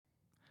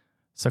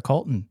So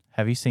Colton,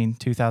 have you seen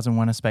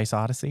 2001: A Space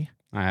Odyssey?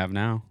 I have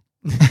now.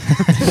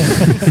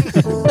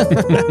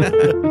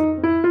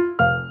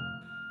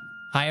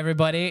 Hi,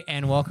 everybody,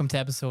 and welcome to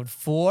episode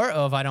 4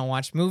 of I Don't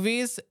Watch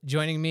Movies.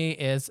 Joining me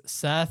is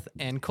Seth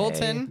and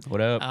Colton. Hey,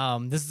 what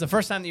up? This is the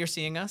first time that you're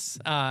seeing us,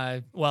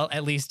 well,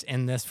 at least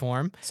in this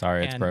form.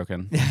 Sorry, it's and-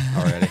 broken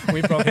already.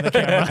 We've broken the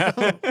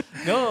camera.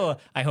 No,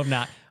 I hope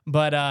not.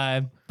 But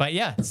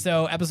yeah,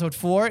 so episode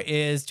 4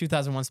 is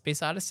 2001: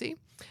 Space Odyssey,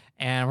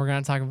 and we're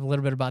going to talk a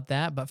little bit about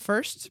that. But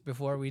first,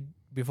 before we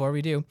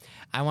do,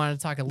 I want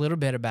to talk a little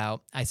bit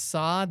about, I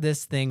saw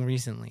this thing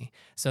recently.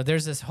 So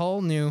there's this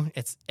whole new,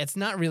 it's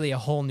not really a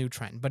whole new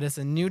trend, but it's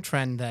a new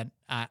trend that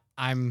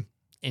I'm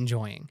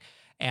enjoying.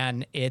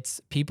 And it's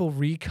people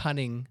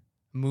recutting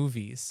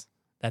movies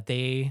that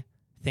they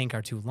think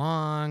are too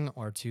long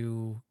or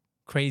too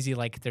crazy,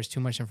 like there's too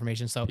much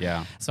information. So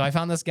I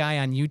found this guy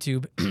on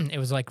YouTube. It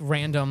was like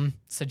random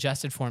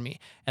suggested for me,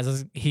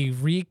 as he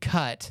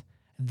recut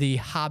the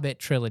Hobbit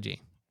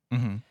trilogy.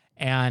 Mm-hmm.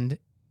 And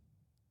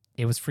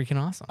it was freaking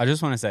awesome. I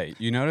just want to say,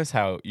 you notice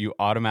how you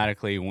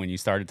automatically, when you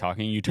started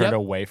talking, you turned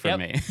away from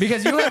me.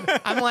 Because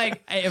I'm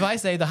like, if I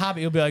say The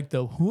Hobbit, you'll be like,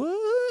 the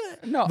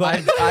what? No,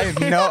 But- I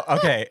know.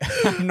 Okay,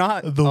 I'm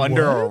not The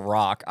under a what?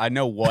 rock. I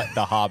know what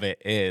The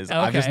Hobbit is.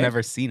 I've just Okay.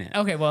 never seen it.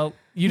 Okay, well,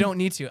 you don't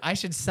need to. I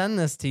should send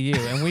this to you,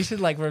 and we should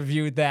like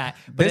review that.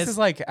 But This is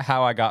like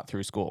how I got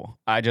through school.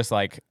 I just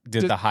like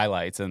did the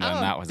highlights, and then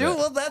that was it.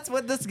 Well, that's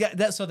what this guy.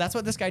 That's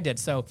what this guy did.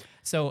 So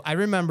I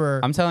remember.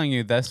 I'm telling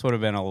you, this would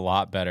have been a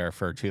lot better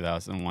for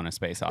 2001: A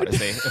Space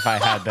Odyssey if I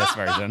had this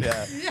version.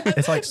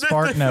 It's like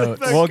Spark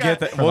Notes. We'll get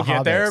For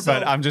the there, Hobbit.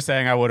 but I'm just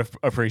saying I would have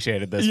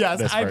appreciated this. Yes,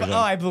 this version.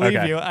 I believe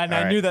Okay. you, and All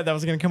I right. knew that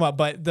was going to come up.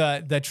 But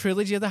the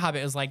trilogy of The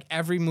Hobbit is like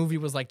every movie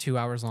was like 2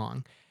 hours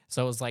long,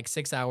 so it was like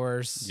 6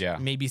 hours,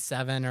 maybe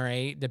 7 or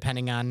 8,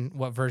 depending on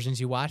what versions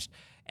you watched.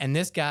 And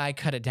this guy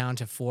cut it down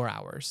to 4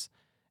 hours,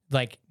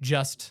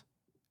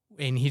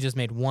 and he just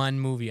made one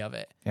movie of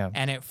it,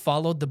 and it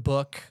followed the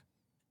book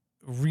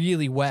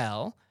really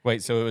well.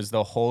 Wait, so it was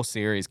the whole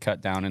series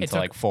cut down into took-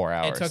 like 4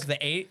 hours. It took the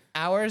 8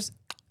 hours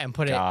and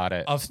put Got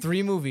it. of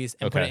 3 movies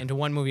and put Okay. it into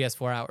one movie as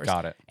 4 hours.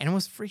 Got it. And it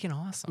was freaking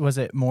awesome. Was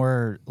it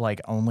more like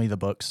only the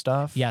book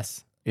stuff?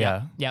 Yes.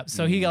 Yeah. Yep.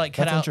 So he like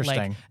cut That's out like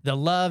interesting. the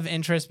love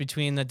interest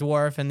between the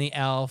dwarf and the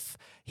elf.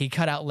 He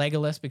cut out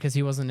Legolas because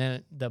he wasn't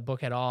in the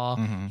book at all.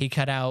 Mhm. He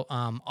cut out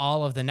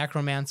all of the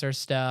necromancer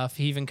stuff.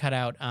 He even cut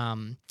out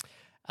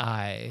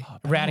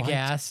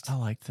Radagast. I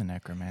liked the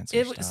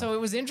necromancer stuff. So it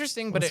was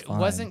interesting, but was it fun.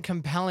 wasn't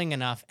compelling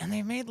enough. And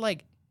they made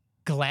like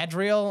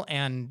Galadriel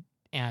and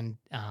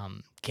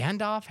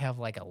Gandalf have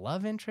like a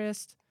love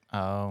interest.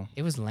 Oh.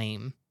 It was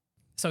lame.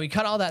 So he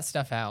cut all that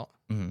stuff out.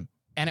 Mhm.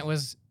 And it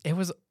was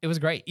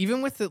great.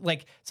 Even with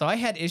so I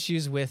had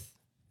issues with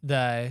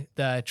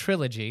the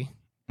trilogy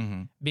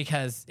Mhm.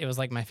 because it was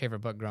like my favorite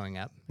book growing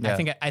up. Yeah.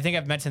 I think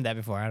I've mentioned that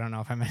before. I don't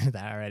know if I mentioned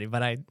that already,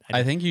 but I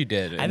think you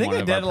did. I think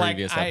I did. Like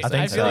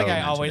I feel like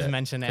I always mentioned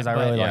mention it Because I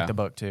but really yeah. liked the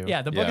book too.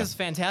 yeah, the book Yeah. is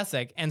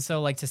fantastic. And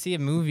so like to see a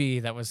movie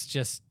that was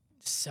just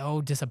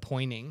so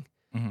disappointing,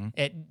 Mhm.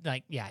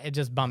 it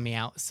just bummed me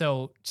out.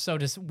 So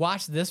just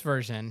watch this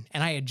version,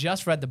 and I had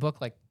just read the book,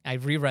 I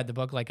reread the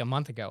book like a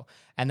month ago,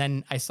 and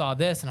then I saw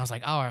this, and I was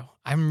like, oh,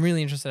 I'm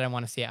really interested. I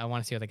want to see it. I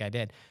want to see what the guy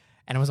did,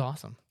 and it was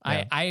awesome.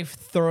 Yeah. I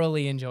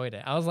thoroughly enjoyed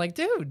it. I was like,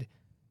 dude,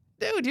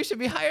 you should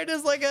be hired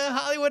as like a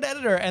Hollywood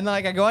editor. And then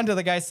like I go onto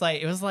the guy's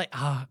site, it was like,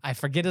 I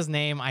forget his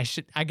name.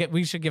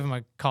 We should give him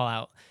a call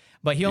out.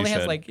 But he only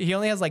has like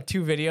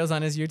 2 videos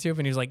on his YouTube,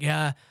 and he was like,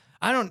 yeah,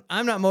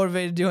 I'm not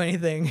motivated to do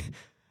anything.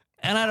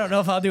 And I don't know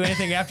if I'll do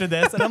anything after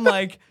this. And I'm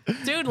like,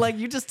 dude, like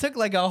you just took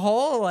like a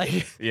whole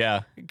like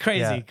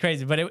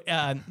crazy. But it,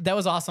 that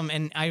was awesome.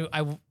 And I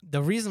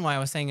the reason why I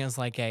was saying it was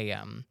like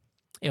it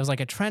was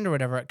like a trend or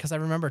whatever, because I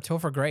remember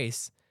Topher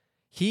Grace,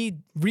 he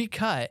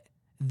recut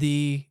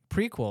the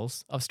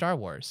prequels of Star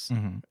Wars,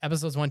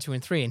 episodes 1, 2,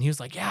 and 3, and he was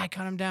like, yeah, I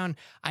cut them down.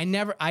 I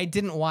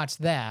didn't watch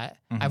that.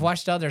 I've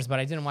watched others, but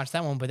I didn't watch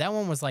that one. But that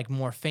one was like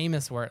more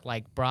famous, where it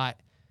like brought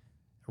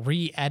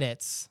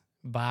re-edits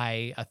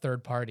by a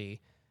third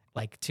party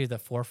like to the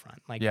forefront.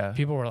 Like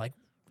people were like,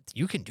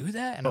 you can do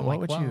that? And But I'm what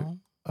like, would well,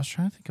 I was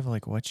trying to think of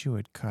like what you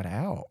would cut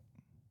out.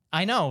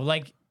 I know,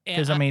 like,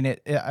 Because I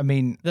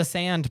mean, the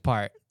sand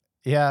part.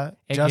 yeah,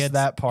 It just gets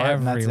that part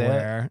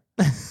everywhere.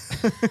 and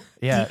that's it.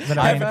 Yeah, but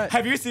I mean,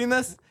 Have you seen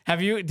this?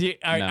 Have you? No.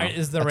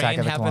 Is the Attack rain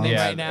of the happening Clones.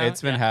 right now?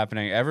 It's been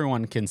happening.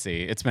 Everyone can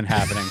see. It's been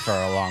happening for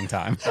a long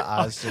time. the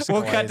eyes just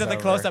We'll cut glaze to the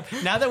over. close up.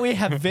 Now that we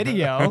have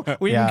video,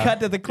 we Yeah. can cut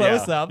to the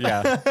close up.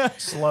 Yeah.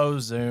 Slow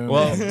zoom.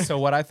 Well, so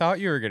what I thought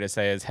you were going to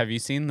say is, have you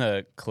seen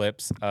the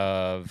clips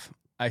of,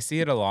 I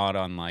see it a lot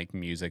on like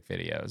music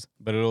videos,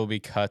 but it'll be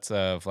cuts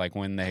of like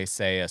when they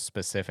say a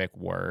specific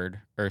word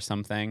or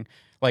something.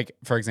 Like,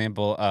 for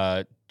example,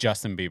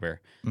 Justin Bieber,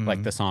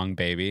 like the song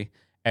Baby.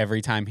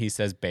 Every time he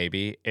says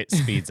baby, it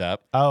speeds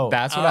up. Oh.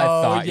 That's what I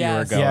thought you were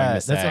yes. going yeah,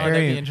 to say. that's a that'd be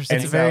very interesting.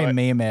 it's a And very so-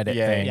 meme edit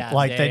yeah, thing. yeah,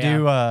 like yeah, they yeah.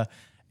 do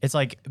It's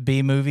like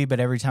B movie, but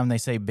every time they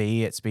say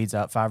B, it speeds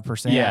up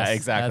 5%. Yeah, Yes,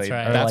 exactly. that's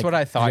right. That's Like, what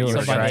I thought you Jewish,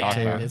 were So going by to the talk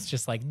end, about. it's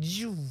just like.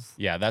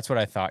 Yeah, that's what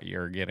I thought you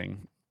were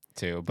getting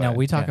to. But No,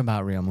 we talk yeah.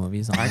 about real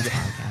movies on this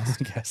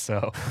podcast. I guess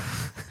so.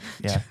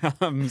 Yeah.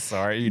 I'm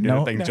sorry. You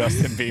No- didn't think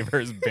Justin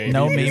Bieber's baby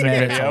No me music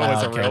minutes video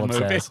was a allowed, real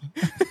Caleb movie? says.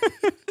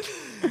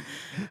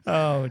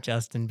 Oh,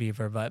 Justin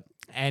Bieber. But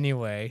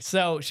anyway,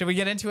 so should we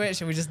get into it?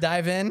 Should we just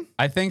dive in?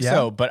 I think Yeah.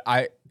 so, but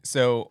I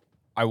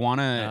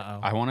wanna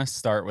Uh-oh. I wanna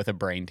start with a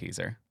brain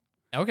teaser.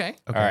 Okay.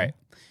 Okay. All right.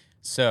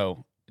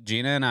 So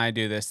Gina and I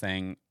do this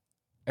thing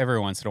every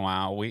once in a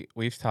while.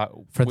 We've taught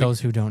For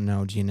those who don't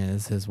know, Gina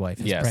is his wife,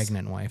 his Yes.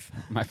 pregnant wife.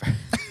 my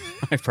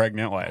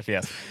pregnant wife,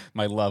 yes,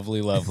 my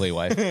lovely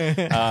wife.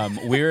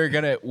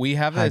 We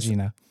have Hi, this.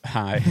 Gina.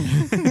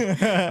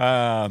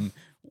 Hi.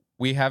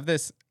 We have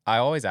this. I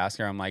always ask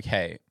her. I'm like,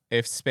 hey,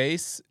 if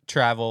space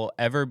travel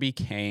ever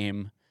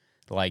became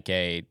like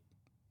a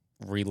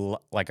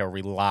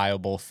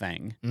reliable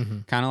thing, Mm-hmm.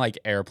 kind of like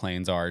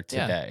airplanes are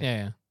today,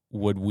 Yeah.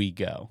 would we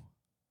go?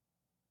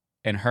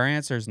 And her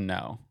answer is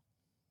no.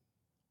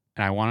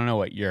 And I want to know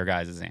what your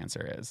guys'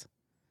 answer is.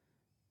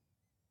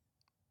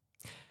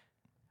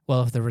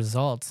 Well, if the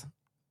result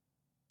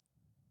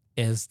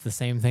is the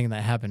same thing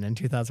that happened in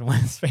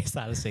 2001: Space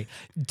Odyssey,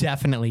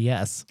 definitely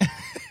yes.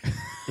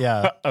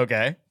 Yeah,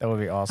 Okay. that would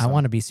be awesome. I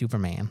want to be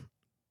Superman.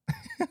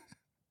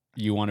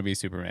 You want to be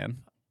Superman?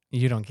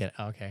 You don't get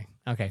it. Okay.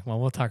 Okay. Well,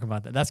 we'll talk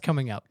about that. That's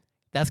coming up.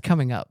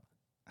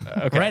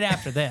 Okay. Right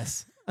after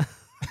this.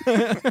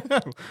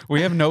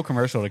 We have no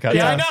commercial to cut.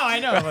 Yeah, to. I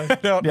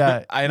know.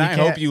 Yeah, And you I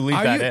hope can't- you leave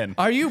that in.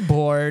 Are you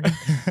bored?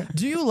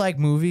 Do you like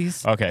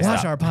movies? Okay,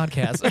 Watch stop. our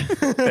podcast.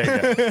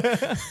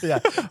 There you Yeah,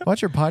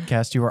 watch your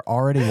podcast you were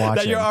already watching.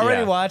 That you're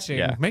already Yeah. watching.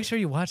 Yeah. Make sure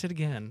you watch it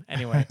again.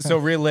 Anyway. So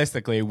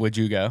realistically, would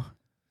you go?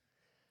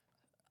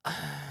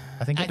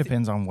 I think it I thi-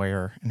 depends on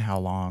where and how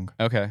long.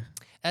 Okay.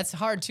 That's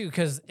hard too,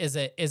 because is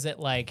it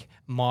like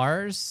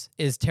Mars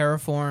is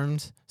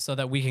terraformed so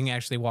that we can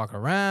actually walk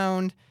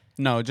around?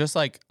 No, just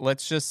like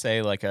let's just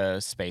say like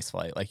a space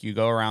flight. Like you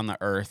go around the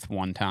Earth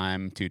one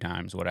time, 2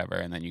 times, whatever,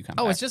 and then you come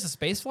Oh, back. it's just a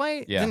space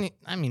flight? Yeah. Then,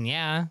 I mean,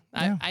 yeah.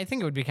 Yeah. I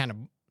think it would be kind of.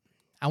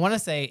 I want to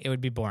say it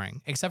would be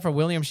boring, except for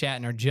William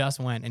Shatner just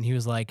went and he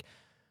was like,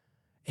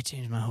 "It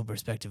changed my whole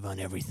perspective on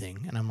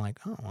everything," and I'm like,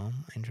 "Oh, well,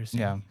 interesting."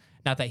 Yeah,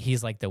 Not that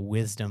he's like the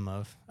wisdom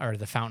of or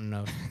the fountain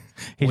of.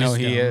 he No, just,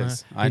 he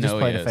is. I he know just he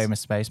played a is. famous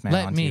spaceman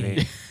Let on me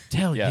TV.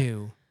 tell Yeah.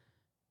 you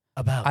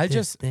about. I this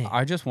just thing.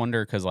 I just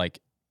wonder because like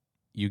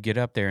you get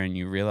up there and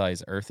you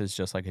realize Earth is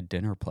just like a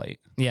dinner plate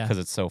Yeah. because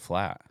it's so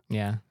flat.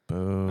 Yeah.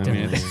 Boo. I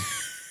mean,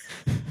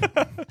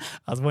 I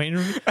was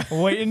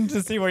waiting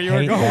to see where you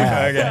were Hate going.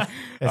 that. Okay.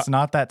 It's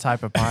not that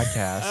type of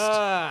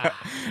podcast.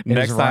 It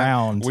Next is time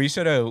round. we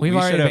should have We've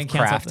already been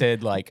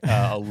crafted like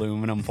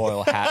aluminum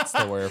foil hats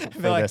to wear for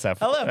Like, this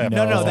hello. episode.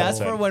 No, that's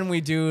for when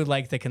we do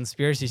like the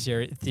conspiracy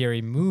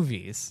theory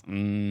movies.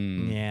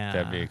 Yeah.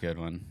 That'd be a good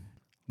one.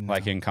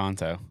 Like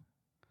Encanto.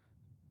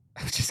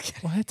 I'm just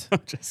kidding. What?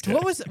 I'm just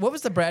kidding. What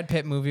was the Brad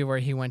Pitt movie where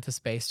he went to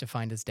space to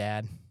find his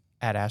dad?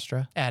 Ad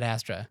Astra? Ad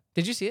Astra.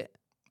 Did you see it?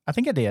 I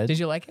think I did. Did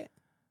you like it?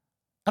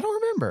 I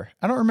don't remember.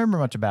 I don't remember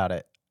much about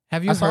it.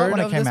 Have you I saw it heard when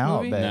it of came this out,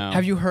 movie? but- No.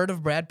 Have you heard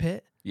of Brad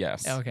Pitt?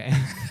 Yes. Okay.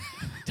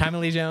 Tommy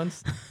Lee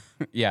Jones.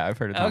 Yeah, I've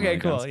heard of Tommy Okay, Lee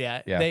cool. Jones.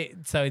 Yeah. Yeah. They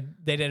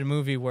did a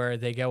movie where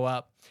they go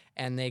up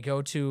and they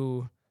go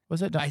to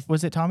Was it I-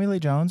 was it Tommy Lee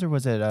Jones or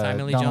was it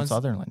Tommy Lee Donald Jones.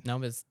 Sutherland? No,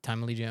 it's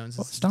Tommy Lee Jones.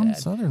 What's is his Donald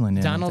dad. Sutherland?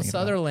 in? I'm Donald thinking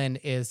about? Sutherland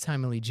is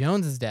Tommy Lee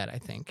Jones' dad, I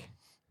think.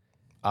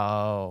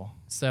 Oh,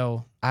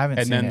 So I haven't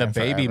And seen then it the in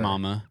baby forever.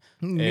 mama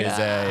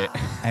Yeah.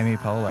 is Amy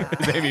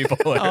Poehler. Amy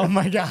Poehler. Oh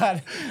my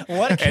God!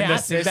 What a And the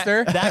casting!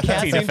 sister? That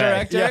casting Tina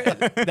Fey.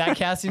 director. That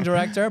casting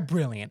director,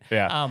 brilliant.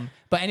 Yeah.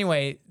 But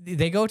anyway,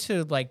 they go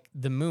to like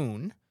the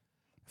moon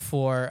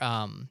for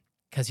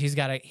because he's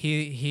gonna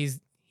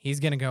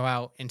go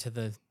out into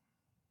the.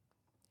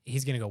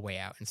 He's gonna go way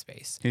out in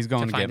space. He's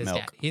going to find get his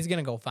milk. dad. He's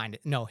gonna go find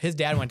it. No, his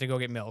dad went to go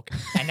get milk,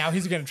 and now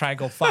he's gonna try to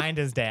go find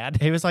his dad.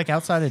 He was like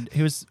outside of,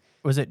 he was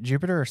it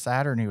Jupiter or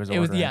Saturn he was It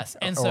was ordering? yes,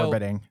 and so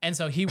orbiting. and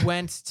so he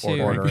went to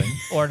Ordering.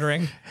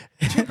 ordering.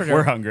 Jupiter.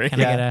 We're hungry. Can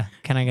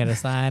I get a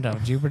side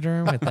of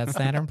Jupiter with that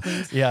Saturn,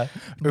 please? Yeah.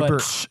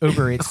 But-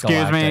 Uber Eats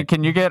Galactic.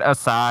 can you get a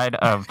side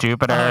of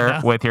Jupiter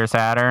no. with your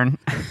Saturn?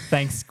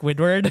 Thanks,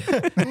 Squidward.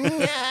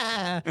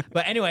 Yeah.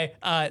 But anyway,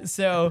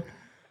 so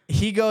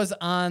he goes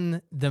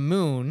on the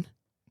moon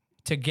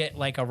to get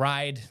like a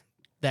ride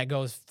that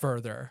goes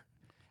further,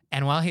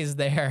 and while he's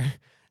there,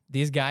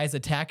 these guys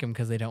attack him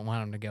because they don't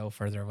want him to go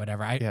further or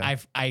whatever.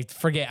 I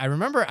forget. I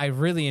remember I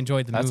really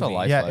enjoyed the That's a movie.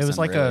 life Yeah, it lesson, was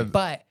like really.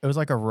 But it was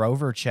like a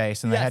rover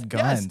chase and they had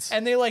guns.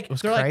 and they like It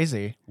was they're like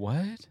crazy.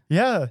 What?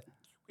 Yeah.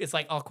 it's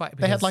like all quiet.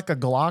 They had because like a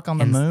Glock on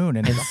the in- moon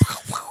and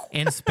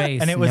in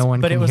space, and it was no one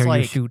but can it was hear you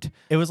like shoot.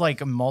 it was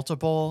like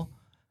multiple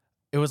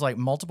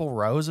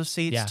rows of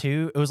seats Yeah.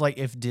 too. It was like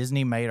if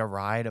Disney made a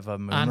ride of a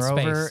moon On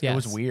rover. space, It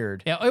was yes.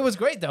 weird. Yeah, it was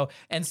great though.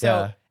 And so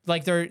Yeah.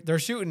 like they're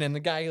shooting and the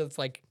guy is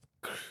like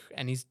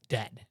and he's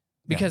dead.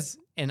 Because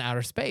in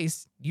outer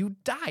space, you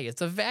die.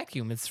 It's a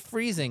vacuum. It's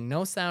freezing.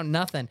 No sound,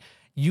 nothing.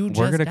 You just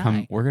We're gonna die.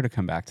 come. We're gonna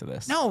come back to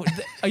this. No,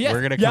 yes,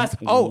 We're gonna yes.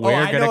 come-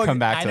 we're gonna come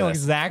back I to know this.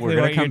 exactly We're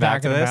gonna what come you're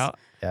back to talking this. about.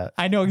 Yeah.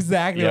 I know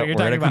exactly Yeah, what you're we're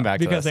gonna talking come about back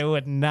to because this. it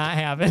would not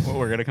happen.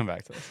 We're gonna come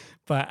back to this.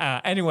 But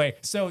anyway,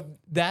 so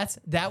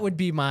that would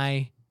be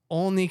my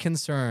only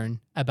concern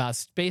about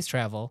space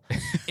travel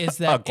is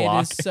that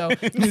it is so.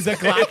 The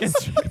Glock is.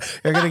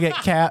 They're gonna get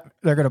cap.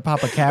 They're gonna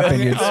pop a cap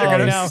in your Oh,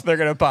 space. no. They're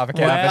gonna pop a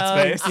cap Well,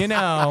 in space. you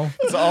know,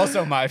 It's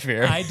also my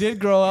fear. I did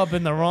grow up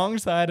in the wrong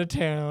side of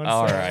town.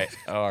 all so right.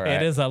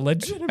 It is a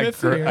legitimate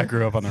fear. I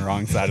grew up on the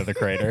wrong side of the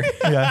crater.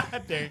 Yeah,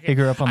 There you go. he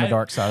grew up on the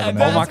dark side of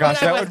the Oh moon. my That's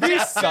gosh, what I that was would be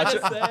just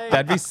such gonna say.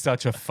 that'd be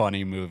such a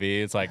funny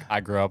movie. It's like I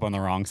grew up on the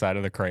wrong side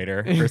of the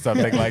crater or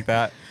something like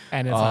that.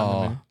 And it's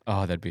on the moon.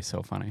 Oh, that'd be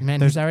so funny.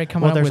 Man, he's already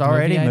coming Well, up there's with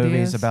already movie movies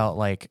ideas. about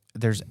like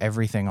there's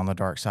everything on the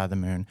dark side of the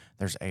moon.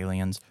 There's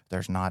aliens.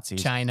 There's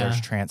Nazis. China. There's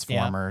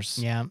Transformers.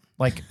 Yeah.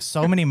 Like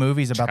so many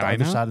movies about the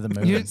China? other side of the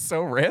moon. It's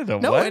so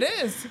random. No, What? it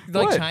is.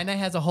 Like What? China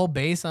has a whole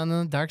base on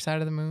the dark side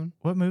of the moon.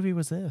 What movie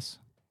was this?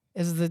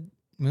 Is the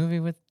movie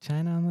with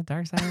China on the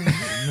dark side of the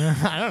moon?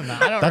 I don't know.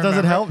 I don't That doesn't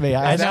remember. help me.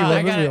 I asked know, you what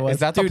I movie gotta- it was. Is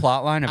that the Dude,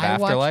 plot line of I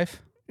watched-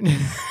 Afterlife?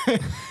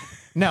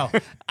 No,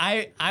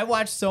 I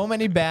watch so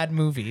many bad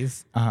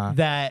movies Uh-huh.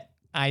 that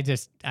I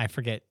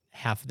forget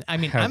half of them. I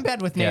mean, I'm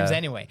bad with names Yeah.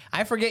 anyway.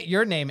 I forget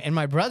your name, and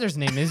my brother's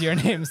name is your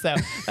name. So,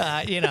 I'm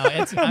bad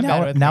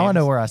Now, with now I names.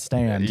 know where I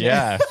stand.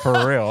 Yeah,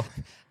 for real.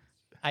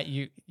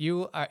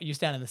 You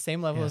stand on the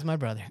same level as my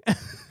brother.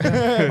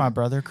 My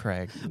brother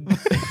Craig.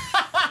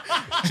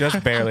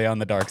 Just barely on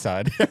the dark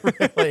side.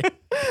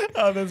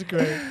 Oh, that's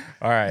great.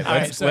 All right,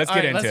 let's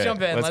get into it.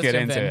 Jump in. Let's get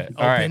jump into in. it.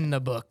 All right. Open the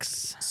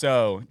books.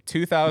 So,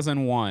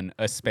 2001,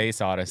 A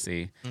Space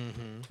Odyssey,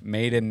 Mm-hmm.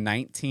 made in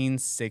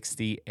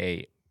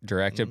 1968,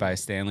 directed by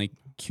Stanley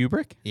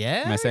Kubrick.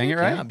 Yeah. Am I saying it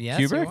good right? job. Yes,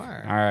 Kubrick? you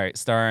are. All right,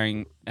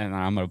 starring, and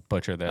I'm going to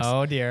butcher this,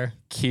 Oh dear.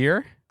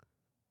 Keir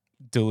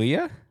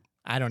Dullea?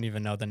 I don't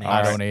even know the names.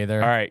 I don't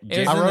either. All right,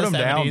 It's I in wrote the them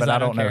down, 70s, but I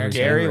don't know care. who's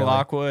Gary really.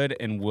 Lockwood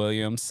and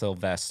William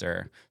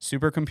Sylvester.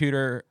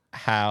 Supercomputer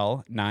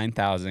HAL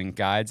 9000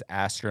 guides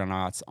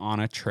astronauts on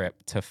a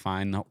trip to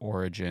find the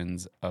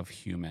origins of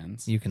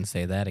humans. You can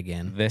say that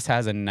again. This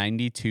has a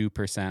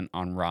 92%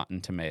 on Rotten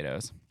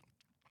Tomatoes.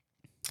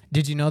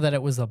 Did you know that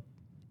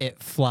it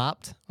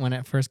flopped when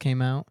it first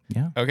came out?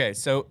 Yeah. Okay,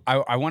 so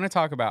I want to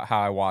talk about how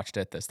I watched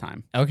it this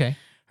time. Okay.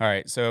 All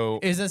right, so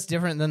Is this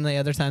different than the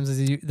other times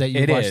that you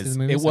it watched is. the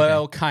movies?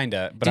 Well, Okay. kind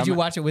of. But Did you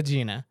watch it with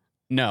Gina?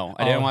 No,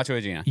 I didn't Oh. watch it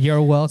with Gina.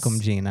 You're welcome,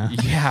 Gina.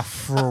 Yeah,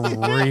 for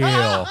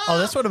real. Oh,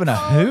 this would have been a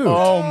hoot.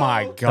 Oh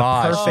my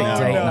gosh. perfect no.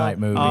 date night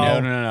movie. No,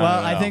 no.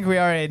 Well, I think we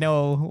already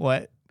know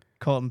what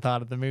Colton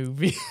thought of the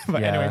movie. But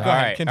Yeah. anyway, go All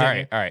ahead. right,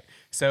 Continue. all right.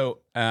 So,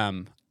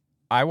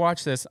 I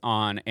watched this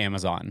on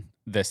Amazon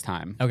this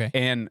time. Okay.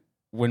 And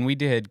when we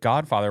did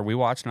Godfather, we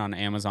watched it on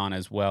Amazon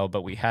as well,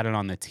 but we had it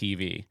on the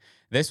TV.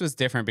 This was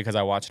different because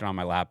I watched it on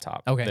my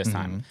laptop Okay. this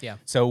time. Yeah.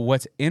 So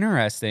what's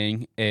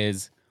interesting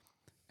is,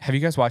 have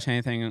you guys watched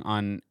anything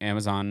on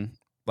Amazon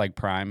like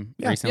Prime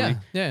recently?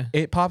 Yeah.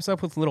 It pops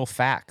up with little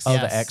facts. Oh,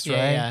 Yes. the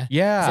X-ray? Yeah.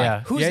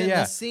 Yeah. Who's in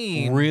the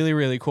scene? Really,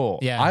 really cool.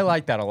 Yeah. I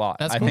like that a lot.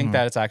 That's I cool. think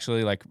that it's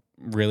actually like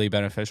really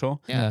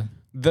beneficial. Yeah.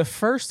 The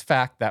first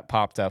fact that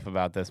popped up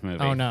about this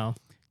movie. Oh no.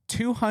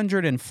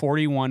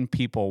 241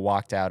 people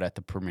walked out at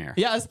the premiere.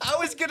 Yes, I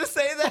was gonna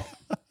say that.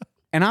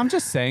 And I'm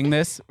just saying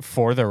this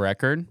for the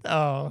record.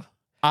 Oh.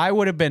 I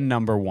would have been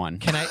number one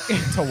Can I?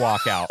 to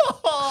walk out.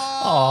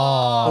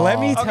 Oh. Let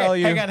me Okay, tell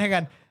you. hang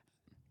on.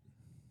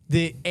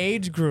 The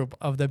age group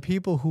of the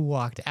people who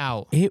walked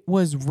out. It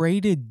was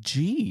rated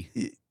G.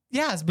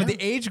 Yes, but the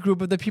age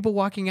group of the people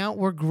walking out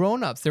were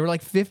grown-ups. They were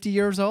like 50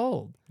 years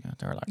old. Yeah,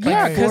 they're like,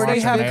 Yeah, Like because they 40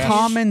 have ish.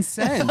 common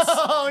sense.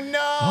 Oh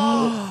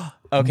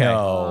no. Okay. No.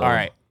 All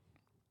right.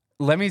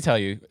 Let me tell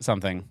you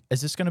something.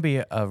 Is this going to be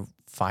a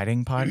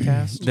fighting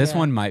podcast? This Yeah.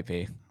 one might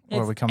be.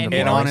 Where we come to And It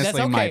you know what? honestly That's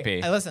okay. might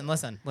be.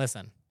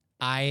 Listen.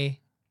 I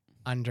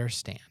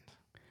understand.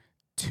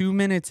 2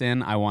 minutes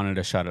in, I wanted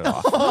to shut it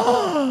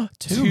off.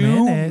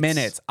 2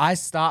 minutes. I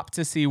stopped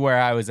to see where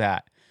I was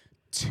at.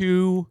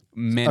 2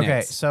 minutes.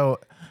 Okay, so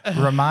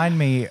remind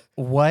me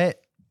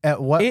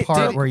at what It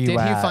part did- were you Did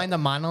at? he find the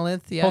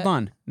monolith yet? Hold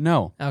on.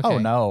 No. Okay. Oh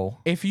no.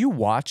 If you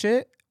watch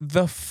it,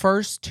 the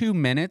first 2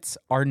 minutes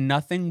are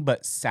nothing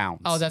but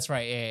sounds. Oh, that's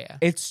right. Yeah.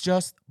 It's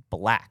just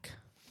black.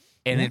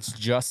 And it's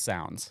just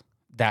sounds.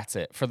 That's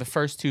it for the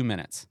first 2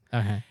 minutes.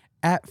 Okay.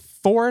 At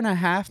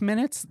 4.5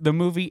 minutes, the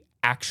movie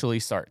actually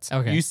starts.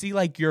 Okay. You see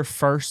like your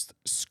first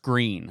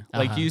screen.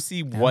 Like you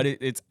see what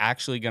it's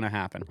actually going to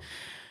happen.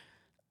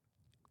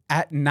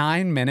 At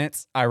 9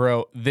 minutes, I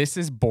wrote, this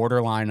is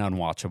borderline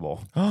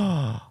unwatchable.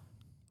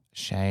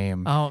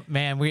 Shame. Oh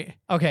man,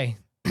 okay.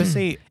 But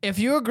see, If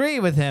you agree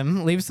with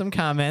him, leave some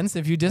comments.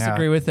 If you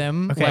disagree with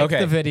him, Okay. like Okay.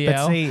 the video.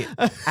 but see,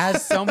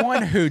 As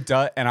someone who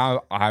does, and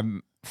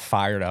I'm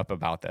fired up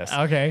about this.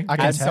 Okay. I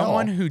can As tell.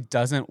 someone who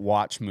doesn't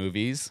watch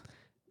movies,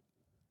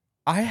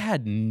 I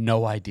had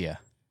no idea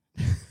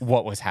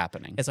what was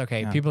happening. It's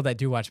okay. People that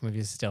do watch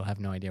movies still have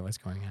no idea what's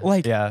going on.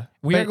 Like, yeah,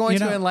 We are But, going you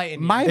to know,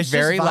 enlighten you. my it's just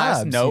very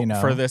last vibes, note you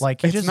know? for this,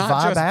 like you it's just not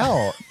vibe just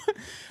out.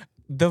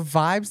 the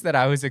vibes that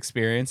I was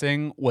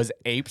experiencing was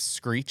apes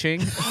screeching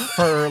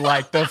for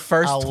like the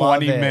first I love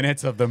 20 it.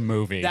 minutes of the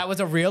movie. That was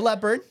a real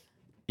leopard.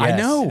 I Yes.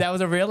 know. That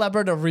was a real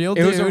leopard, a real It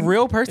dude. was a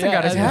real person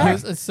got and attacked. he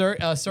was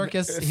a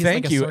circus. He's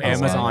Thank like a you, circus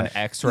Amazon man.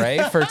 X-Ray,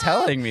 for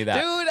telling me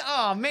that. Dude,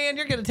 oh man,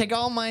 you're gonna take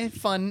all my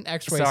fun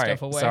X-ray Sorry,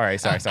 stuff away.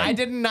 sorry. I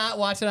did not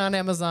watch it on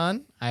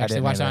Amazon. I actually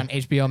didn't watched it on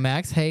either. HBO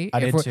Max. Hey, I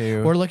if did we're,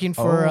 too. we're looking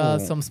for Oh.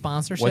 some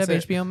sponsorship. What's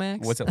it- HBO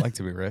Max. What's it like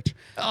to be rich?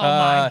 Oh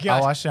my I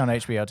god! watched it on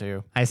HBO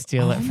too. I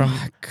steal it from.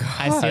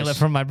 I steal it gosh.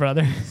 from my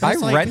brother. I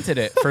like- rented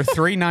it for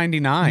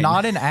 $3.99.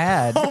 Not an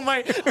ad. Oh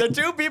my! The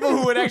two people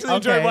who would actually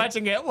enjoy Okay.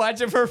 watching it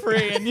watch it for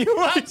free, and you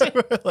watch it.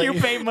 You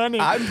pay money.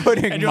 I'm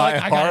putting And you're my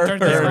like, I gotta turn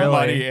this hard-earned on.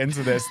 money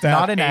into this. to Not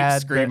have an apes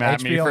ad. Scream But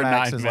at me HBO for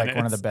Max 9 is minutes. like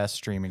one of the best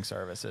streaming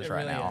services It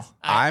right really now. is.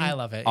 I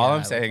love it. All Yeah, I'm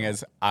I saying love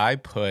is I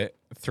put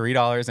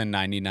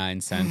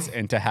 $3.99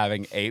 into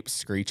having apes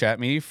screech at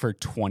me for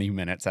 20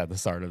 minutes at the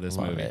start of this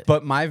Love movie. it.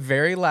 But my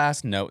very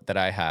last note that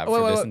I have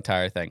for this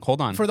entire thing.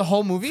 Hold on. for the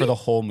whole movie. For the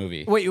whole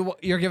movie. Wait,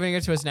 you're giving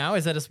it to us now?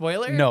 Is that a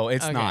spoiler? No,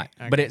 it's Okay, not.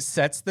 okay. But it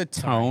sets the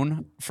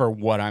tone for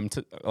what I'm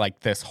like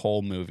this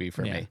whole movie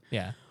for yeah, me.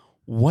 yeah.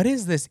 What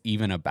is this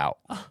even about?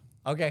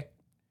 Okay.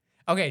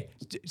 Okay.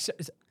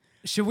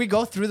 Should we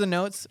go through the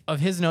notes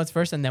of his notes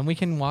first, and then we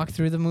can walk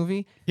through the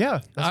movie? Yeah,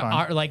 that's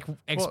fine. Like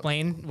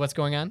explain what's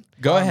going on.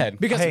 Go ahead.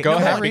 because- Hey, go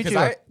can I ahead. read Because you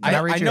a- I, can I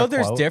I, read I you know a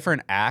there's quote?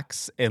 different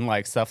acts and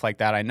like stuff like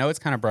that. I know it's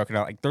kind of broken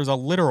out. Like there's a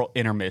literal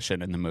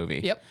intermission in the movie.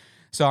 Yep.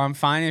 So I'm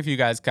fine if you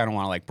guys kind of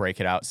want to like break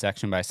it out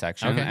section by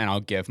section, Okay. and I'll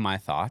give my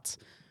thoughts.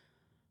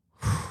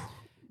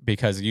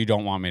 Because you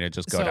don't want me to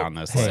just go down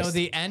this list. So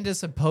the end is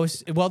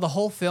supposed. Well, the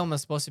whole film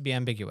is supposed to be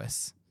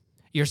ambiguous.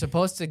 You're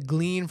supposed to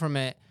glean from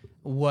it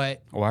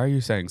what. Why are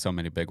you saying so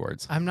many big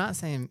words? I'm not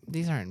saying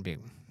these aren't big.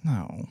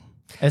 No.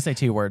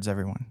 SAT words,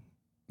 everyone.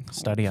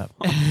 Study up.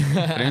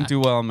 I didn't do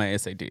well on my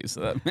SATs,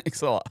 so that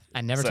makes a lot. I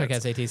never took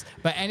sense. SATs.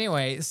 But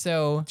anyway,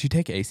 so Did you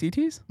take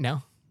ACTs?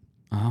 no,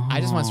 Oh,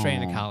 I just went straight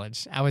into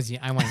college. I went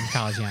into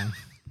college young.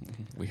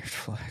 Weird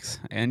flex.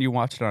 And you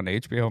watched it on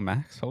HBO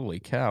Max? Holy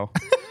cow.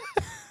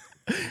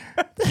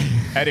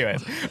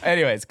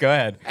 Anyways, go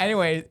ahead.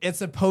 Anyway, it's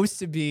supposed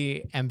to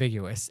be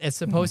ambiguous. It's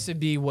supposed to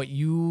be what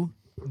you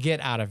get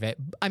out of it.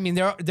 I mean,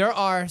 there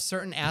are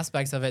certain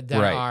aspects of it that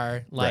Right.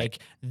 are like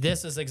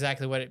this is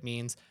exactly what it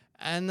means,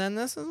 and then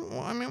this is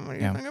what do you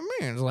Yeah. think it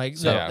means? Like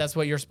So- that's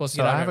what you're supposed to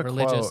So get I out have of it. a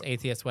Religious, quote.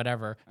 atheist,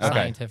 whatever, Okay.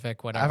 scientific,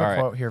 I whatever. have a All right.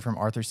 quote here from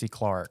Arthur C.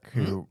 Clarke,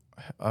 who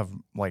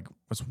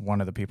was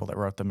one of the people that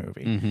wrote the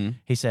movie. Mm-hmm.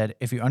 He said,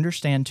 "If you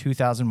understand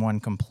 2001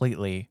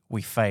 completely,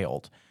 we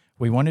failed.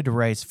 We wanted to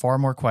raise far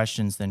more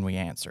questions than we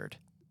answered."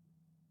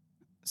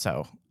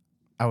 So,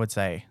 I would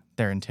say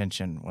their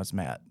intention was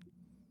met.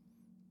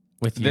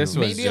 With you, This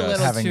was Maybe a just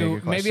little having too.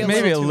 bigger Maybe a questions.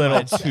 Maybe a too little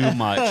much. too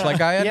much.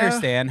 Like I Yeah.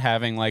 understand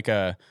having like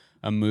a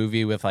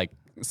movie with like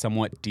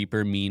somewhat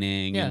deeper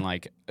meaning and Yeah.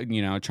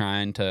 like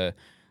trying to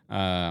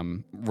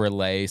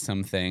relay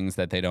some things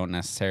that they don't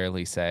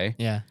necessarily say.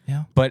 Yeah.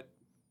 But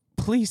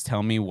please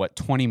tell me what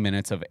 20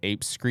 minutes of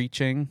ape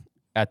screeching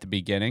at the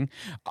beginning.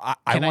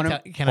 I want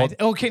to.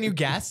 Oh, can you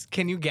guess?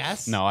 Can you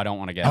guess? No, I don't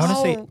want to guess. I want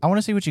to see. Oh. I want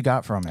to see what you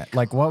got from it.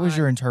 Like, what was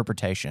your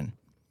interpretation?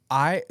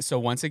 So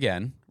once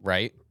again,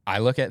 right? I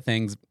look at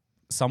things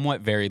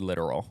somewhat very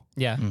literal.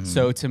 Yeah. Mm-hmm.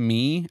 So to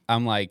me,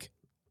 I'm like,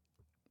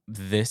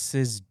 this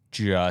is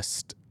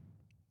just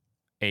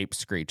ape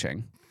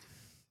screeching.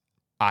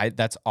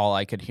 That's all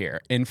I could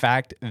hear. In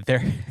fact,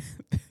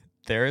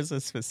 there is a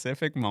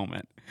specific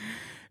moment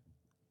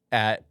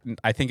at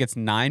I think it's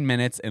 9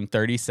 minutes and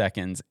 30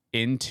 seconds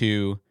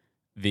into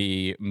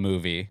the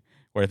movie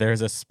where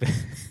there's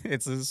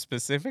it's a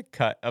specific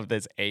cut of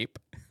this ape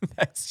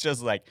that's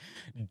just like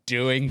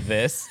doing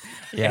this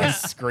and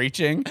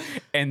screeching,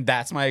 and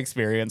that's my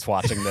experience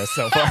watching this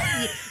so far.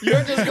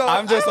 You're just going.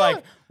 I'm just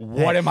like,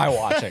 what am I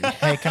watching?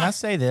 Hey, can I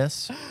say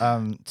this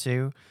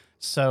too?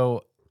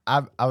 So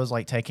I was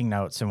like taking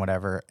notes and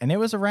whatever, and it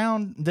was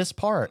around this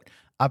part.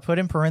 I put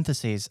in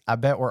parentheses, I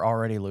bet we're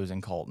already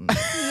losing Colton.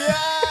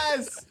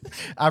 Yes.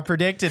 I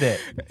predicted it.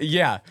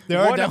 Yeah, There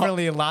are One-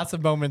 definitely lots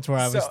of moments where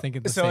I was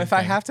thinking the so same if thing.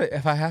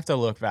 I have to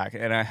look back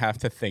and I have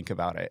to think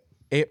about it,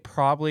 it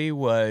probably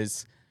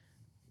was.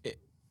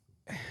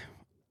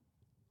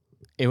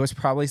 It was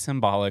probably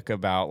symbolic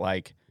about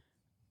like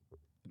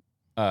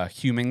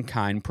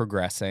humankind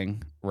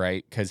progressing,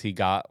 right? Because he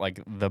got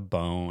like the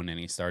bone and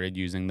he started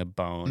using the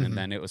bone, and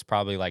then it was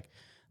probably like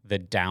the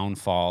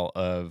downfall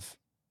of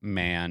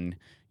man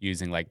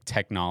using like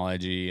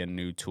technology and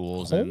new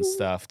tools and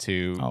stuff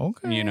to,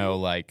 Okay.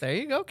 like There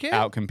you go, kid.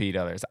 outcompete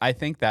others. I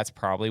think that's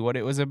probably what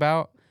it was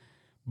about.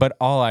 But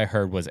all I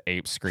heard was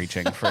ape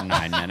screeching for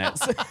 9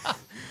 minutes.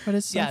 But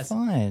it's so Yes.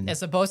 fun. It's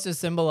supposed to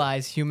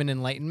symbolize human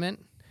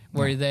enlightenment,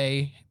 where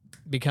they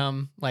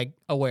become like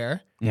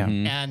aware Yeah.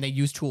 Mhm. and they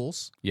use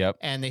tools Yep.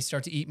 and they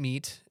start to eat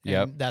meat. And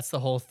Yep. that's the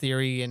whole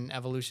theory in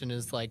evolution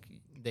is like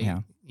they,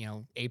 Yeah.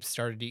 apes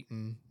started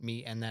eating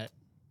meat and that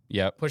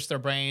Yep. pushed their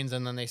brains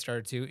and then they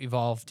started to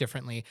evolve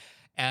differently.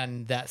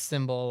 And that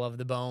symbol of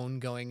the bone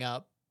going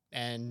up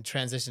and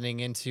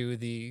transitioning into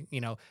the,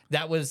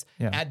 that was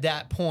Yeah. at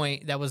that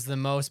point, that was the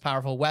most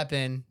powerful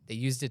weapon. They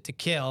used it to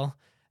kill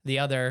the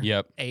other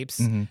apes.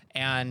 Mhm.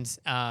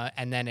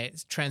 And then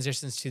it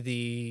transitions to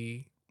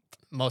the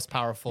most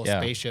powerful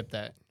spaceship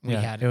that we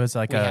had. It was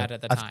like had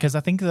at the time. because I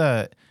think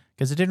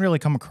because it didn't really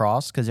come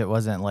across because it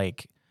wasn't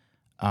like,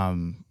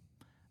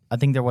 I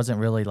think there wasn't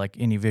really like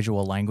any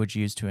visual language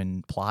used to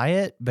imply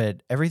it,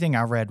 but everything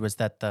I read was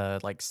that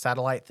the like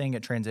satellite thing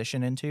it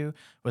transitioned into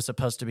was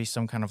supposed to be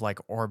some kind of like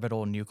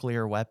orbital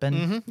nuclear weapon.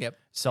 Mm-hmm. Yep.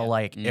 So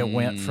like it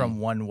went from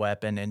one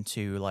weapon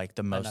into like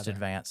the most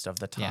advanced of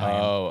the time.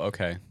 Oh,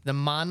 okay. The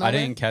monolith. I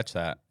didn't catch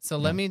that. So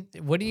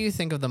what do you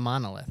think of the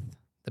monolith?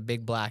 The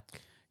big black.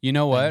 You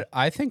know what?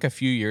 I think a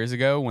few years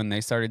ago when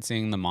they started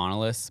seeing the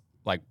monoliths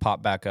like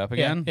pop back up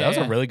again, that was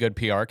a really good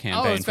PR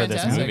campaign it's for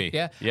this fantastic. movie.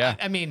 Yeah. Yeah.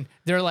 I mean,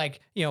 they're like,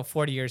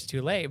 40 years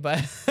too late, but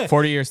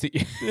 40 years.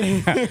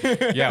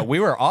 Yeah, we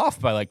were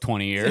off by like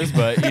 20 years,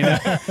 but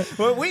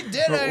well, we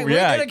did it. We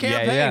did a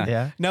campaign.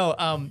 Yeah.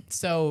 No,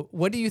 so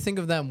what do you think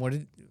of them?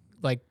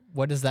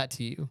 What is that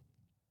to you?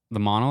 The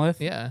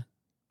monolith? Yeah.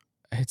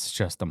 It's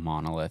just a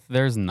monolith.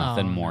 There's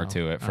nothing more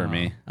to it for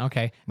me.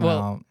 Okay.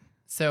 Well,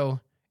 so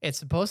it's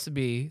supposed to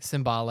be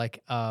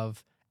symbolic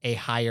of a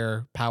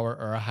higher power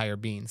or a higher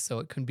being. So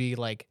it could be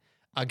like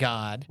a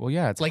god. Well,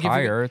 yeah, it's Like if you-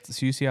 higher.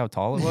 So you see how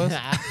tall it was?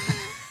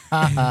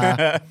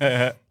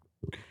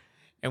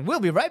 And we'll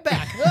be right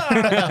back.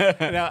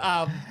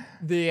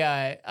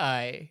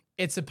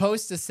 It's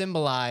supposed to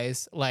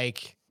symbolize,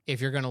 like, if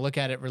you're going to look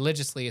at it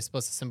religiously, it's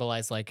supposed to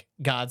symbolize like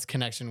God's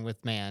connection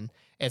with man.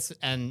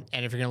 And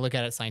if you're going to look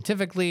at it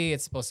scientifically,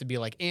 it's supposed to be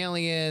like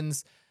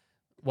aliens,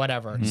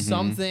 whatever,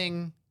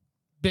 something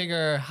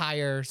bigger,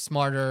 higher,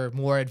 smarter,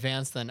 more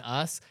advanced than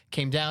us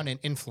came down and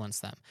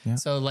influenced them. Yeah.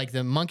 So like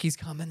the monkeys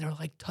come and they're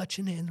like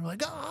touching it and they're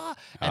like,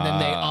 and then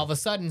they all of a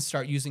sudden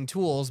start using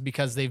tools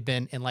because they've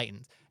been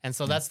enlightened. And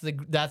so that's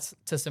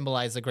to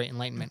symbolize the Great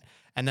Enlightenment.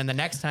 And then the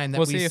next time that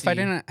we see, if I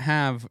didn't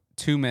have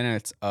 2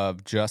 minutes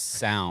of just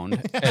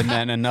sound and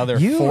then another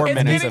You- 4 It's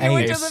minutes of getting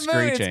you into apes the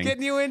mood. It's screeching,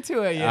 getting you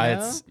into it, you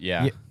know?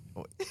 yeah.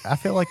 I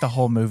feel like the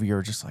whole movie you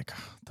were just like,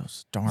 "Oh,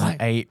 those darn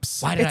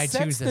apes. Why did It I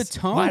sets choose the this?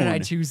 Why did I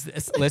tone. choose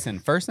this? Listen,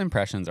 first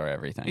impressions are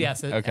everything.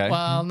 Yes. Okay.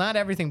 Well, not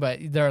everything, but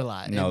they're a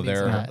lot. It No, means a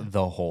they're lot.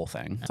 the whole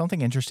thing.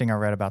 Something interesting I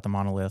read about the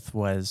monolith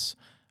was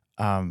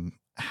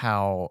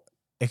how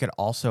it could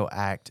also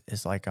act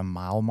as like a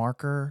mile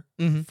marker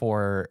Mhm.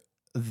 for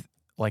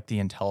like the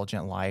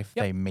intelligent life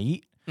Yep. they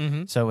meet.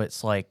 Mhm. So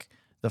it's like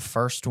the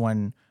first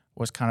one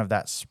was kind of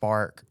that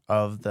spark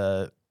of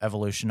the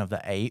evolution of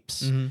the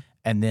apes. Mhm.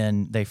 And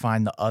then they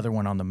find the other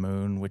one on the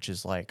moon, which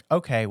is like,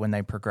 okay, when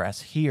they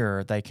progress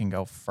here, they can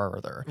go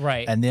further.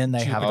 Right. And then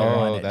they have the Oh,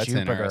 one at that's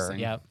Jupiter. interesting.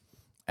 Yep.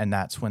 And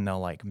that's when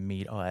they'll like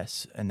meet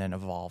us and then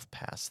evolve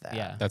past that.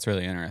 Yeah. That's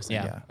really interesting.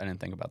 Yeah. I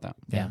didn't think about that.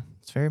 Yeah.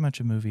 It's very much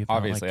a movie about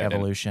Obviously, I like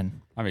didn't.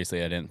 evolution.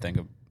 Obviously, I didn't think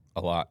of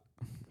a lot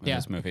in Yeah.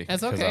 this movie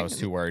That's because okay. I was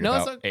too worried No,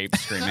 it's about okay. apes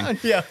screaming.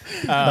 Yeah.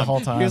 The whole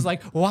time. He was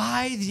like,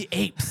 "Why the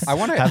apes?" I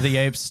want to Have the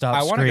apes stop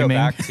I want to go screaming.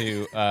 back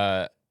to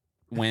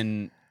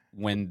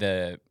when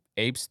the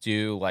apes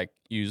do like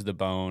use the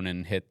bone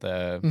and hit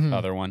the Mhm.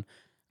 other one.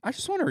 I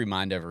just want to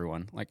remind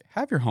everyone, like,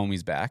 have your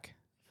homies back.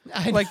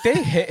 I- Like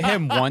they hit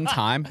him one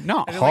time,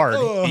 not And you're like, hard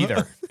 "Ugh."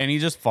 either, and he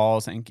just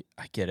falls. And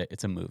I get it,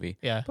 it's a movie.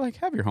 Yeah. But like,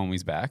 have your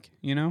homies back.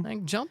 You know.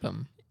 Like jump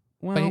him.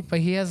 Well, But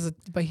he has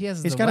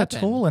He's the got weapon.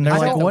 a tool, and they're He's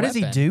like, got the "What is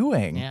he weapon.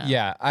 doing?" Yeah.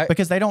 yeah, I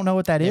Because they don't know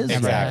what that is.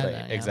 never yet. had exactly,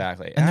 that, yeah.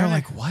 exactly. And they're I-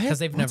 like, "What? Because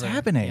they've What's never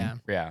happening?" Yeah.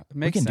 yeah, it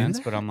makes can do sense.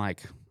 that? But I'm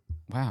like,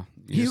 wow,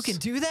 You just- can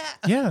do that.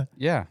 Yeah.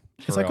 yeah.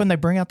 It's like when they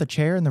bring out the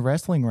chair in the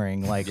wrestling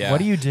ring. Like, Yeah. what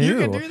do you do? You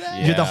can do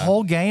that? Dude, the Yeah.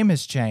 whole game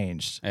has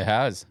changed. It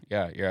has.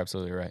 Yeah, you're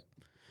absolutely right.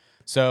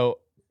 So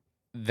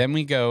then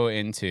we go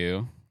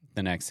into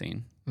the next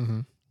scene.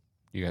 Mm-hmm.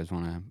 You guys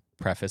want to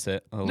preface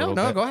it a No, little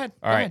no, bit? go ahead.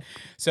 All Go right. ahead.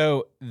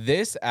 So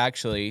this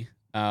actually,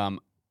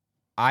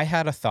 I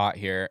had a thought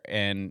here,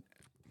 and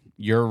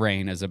your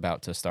reign is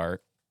about to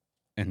start,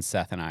 and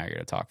Seth and I are going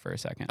to talk for a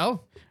second. Oh.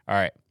 All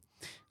right.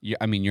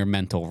 I mean, your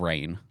mental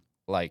reign,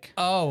 like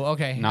Oh,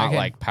 okay. not okay.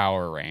 like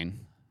power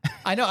reign.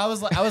 I know. I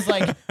was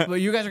like, well,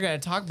 you guys are gonna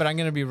talk, but I'm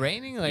gonna be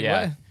raining. Like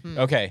Yeah. what?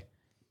 Okay.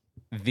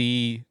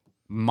 The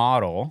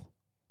model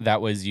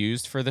that was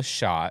used for the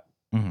shot,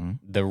 Mm-hmm.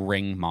 the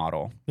ring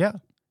model. Yeah.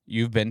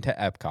 You've been to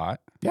Epcot.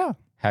 Yeah.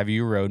 Have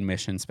you rode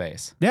Mission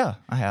Space? Yeah,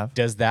 I have.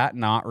 Does that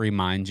not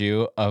remind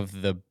you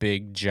of the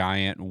big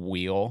giant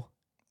wheel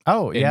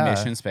Oh, in yeah.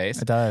 Mission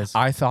Space? It does.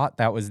 I thought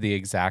that was the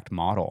exact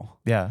model,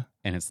 yeah.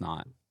 and it's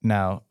not.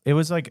 No, it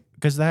was like,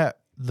 because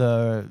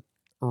the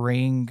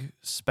ring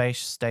space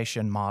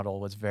station model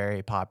was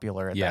very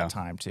popular at Yeah. that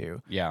time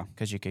too. Yeah.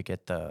 Because you could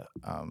get the,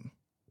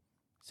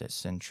 is it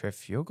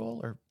centrifugal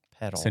or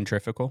pedal?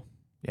 Centrifugal?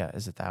 Yeah,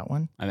 is it that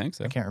one? I think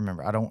so. I can't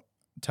remember.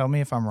 Tell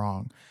me if I'm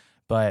wrong,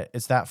 but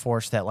it's that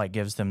force that like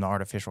gives them the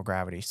artificial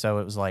gravity. So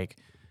it was like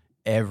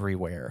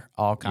everywhere,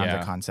 all kinds Yeah.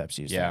 of concepts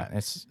used Yeah. that.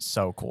 It's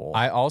so cool.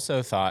 I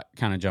also thought,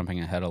 kind of jumping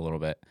ahead a little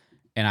bit,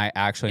 and I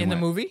actually In the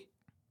went- movie?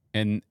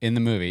 in the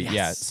movie, yeah.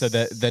 Yes. So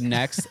the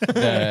next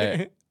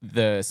the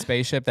the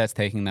spaceship that's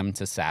taking them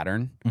to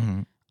Saturn,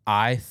 Mhm.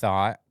 I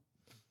thought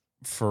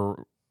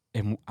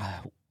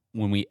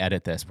when we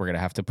edit this, we're going to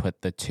have to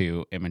put the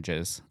two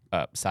images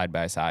up side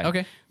by side.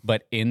 Okay.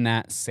 But in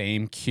that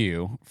same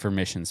queue for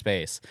Mission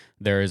Space,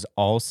 there is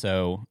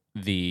also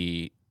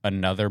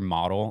another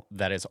model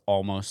that is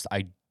almost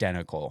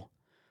identical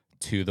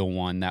to the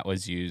one that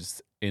was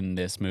used in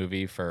this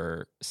movie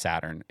for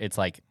Saturn. It's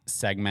like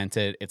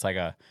segmented. It's like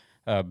a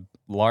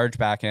large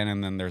back end,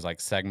 and then there's like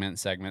segment,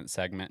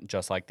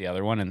 just like the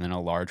other one, and then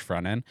a large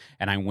front end.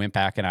 And I went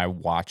back and I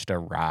watched a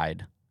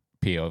ride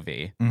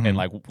POV and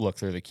like look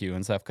through the queue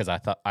and stuff because I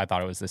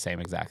thought it was the same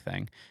exact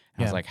thing. And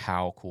I was like,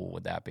 how cool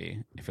would that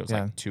be if it was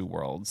like two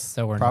worlds?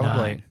 So we're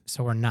Probably.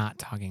 we're not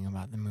talking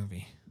about the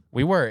movie.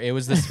 We were. It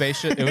was the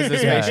spaceship. It was the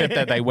spaceship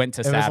that they went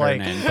to Saturn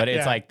like- in, but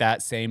it's like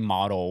that same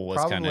model was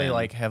kind Probably of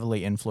like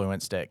heavily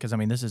influenced it because I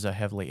mean this is a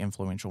heavily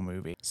influential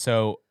movie.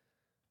 So.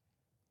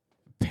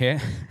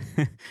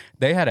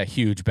 They had a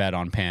huge bet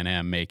on Pan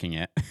Am making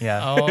it.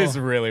 Yeah. Oh, Is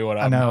really what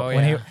I know. Oh,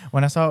 when yeah.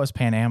 when I saw it was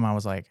Pan Am, I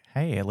was like,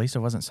 "Hey, at least it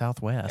wasn't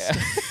Southwest."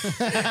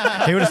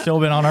 He would have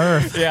still been on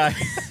Earth. Yeah,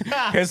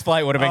 his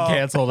flight would have been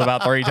canceled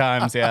about 3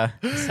 times. Yeah,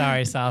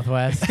 sorry,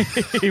 Southwest.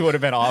 he would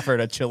have been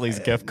offered a Chili's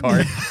gift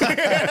card.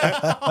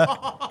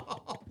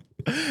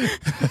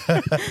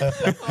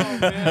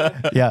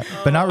 Yeah,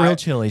 but not real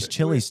Chili's.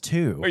 Chili's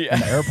too Yeah. in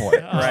the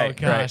airport. Right,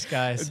 gosh,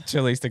 guys.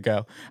 Chili's to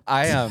go.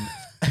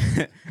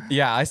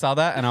 Yeah, I saw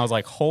that and I was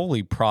like,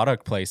 holy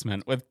product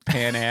placement with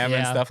Pan Am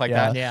and Yeah. stuff like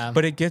Yeah. that. Yeah.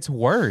 But it gets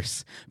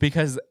worse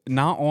because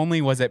not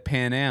only was it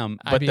Pan Am,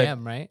 but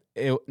IBM, right?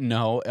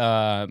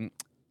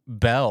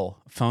 Bell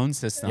phone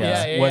systems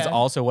Yeah, was yeah.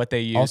 also what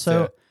they used.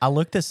 Also, to, I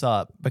looked this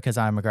up because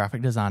I'm a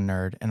graphic design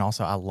nerd, and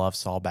also I love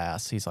Saul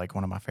Bass. He's like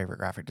one of my favorite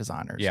graphic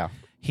designers. yeah,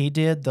 He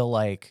did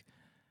the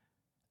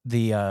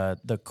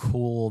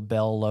cool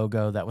Bell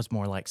logo that was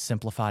more like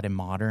simplified and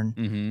modern.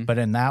 mm-hmm. But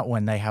in that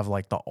one, they have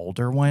like the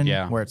older one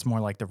Yeah. where it's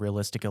more like the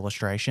realistic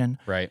illustration.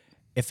 right.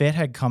 If it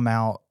had come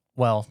out,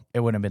 well, it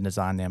wouldn't have been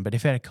designed then, but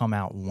if it had come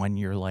out 1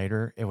 year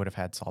later, it would have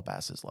had Saul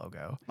Bass's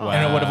logo.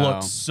 And it would have Wow.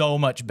 looked so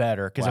much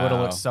better because it would have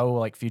Wow. looked so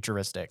like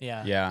futuristic.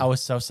 Yeah. Yeah, I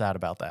was so sad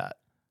about that.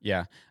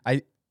 yeah.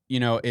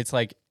 It's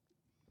like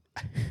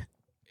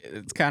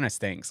it kind of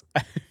stinks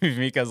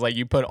because like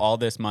you put all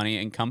this money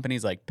and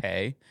companies like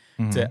pay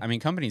to. I mean,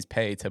 companies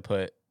pay to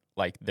put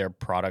like their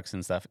products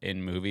and stuff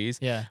in movies.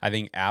 Yeah. I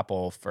think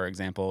Apple, for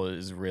example,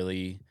 is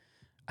really.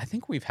 I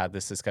think we've had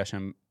this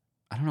discussion.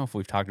 I don't know if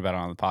we've talked about it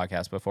on the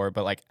podcast before,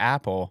 but like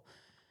Apple,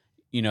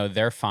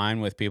 they're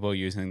fine with people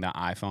using the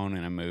iPhone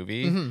in a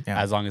movie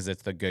Yeah. as long as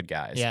it's the good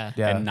guys, Yeah.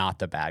 Yeah. and not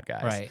the bad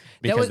guys, Right.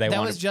 Because that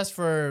want was just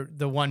for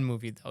the one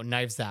movie though,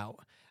 Knives Out.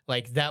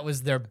 Like that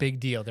was their big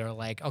deal. They were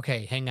like,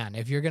 okay, hang on.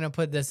 If you're gonna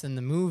put this in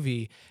the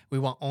movie, we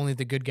want only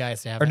the good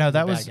guys to have Or it no, and the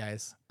that bad was-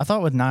 guys. I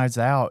thought with Knives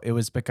Out, it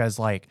was because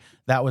like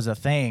that was a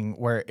thing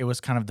where it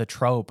was kind of the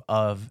trope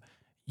of,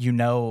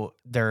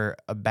 they're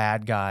a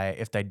bad guy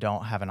if they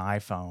don't have an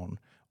iPhone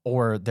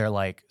or they're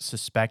like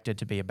suspected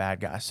to be a bad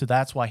guy. So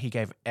that's why he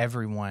gave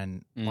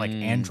everyone like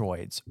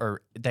Androids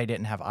or they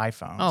didn't have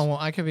iPhones. Oh well,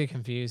 I could be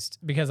confused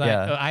because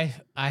Yeah.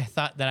 I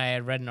thought that I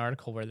had read an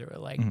article where they were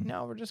like,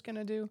 no, we're just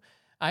gonna do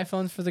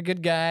iPhones for the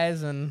good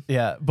guys and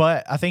Yeah,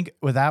 but I think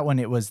with that one,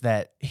 it was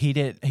that he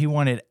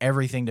wanted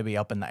everything to be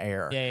up in the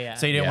air. Yeah.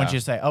 So he didn't want Yeah. you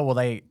to say, oh, well,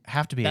 they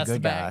have to be that's a the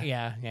good bad.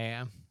 guy.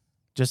 Yeah.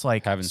 Just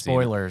like Haven't seen it.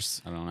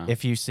 spoilers. I don't know.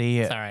 If you see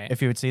it, It's all right.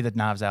 if you would see the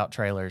Knives Out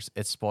trailers,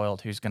 it's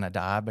spoiled who's going to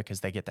die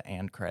because they get the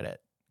end credit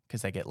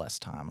because they get less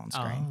time on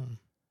screen. Oh,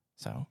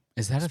 So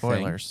Is that a thing?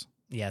 spoilers.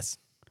 yes.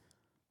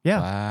 Yeah.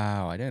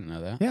 Wow, I didn't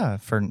know that. Yeah.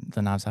 For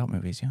the Knives Out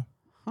movies. Yeah.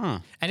 Huh.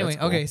 Anyway, That's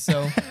cool. okay,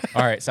 so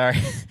All right, sorry.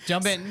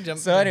 jump in.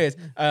 So anyways,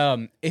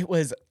 it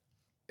was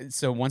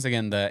so once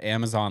again the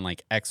Amazon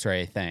like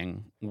X-ray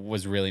thing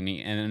was really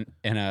neat and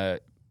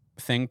a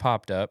thing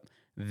popped up.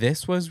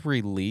 This was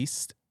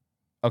released.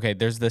 Okay,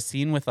 there's the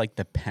scene with like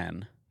the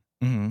pen,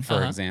 Mm-hmm.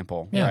 for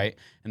example, Yeah. right?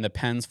 And the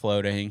pen's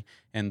floating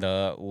and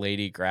the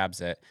lady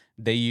grabs it.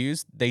 They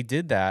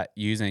did that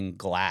using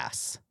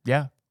glass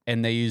Yeah.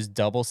 and they used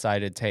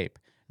double-sided tape.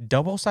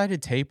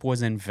 Double-sided tape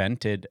was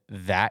invented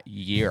that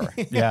year.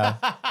 Yeah.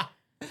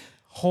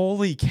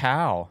 Holy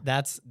cow.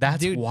 That's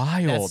That's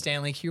wild. That's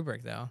Stanley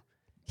Kubrick though.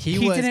 He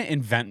didn't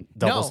invent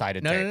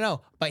double-sided tape.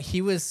 No. But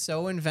he was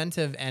so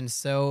inventive and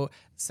so.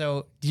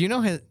 Do you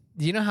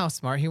know how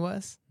smart he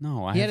was?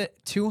 No, He had a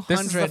 200.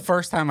 This is the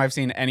first time I've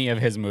seen any of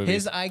his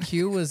movies. His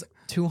IQ was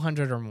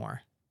 200 or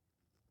more.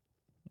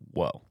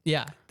 Whoa.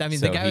 Yeah, I mean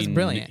So the guy was he-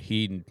 brilliant.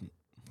 He's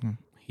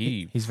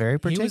very He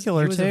was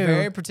particular a too.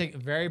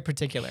 very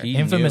particular. He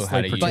Infamously knew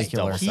how to use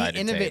particular. he double-sided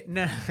innovated.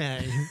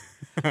 tape.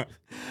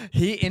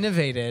 He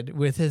innovated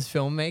with his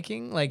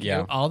filmmating. Like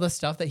Yeah. all the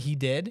stuff that he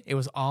did, it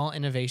was all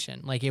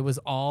innovation. Like it was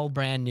all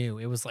brand new.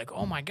 It was like,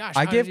 oh my gosh.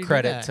 I how give did you do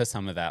credit that? to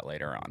some of that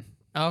later on.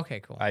 Okay,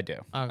 cool. I do.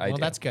 Oh, I well,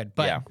 do. that's good.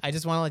 But Yeah. I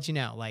just want to let you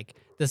know, like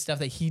the stuff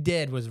that he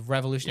did was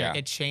revolutionary. Yeah.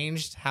 It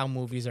changed how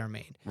movies are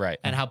made Right.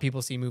 and how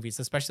people see movies,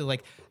 especially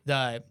like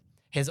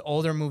his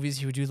older movies,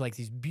 he would do like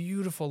these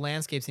beautiful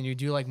landscapes, and you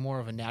do like more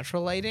of a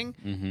natural lighting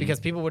because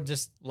people would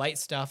just light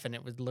stuff and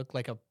it would look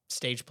like a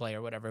stage play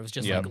or whatever. It was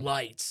just like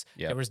lights.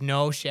 Yep. There was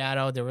no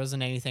shadow. There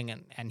wasn't anything,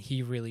 and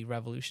he really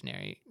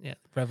revolutionized.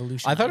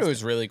 I thought it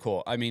was really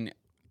cool. I mean,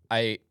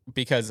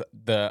 because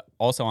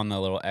also on the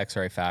little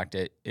X-ray fact,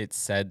 it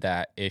said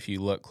that if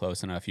you look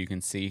close enough, you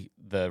can see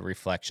the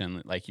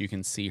reflection, like you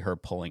can see her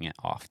pulling it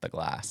off the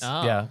glass.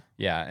 Oh.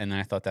 Yeah, and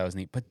I thought that was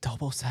neat. But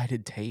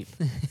double-sided tape.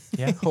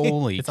 Yeah.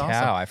 Holy It's cow.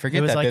 awesome. I forget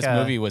It was that like this a-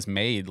 movie was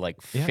made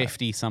like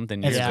 50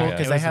 something years It's ago. cool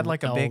because It they was had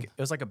like a old. big. It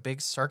was like a big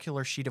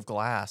circular sheet of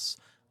glass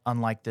on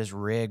like this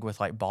rig with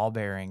like ball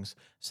bearings,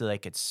 so they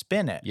could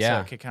spin it. Yeah.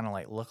 So it could kind of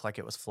like look like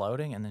it was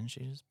floating, and then she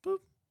just boop.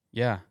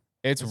 Yeah.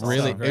 It's It's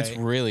really also it's great.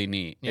 really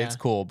neat. Yeah. It's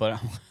cool, but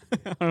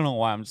I don't know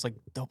why I'm just like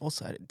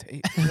double-sided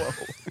tape. Whoa.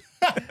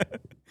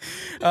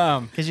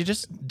 Because you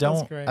just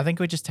don't. great. I think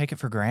we just take it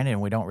for granted,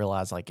 and we don't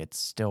realize like it's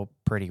still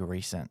pretty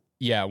recent.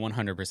 Yeah,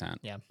 100%.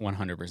 Yeah.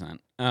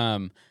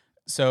 100%.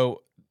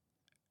 So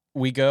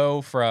we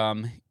go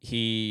from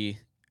he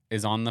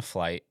is on the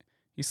flight.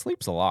 He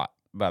sleeps a lot,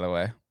 by the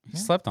way. He Yeah.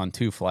 slept on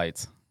 2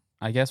 flights.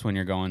 I guess when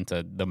you're going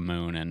to the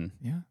moon and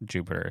Yeah.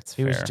 Jupiter, it's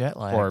He fair. was jet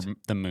lagged. Or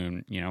the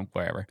moon,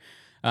 wherever.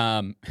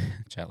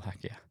 Jet lag,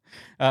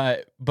 yeah.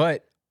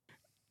 But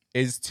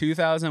is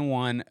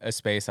 2001 A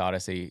Space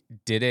Odyssey,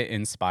 did it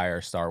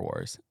inspire Star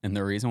Wars? And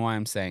the reason why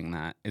I'm saying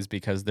that is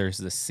because there's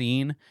the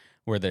scene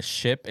where the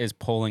ship is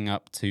pulling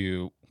up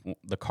to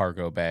the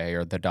cargo bay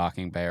or the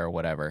docking bay or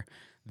whatever.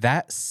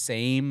 That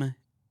same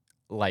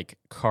like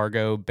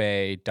cargo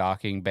bay,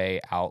 docking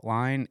bay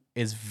outline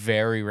is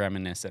very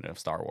reminiscent of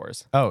Star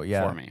Wars. Oh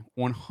yeah. For me,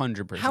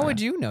 100%. How would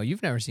you know?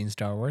 You've never seen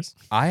Star Wars.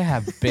 I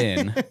have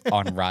been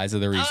on Rise of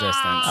the Resistance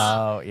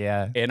Oh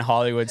yeah. in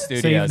Hollywood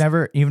Studios.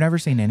 So you've never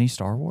seen any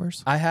Star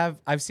Wars?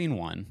 I've seen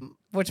one.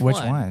 Which Which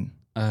one?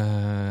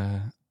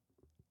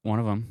 One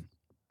of them.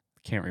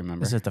 Can't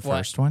remember. Is it the What?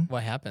 first one?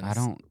 What happens? I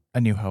don't. A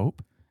New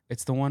Hope?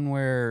 It's the one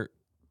where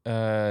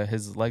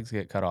his legs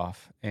get cut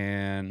off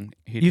and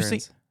he You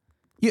turns. see-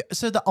 Yeah.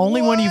 So the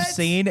only one you've What?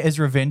 seen is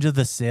Revenge of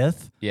the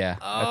Sith. Yeah.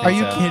 I Oh, think Are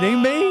you so.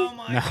 kidding me? Oh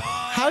my No. god!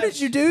 How did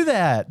you do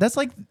that?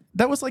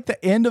 That was like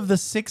the end of the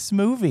 6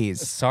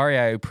 movies. Sorry,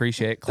 I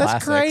appreciate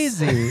That's classics.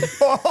 crazy.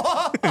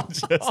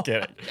 Just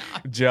kidding.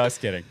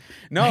 Just kidding.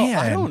 No, I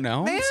Man. don't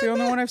know. It's the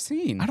only one I've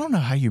seen. I don't know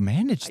how you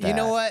managed that. You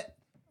know what?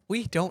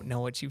 We don't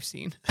know what you've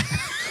seen.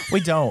 We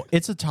don't.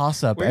 It's a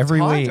toss up We've every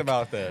talked week.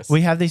 about this.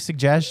 We have these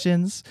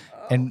suggestions,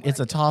 and it's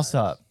a toss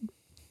up.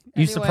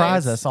 You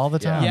surprise Anyways, us all the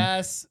Yeah.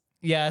 time.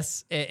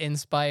 Yes, it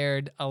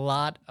inspired a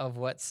lot of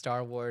what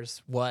Star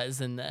Wars was,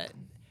 and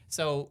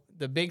so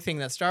the big thing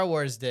that Star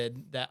Wars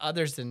did that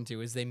others didn't do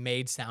is they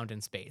made sound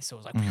in space. So it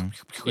was like, and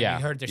Yeah,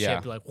 you heard the yeah.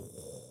 ship like,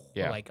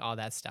 Yeah. like all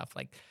that stuff,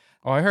 like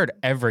Oh, I heard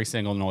every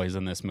single noise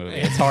in this movie.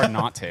 It's hard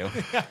not to.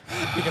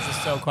 because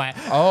it's so quiet.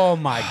 Oh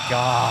my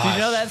god! Do you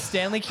know that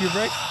Stanley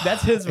Kubrick?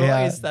 That's his voice.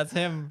 Yeah. That's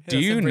him. Do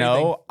That's you him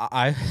know?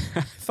 I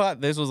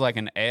thought this was like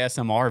an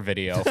ASMR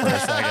video for a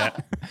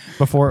second.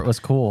 Before it was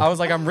cool. I was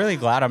like, I'm really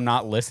glad I'm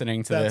not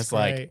listening to That's this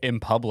like great.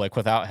 in public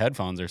without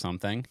headphones or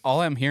something.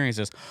 All I'm hearing is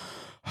just.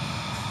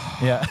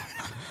 Yeah.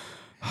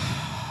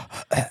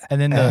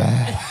 And then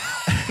the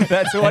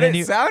That's and what then it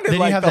you- sounded then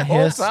like you have the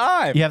whole hiss,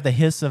 time. You have the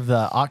hiss of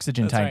the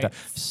oxygen That's tank. right.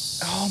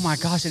 Oh my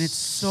gosh, and it's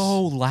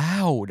so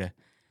loud.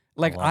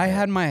 Like love I it.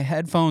 had my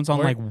headphones on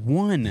like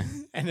one,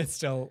 and it's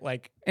still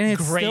like and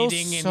it's still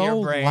grating in so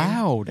your brain.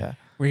 loud. Yeah.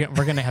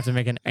 We're gonna have to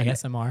make an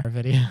ASMR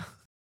video.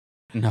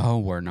 No,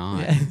 we're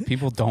not. Yeah.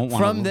 People don't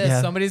want From this,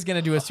 Yeah. somebody's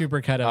gonna do a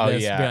supercut of Oh,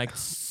 this. yeah. Be like,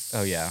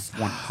 Oh yeah,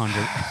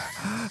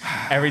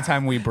 100. Every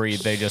time we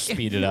breathe, they just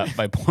speed it up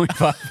by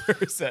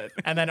 0.5%.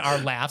 and then our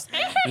laughs.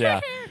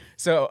 Yeah.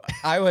 So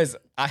I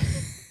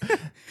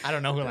I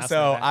don't know who laughs.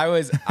 so like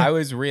that. I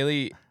was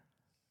really.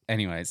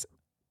 Anyways,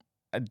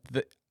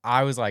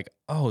 I was like,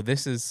 oh,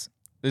 this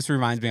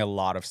reminds me a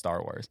lot of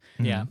Star Wars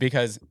Yeah.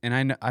 because,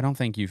 and I don't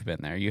think you've been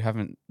there. You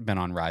haven't been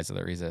on Rise of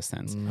the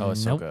Resistance. Oh,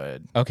 it's so Nope.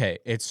 good. Okay,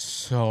 it's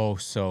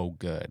so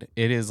good.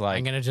 It is like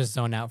I'm gonna just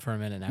zone out for a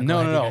minute now. Go no,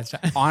 ahead, you no, guys try.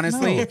 no.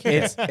 Honestly, No.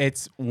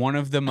 it's one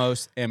of the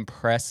most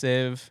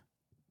impressive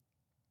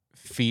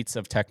feats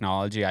of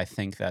technology I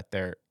think that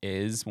there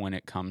is when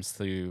it comes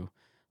to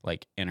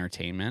like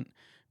entertainment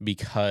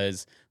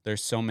because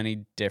there's so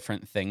many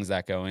different things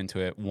that go into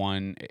it.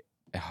 One,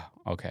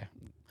 okay,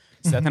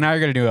 Seth and I are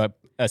gonna do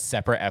a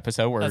separate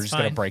episode where we're That's just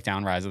gonna fine. break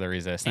down Rise of the And you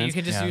Resistance.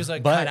 could just Yeah. use a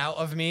But- cutout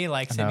of me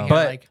like sitting know. here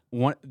But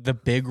like the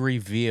big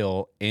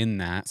reveal in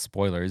that,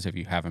 spoilers if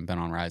you haven't been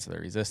on Rise of the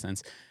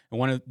Resistance,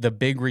 one of the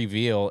big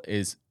reveal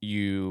is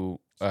you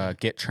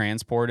get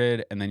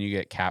transported and then you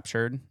get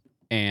captured.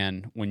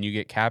 And when you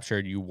get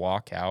captured, you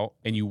walk out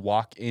and you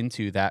walk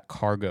into that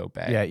cargo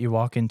bay. Yeah, you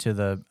walk into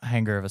the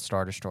hangar of a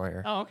Star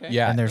Destroyer. oh okay.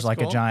 Yeah. And there's That's like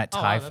cool. a giant Oh,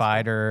 wow, TIE that's cool.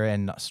 fighter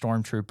and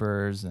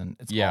stormtroopers, and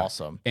it's Yeah.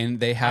 awesome. And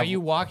they have Are you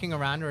walking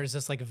around or is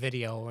this like a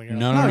video where you're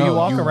no, like, no, No, no. you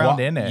walk around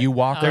in it. You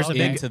walk There's a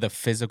big- into the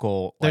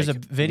physical. There's like, a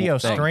video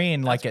thing.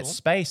 screen like That's at cool.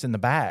 space in the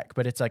back,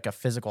 but it's like a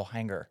physical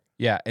hangar.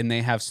 Yeah, and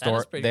they have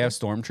pretty have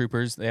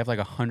stormtroopers. They have like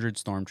 100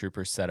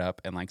 stormtroopers set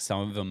up, and like some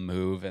of them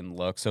move and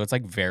look. So it's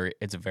like very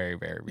Yeah,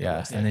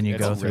 realistic. and then you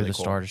It's go through really the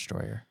cool. Star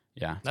Destroyer.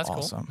 Yeah. That's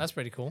awesome. cool. That's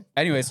pretty cool.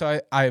 Anyway,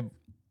 so I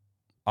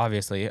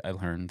obviously I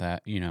learned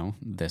that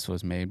this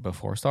was made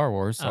before Star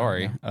Wars.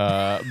 Sorry,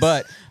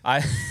 but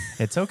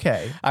It's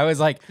okay. I was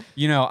like,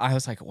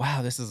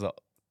 wow, this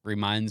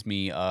reminds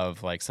me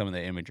of like some of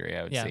the imagery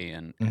I would see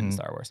in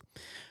Star Wars.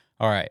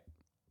 All right,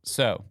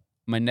 so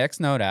my next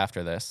note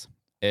after this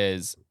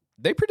is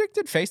they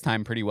predicted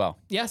FaceTime pretty well.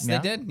 Yes, Yeah.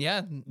 they did.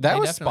 Yeah, That they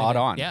was definitely spot did.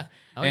 on. Yeah.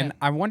 Oh, And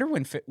I wonder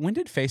when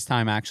did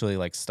FaceTime actually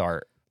like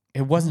start?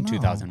 It wasn't know.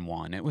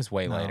 2001. It was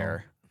way No.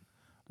 later.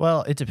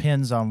 Well, it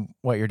depends on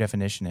what your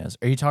definition is.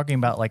 Are you talking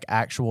about like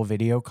actual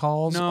video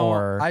calls No,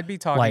 or I'd be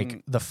talking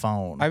like the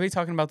phone? I'd be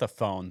talking about the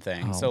phone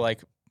thing. Oh. So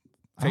like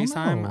I don't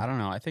FaceTime, know. I don't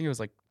know. I think it was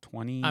like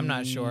 20. I'm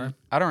not sure.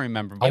 I don't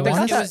remember. It But they was,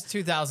 got it that, was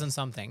 2000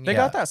 something. they Yeah.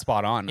 got that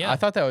spot on. Yeah. I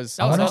thought that was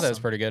That was I thought awesome. that was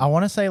pretty good. I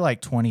want to say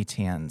like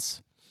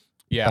 2010s,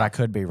 Yeah. but I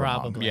could be wrong.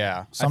 Probably. yeah.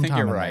 I think Sometime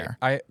you're in right.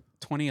 there.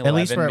 2011 At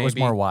least where it was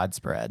maybe. more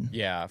widespread.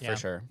 Yeah, Yeah.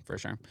 for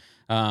sure.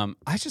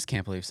 I just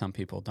can't believe some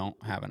people don't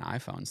have an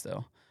iPhone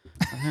still.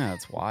 Yeah,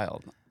 it's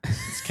wild.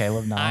 It's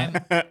Caleb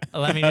not.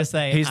 Let me just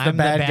say, He's the I'm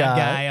bad the bad guy.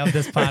 guy of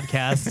this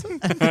podcast.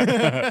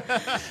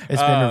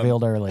 It's been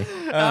revealed early.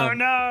 Oh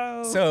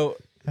no!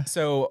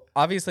 So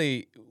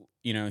obviously,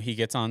 he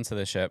gets onto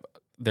the ship.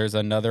 There's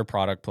another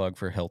product plug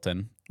for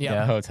Hilton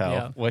Yeah. Hotel,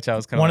 Yeah. which I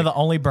was kind One of of the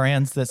only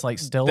brands that's like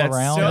still That's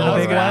around still in a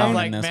big around.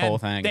 way. in this whole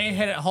thing. They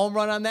hit a home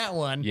run on that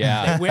one.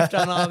 Yeah. They whiffed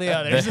on all the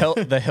others.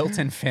 the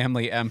Hilton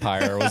family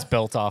empire was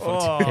built off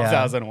of Oh.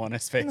 2001: A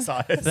Space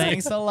Odyssey.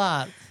 Thanks a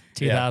lot.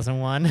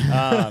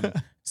 2001.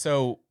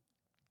 So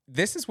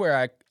this is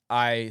where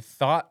I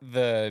thought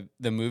the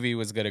movie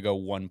was going to go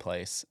one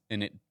place,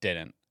 and it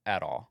didn't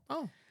at all.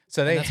 Oh,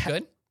 So and that's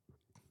good.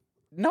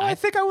 No, I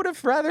think I would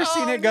have rather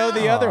seen Oh, it go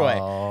the other way.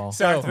 Oh,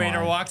 So Darth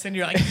Vader walks in,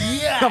 you're like,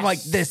 yes! I'm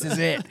like, this is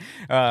it.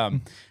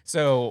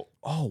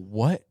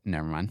 What?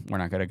 Never mind. We're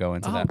not going to go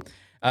into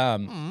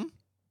that.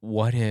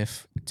 What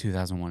if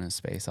 2001: A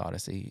Space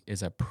Odyssey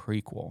is a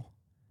prequel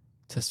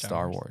to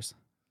Star Wars,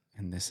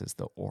 and this is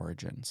the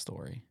origin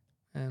story?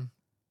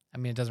 I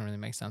mean, it doesn't really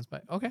make sense,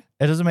 but okay.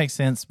 It doesn't make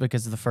sense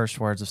because of the first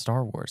words of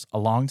Star Wars. A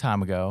long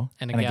time ago,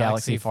 In in a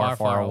galaxy far,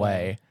 far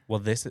away. Well,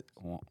 this is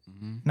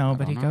No, I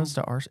but he don't know. goes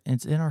to our.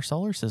 It's in our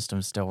solar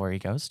system still where he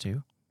goes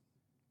to.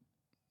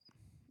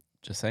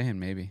 Just saying,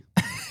 maybe.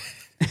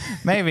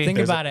 Maybe. Think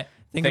about it.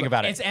 Think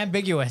about it. It's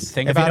ambiguous.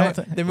 Think If you about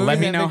don't it. The movie's Let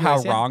me know how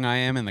ambiguous, yeah. wrong I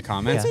am in the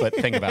comments, Yeah. but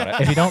think about it.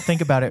 If you don't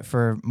think about it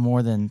for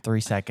more than 3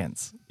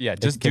 sequence, Yeah,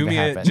 It's just do gonna me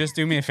happen. just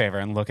do me a favor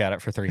and look at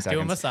it for 3 seconds.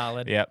 Do him a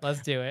solid. Yep.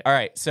 Let's do it. All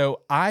right.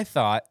 So I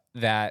thought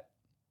that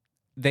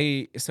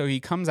so he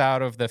comes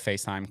out of the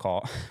FaceTime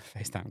call,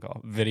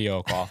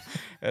 video call.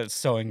 It's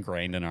so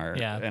ingrained in our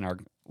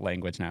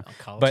language now.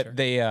 Culture. But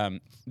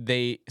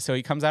so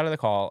he comes out of the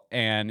call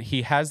and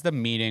he has the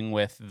meeting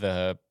with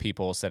the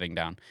people sitting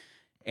down.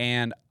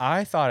 And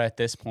I thought at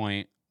this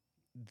point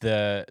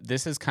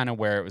this is kind of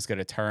where it was going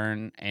to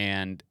turn,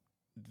 and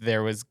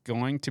there was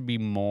going to be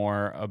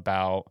more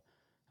about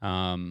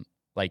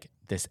like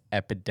this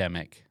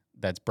epidemic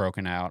that's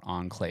broken out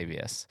on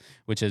Clavius,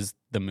 which is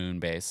the moon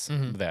base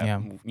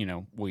that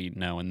we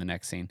know in the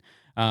next scene.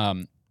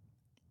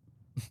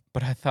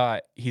 But I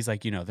thought he's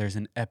like, there's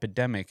an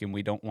epidemic and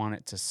we don't want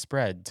it to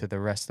spread to the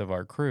rest of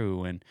our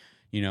crew, and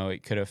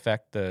it could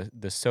affect the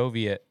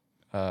Soviet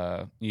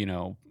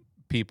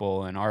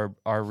people in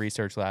our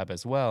research lab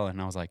as well.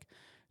 And I was like,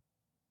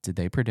 did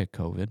they predict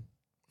COVID?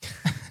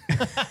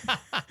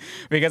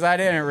 Because I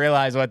didn't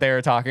realize what they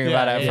were talking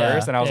about at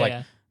first, and I was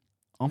like,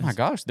 oh my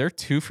gosh, they're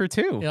 2 for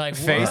 2. You're like,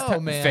 whoa,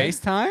 man.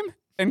 FaceTime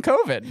and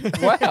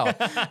COVID. Wow.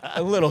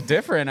 A little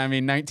different. I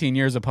mean, 19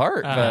 years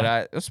apart,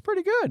 but it was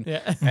pretty good.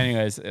 Yeah.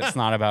 Anyways, it's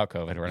not about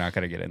COVID. We're not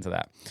going to get into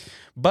that.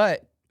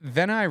 But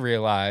then I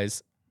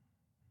realized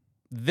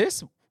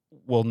this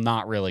will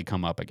not really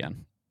come up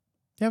again.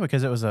 yeah,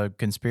 because it was a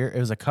it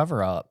was a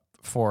cover up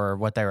for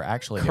what they were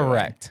actually doing.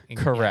 Correct.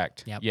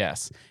 Correct. Yep.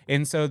 Yes.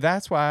 And so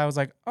that's why I was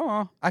like,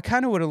 oh, I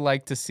kind of would have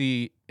liked to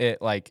see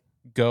it like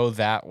go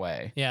that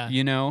way. Yeah.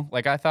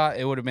 Like I thought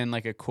it would have been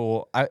like it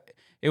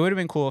would have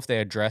been cool if they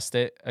addressed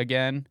it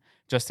again,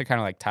 just to kind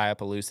of like tie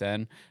up a loose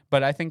end.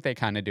 But I think they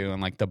kind of do in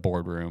like the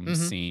boardroom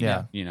scene,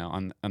 Yeah.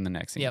 on the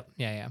next scene. Yep.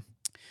 Yeah.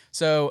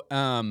 So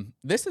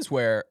this is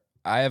where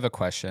I have a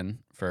question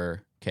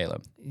for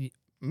Caleb.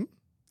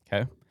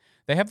 Okay.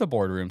 They have the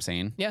boardroom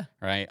scene. Yeah.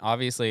 Right.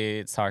 Obviously,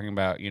 it's talking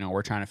about,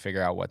 we're trying to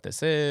figure out what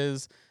this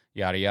is,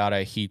 yada,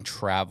 yada. He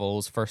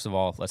travels. First of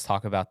all, let's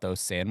talk about those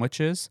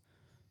sandwiches,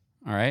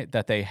 all right,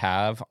 that they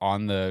have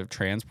on the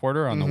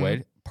transporter on the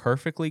way.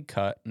 Perfectly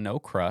cut, no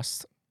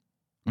crust.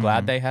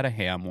 Glad they had a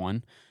ham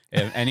one.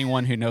 If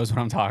anyone who knows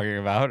what I'm talking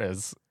about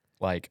is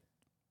like,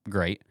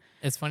 great.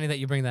 It's funny that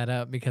you bring that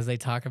up because they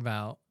talk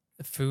about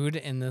food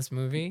in this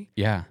movie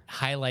Yeah.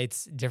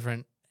 highlights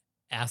different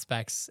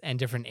aspects and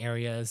different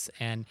areas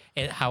and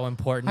how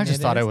important I just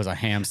it thought is. it was a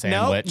ham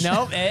sandwich.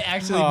 Nope, it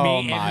actually Oh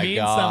it my means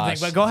gosh.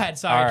 something. But go ahead.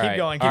 Sorry, All keep right,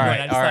 going. all I right,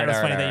 just all thought it was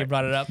right, funny all that you right.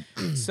 brought it up.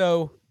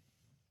 So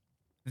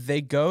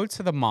they go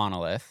to the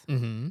monolith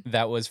Mm-hmm.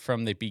 that was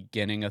from the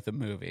beginning of the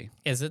movie.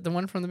 Is it the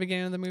one from the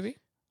beginning of the movie?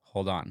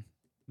 Hold on.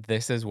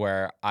 This is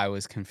where I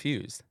was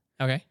confused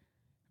Okay.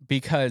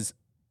 because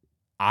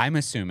I'm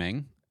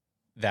assuming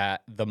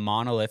that the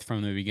monolith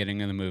from the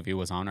beginning of the movie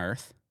was on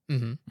Earth.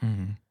 Mm-hmm.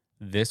 Mm-hmm.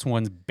 This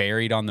one's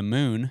buried on the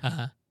moon.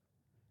 Uh-huh.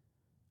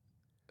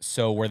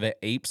 So were the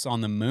apes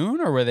on the moon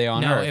or were they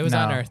on No, Earth? it was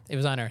on No. Earth. It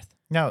was on Earth.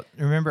 No,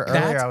 remember earlier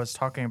That's- I was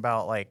talking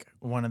about like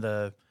one of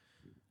the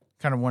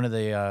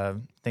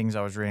things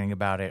I was reading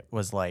about it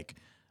was like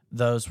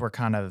those were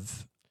kind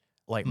of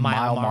like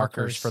Mile mile markers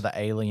markers. for the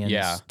aliens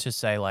Yeah. to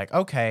say like,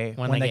 okay,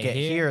 when they get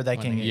here, they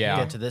when can they get get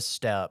here. to this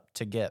step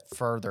to get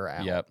further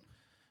out. Yep.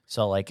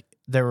 So like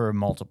there were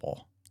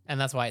multiple. And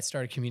that's why it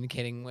started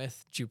communicating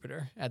with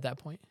Jupiter at that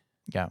point.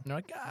 Yeah. And they're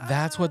like,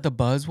 That's what the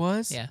buzz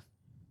was? Yeah.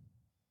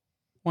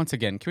 Once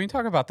again, can we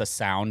talk about the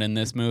sound in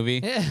this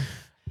movie? Yeah.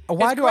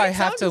 Why It's do I great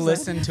have sound to design.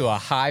 listen to a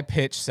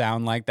high-pitched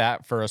sound like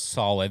that for a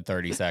solid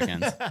 30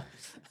 seconds?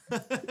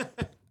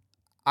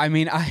 I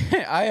mean,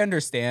 I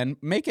understand.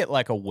 Make it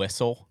like a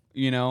whistle,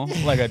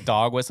 like a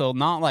dog whistle,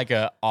 not like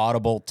a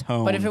audible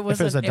tone. But if it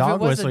was, it was a dog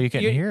whistle, you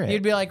couldn't hear it.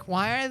 You'd be like,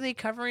 why are they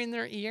covering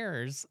their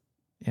ears?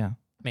 Yeah.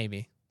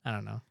 Maybe. I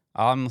don't know.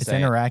 It's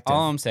interactive.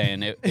 All I'm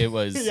saying, it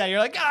was Yeah, you're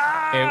like,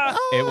 ah!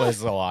 it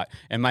was a lot.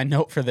 And my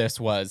note for this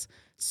was,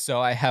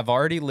 so I have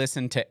already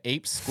listened to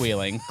apes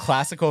squealing,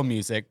 classical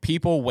music,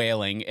 people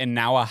wailing, and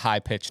now a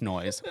high-pitched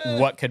noise.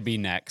 What could be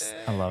next?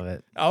 I love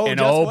it. Oh, And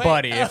just oh, wait.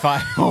 buddy, if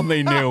I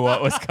only knew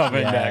what was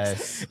coming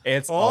Yes. next.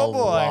 It's Oh, a boy.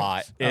 lot.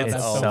 It's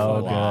that's a so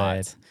lot.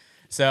 good.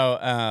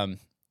 So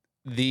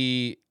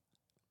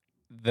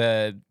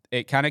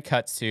it kind of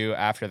cuts to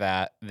after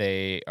that,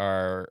 they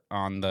are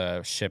on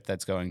the ship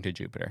that's going to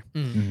Jupiter.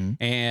 Mm-hmm.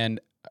 And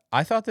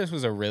I thought this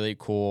was a really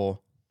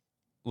cool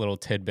little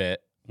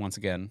tidbit. Once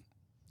again,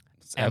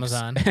 it's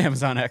Amazon.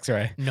 Amazon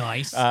X-Ray.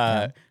 Nice.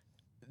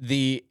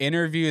 The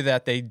interview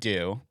that they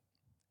do,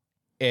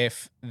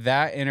 if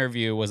that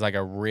interview was like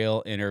a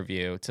real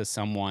interview to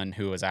someone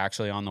who was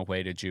actually on the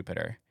way to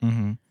Jupiter,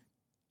 Mm-hmm.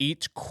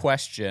 each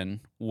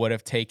question would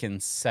have taken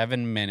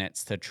 7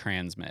 minutes to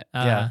transmit,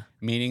 yeah.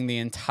 meaning the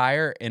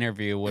entire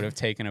interview would have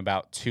taken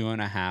about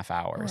 2.5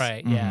 hours.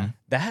 Right. Mhm. Yeah.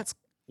 That's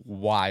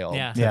wild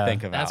Yeah. to Yeah.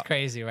 think about. That's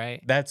crazy,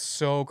 right? That's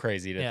so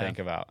crazy to Yeah. think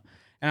about.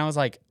 And I was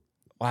like,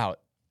 wow,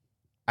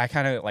 I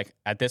kind of like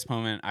at this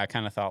moment, I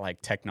kind of thought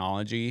like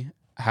technology,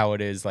 how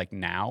it is like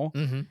now.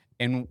 Mm-hmm.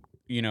 And,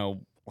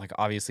 like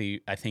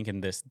obviously, I think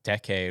in this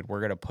decade,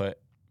 we're going to put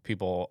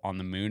people on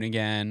the moon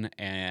again.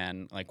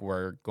 And like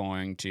we're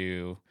going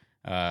to,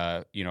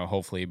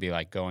 hopefully be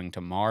like going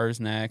to Mars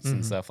next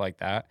and Mhm. stuff like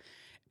that.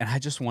 And I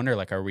just wonder,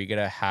 like, are we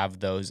going to have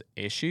those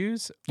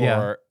issues? Yeah.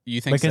 Or you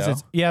think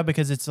because so?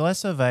 because it's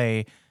less of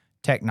a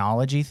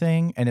technology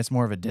thing and it's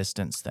more of a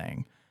distance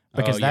thing.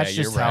 Because Oh, yeah, that's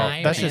you're just right.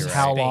 how that's You're just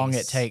right. how long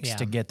it Space. takes Yeah.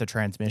 to get the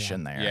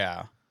transmission there.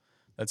 Yeah.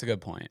 That's a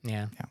good point.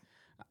 Yeah.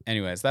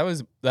 Anyways, that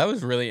was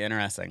really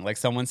interesting. Like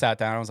someone sat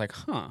down and was like,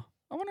 I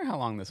wonder how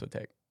long this would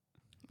take.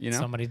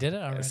 Somebody did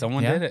it already.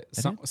 Someone Yeah, did it.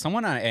 they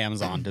Someone on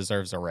Amazon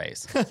deserves a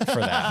raise for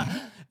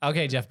that.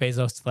 Okay, Jeff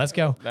Bezos, let's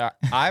go.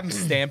 I'm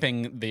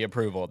stamping the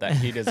approval that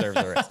he deserves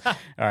a raise. All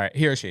right,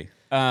 he or she.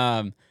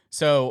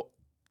 So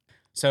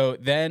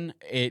then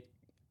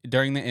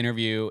during the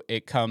interview,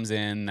 it comes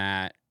in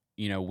that,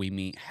 we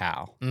meet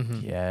Hal.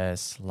 Mm-hmm.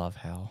 Yes, love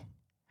Hal.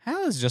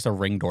 Hal is just a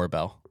Ring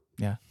doorbell.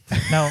 Yeah.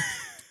 No,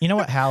 you know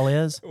what Hal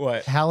is?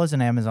 What? Hal is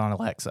an Amazon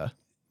Alexa.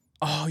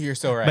 Oh, you're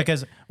so right.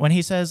 Because when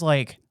he says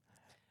like,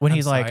 when I'm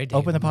he's sorry, like, Dave,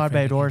 open the I'm pod afraid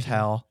bay to doors, continue.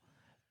 Hal.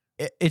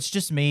 It's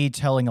just me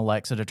telling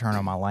Alexa to turn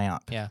on my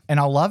lamp. Yeah. And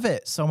I love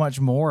it so much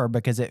more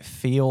because it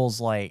feels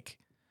like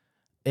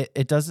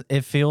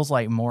it feels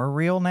like more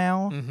real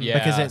now. Mhm. Yeah.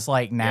 Because it's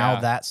like now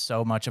Yeah. that's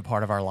so much a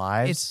part of our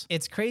lives.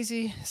 It's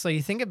crazy. So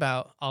you think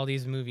about all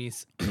these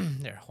movies.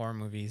 There are horror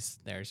movies.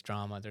 There's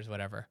drama. There's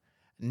whatever.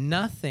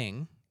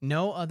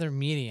 No other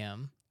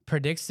medium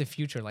predicts the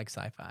future like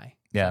sci-fi.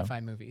 Yeah. Sci-fi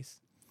movies,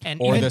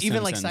 and Or The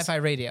even like Simpsons. sci-fi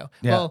radio.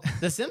 Yeah. Well,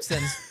 The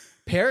Simpsons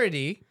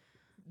parody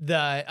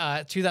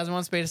the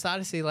 2001: Space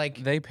Odyssey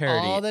like They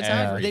parody all the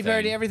time. everything. They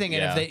parody everything,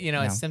 and Yeah. if they,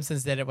 Yeah. if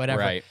Simpsons did it, whatever.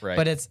 Right.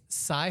 But it's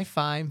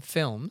sci-fi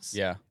films.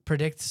 Yeah.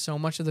 Predict so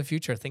much of the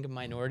future. Think of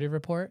Minority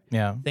Report.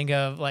 yeah. Think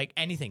of like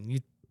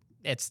anything.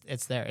 It's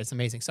there. It's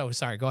amazing. So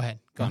sorry. Go ahead.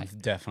 Go I'm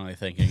ahead. definitely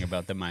thinking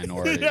about the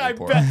Minority I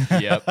Report. bet.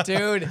 Yep.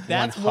 Dude,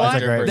 that's 100%.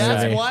 one.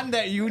 That's movie. one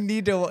that you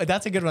need to.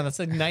 That's a good one. That's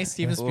a nice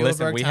Steven Spielberg.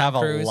 Listen, we Tom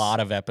have Cruise. a lot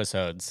of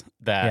episodes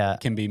that Yeah.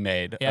 can be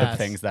made Yes. of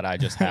things that I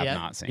just have Yeah.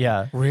 not seen.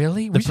 Yeah.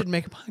 Really? We should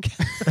make a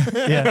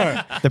podcast.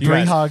 Yeah. The You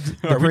guys,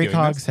 prehogs are we doing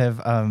prehogs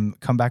have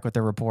come back with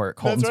their report.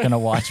 Colton's right. gonna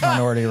watch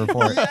Minority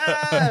Report.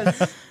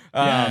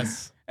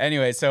 Yes.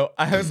 Anyway, so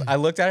I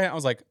looked at it and I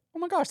was like, oh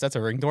my gosh, that's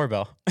a Ring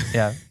doorbell.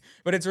 Yeah.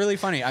 But it's really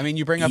funny. I mean,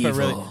 you bring up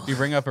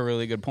a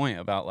really good point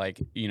about like,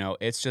 you know,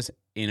 it's just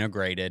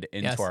integrated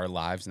into our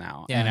lives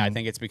now. Yeah. And I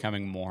think it's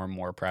becoming more and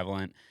more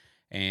prevalent.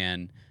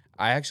 And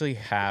I actually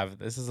have,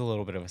 this is a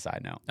little bit of a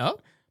side note. Oh,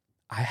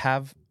 I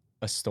have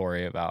a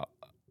story about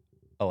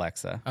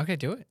Alexa. okay,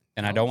 do it.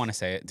 And I don't want to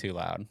say it too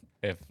loud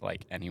if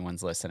like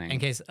anyone's listening. In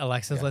case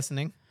Alexa's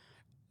listening.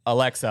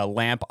 Alexa,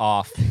 lamp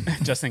off,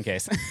 just in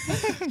case.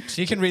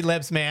 She can read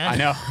lips, man.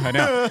 I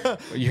know.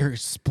 You're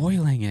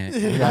spoiling it.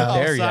 You're Oh, not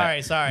there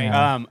yet. sorry.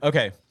 Yeah.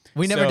 Okay.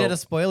 We never So- did a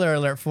spoiler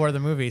alert for the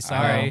movie.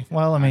 Sorry.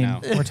 Well, I mean, know.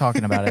 we're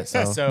talking about it,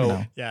 so, So- you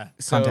know, Yeah.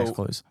 context So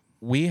clues.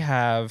 we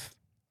have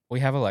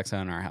Alexa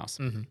in our house.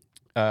 Mm-hmm.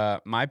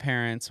 My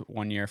parents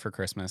 1 year for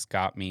Christmas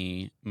got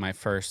me my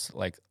first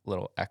like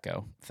little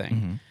Echo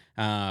thing.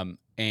 Mhm.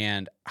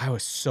 And I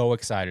was so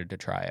excited to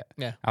try it.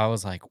 Yeah. I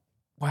was like,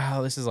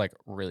 wow, this is like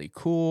really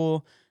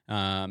cool.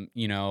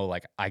 You know,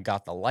 like I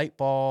got the light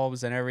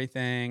bulbs and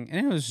everything,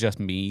 and it was just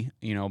me,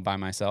 you know, by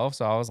myself.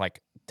 So I was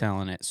like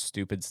telling it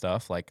stupid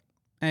stuff like,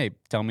 hey,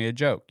 tell me a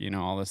joke, you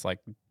know, all this like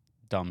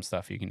dumb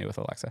stuff you can do with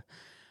Alexa.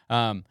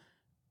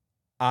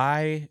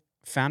 I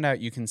found out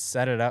you can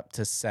set it up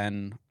to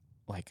send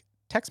like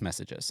text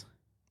messages.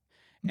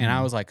 And I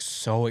Mhm. was like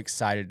so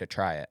excited to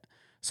try it.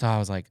 So I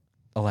was like,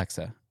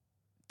 Alexa,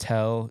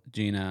 tell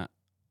Gina,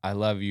 I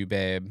love you,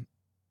 babe.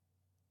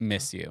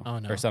 Miss you. Oh,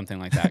 no. Or something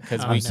like that.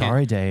 Because Oh, we I'm no.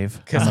 sorry,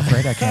 Dave. 'Cause- I'm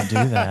afraid I can't do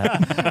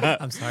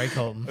that. I'm sorry,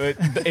 Colton.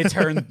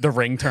 the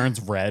ring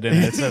turns red and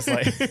it's just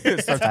like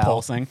it starts Ow.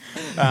 pulsing.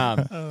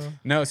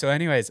 No, so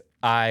anyways,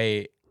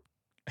 I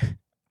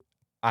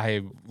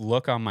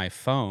look on my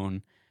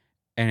phone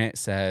and it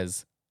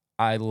says,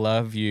 I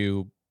love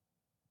you.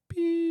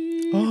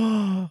 Beep.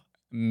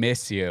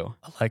 Miss you.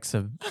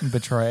 Alexa,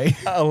 betray.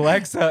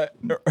 Alexa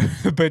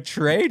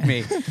betrayed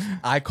me.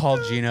 I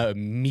called Gina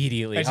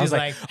immediately. And I was she's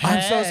like, like,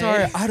 I'm so "Hey."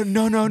 sorry. I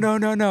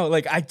don't no.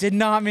 Like I did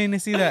not mean to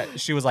see that.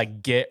 She was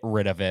like, get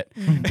rid of it.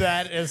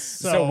 That is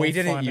So we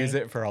didn't use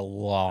it for a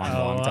long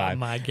time. Oh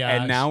my gosh.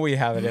 And now we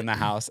have it in the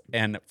house.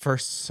 And for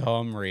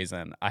some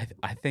reason, I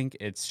think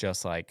it's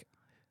just like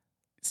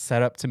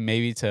set up to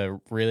maybe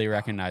to really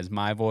recognize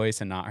my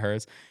voice and not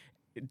hers.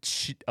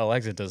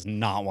 Alexa does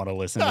not want to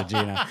listen to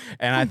Gina.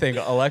 And I think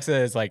Alexa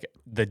is like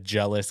the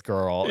jealous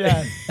girl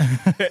Yeah.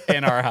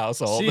 in our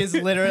household. She is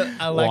literally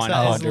Alexa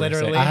is 100%.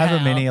 literally. I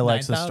have a mini Hal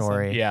Alexa 9000.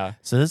 story. Yeah.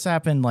 So this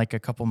happened like a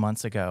couple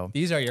months ago.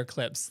 These are your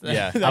clips.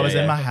 Yeah. I was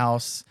Yeah. in my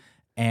house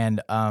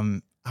and I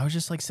was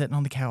just like sitting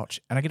on the couch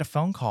and I get a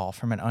phone call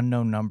from an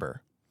unknown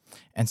number.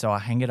 And so I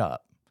hang it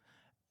up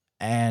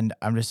and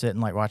I'm just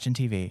sitting like watching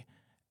TV.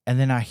 And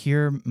then I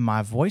hear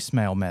my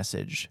voicemail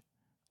message,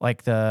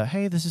 like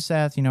hey, this is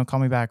Seth, you know, call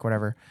me back,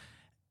 whatever.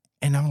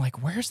 And I'm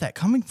like, where's that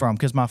coming from?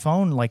 Because my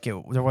phone, like there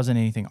wasn't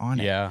anything on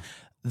it. Yeah.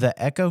 The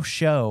Echo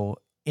Show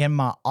in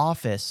my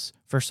office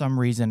for some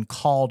reason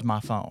called my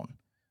phone.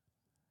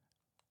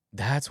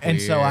 That's weird.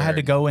 And so I had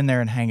to go in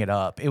there and hang it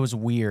up. It was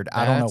weird.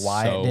 I don't know That's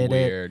why so it did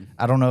weird. it.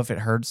 I don't know if it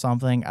heard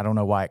something. I don't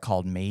know why it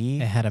called It me.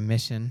 had a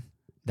mission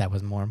that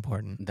was more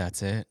important.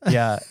 That's it.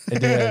 Yeah, it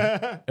did.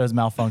 It was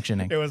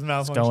malfunctioning. It was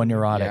It's going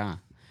neurotic. Yeah.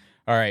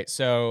 All right.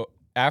 So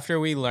after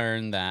we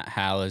learned that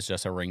Hal is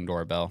just a Ring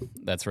doorbell,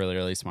 that's really,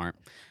 really smart.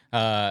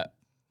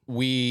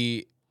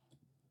 We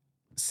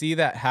see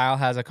that Hal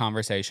has a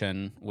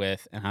conversation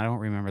with, and I don't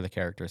remember the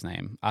character's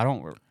name.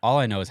 All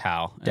I know is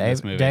Hal in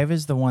this movie. Dave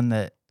is the one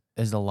that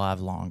is alive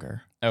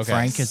longer. Okay.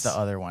 Frank is the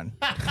other one.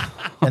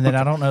 And then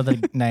I don't know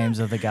the names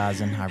of the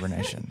guys in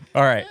hibernation.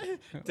 All right.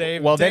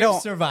 Dave, Well, they Dave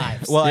don't-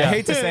 survives. Well, I Yeah.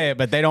 hate to say it,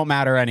 but they don't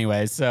matter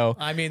anyways. So,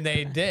 I mean,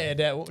 they did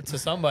to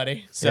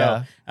somebody,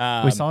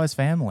 We saw his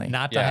family.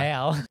 not to yeah.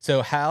 Hal.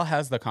 So Hal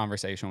has the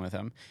conversation with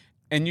him,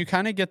 and you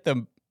kind of get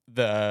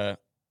the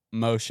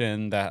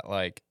motion that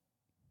like,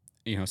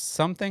 you know,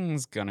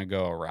 something's gonna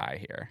go awry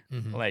here.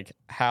 Mhm. Like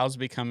Hal's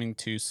becoming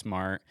too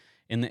smart.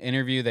 In the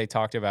interview, they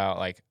talked about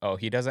like, oh,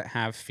 he doesn't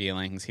have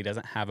feelings, he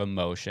doesn't have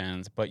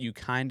emotions, but you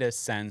kind of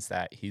sense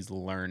that he's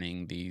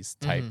learning these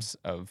types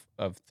of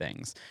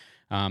things.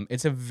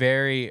 It's a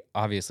very,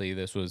 obviously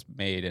this was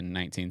made in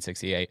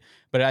 1968,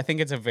 but I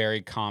think it's a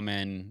very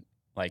common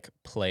like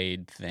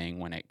played thing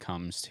when it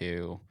comes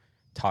to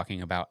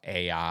talking about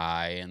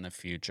AI in the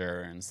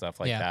future and stuff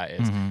like Yeah. that.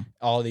 Is Mhm.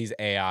 all these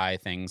AI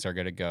things are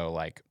going to go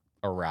like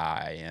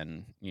awry,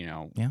 and you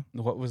know, Yeah.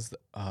 what was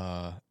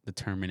the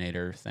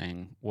Terminator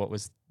thing? What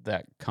was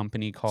that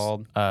company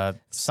called?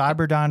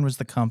 Cyberdyne was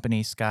the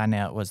company.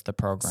 Skynet was the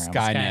program.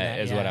 Skynet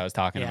is what yeah. I was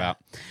talking Yeah.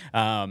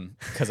 about.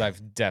 Because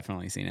I've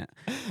definitely seen it.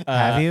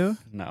 Have you?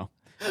 No.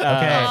 Okay.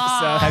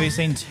 So Have you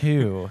seen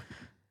 2?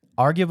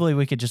 Arguably,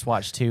 we could just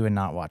watch 2 and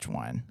not watch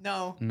 1.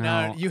 No,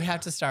 No. you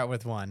have to start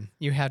with one.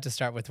 You have to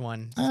start with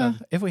one. So,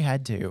 If we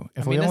had to.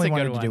 If I we mean, that's only a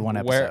good wanted to do one.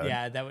 one Where- episode.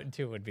 yeah, that would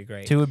 2 would be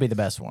great. 2 would be the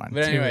best one.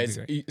 But Two would be anyways,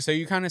 great. so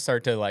you kind of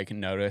start to like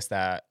notice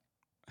that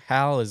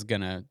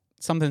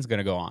something's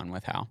gonna go on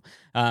with Hal,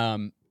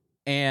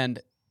 and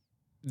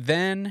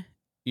then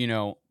you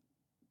know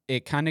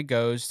it kind of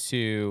goes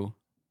to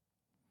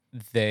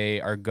they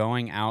are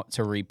going out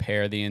to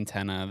repair the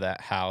antenna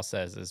that Hal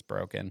says is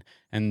broken.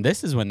 And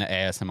this is when the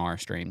ASMR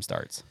stream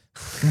starts.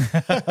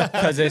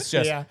 Because it's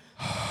just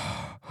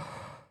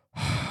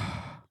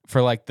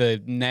for like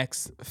the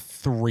next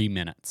 3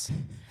 minutes.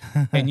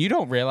 And you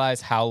don't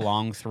realize how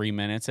long 3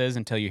 minutes is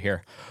until you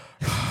hear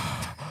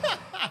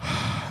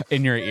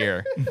in your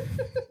ear.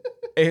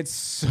 It's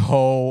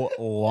so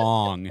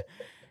long.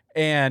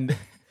 And,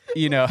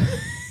 you know,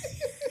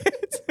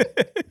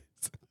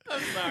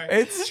 I'm sorry.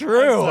 it's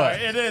true. I'm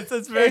sorry. It is.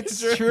 It's very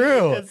It's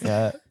true.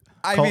 Yeah.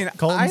 I Col- mean,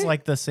 Colton's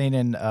like the scene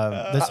in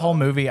this whole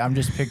movie. I'm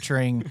just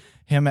picturing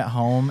him at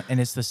home, and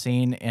it's the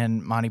scene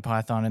in Monty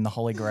Python and the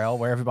Holy Grail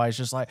where everybody's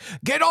just like,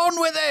 "Get on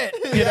with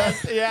it!" You know?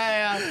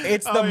 Yeah.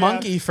 it's the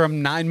monkey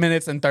from 9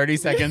 minutes and 30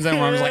 seconds, and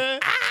Worm's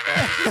like,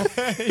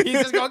 He's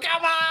just going,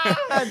 come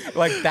on.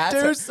 like that's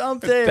Do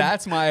something.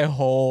 That's my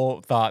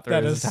whole thought through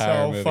That this is entire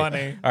so movie.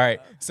 funny. All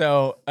right,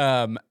 so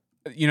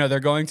you know, they're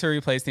going to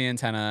replace the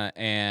antenna,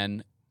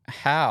 and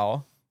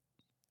Hal,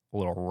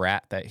 little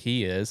rat that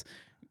he is,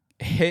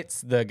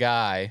 hits the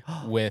guy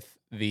with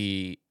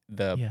the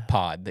Yeah.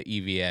 pod, the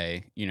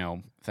EVA, you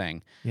know,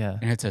 thing, Yeah.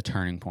 and it's a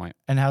turning point.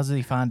 And how does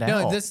he find out?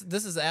 No, this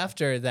is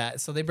after that.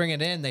 So they bring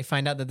it in. They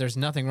find out that there's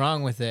nothing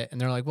wrong with it,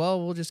 and they're like,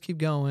 "Well, we'll just keep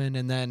going."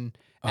 And then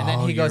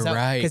Oh, he goes you're out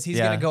right. because he's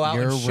Yeah. gonna go out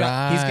You're and he's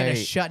gonna right.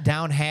 shut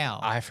down Hal.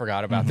 I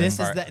forgot about this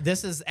this is part.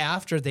 this is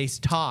after they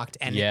talked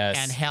and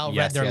Hal read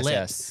yes, their yes, lips.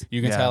 yes.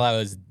 You can Yeah. tell I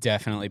was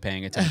definitely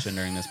paying attention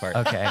during this part.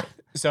 Okay.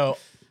 So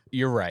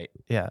you're right.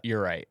 Yeah.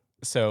 You're right.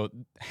 So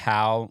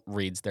Hal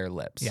reads their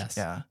lips. Yes.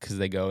 Yeah. Because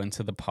they go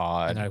into the And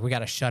pod. they're like, we got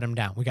to shut him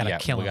down. We got to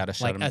kill him. We got to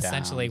shut like, him down.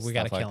 essentially, we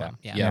got to stuff kill like him.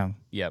 that. Yeah.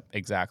 Yep,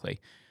 exactly.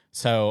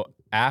 So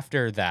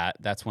after that,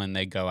 that's when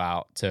they go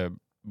out to,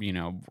 you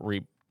know,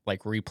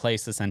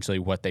 replace essentially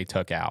what they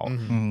took out.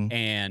 Mhm. Mhm.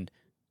 And,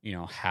 you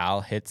know,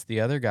 Hal hits the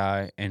other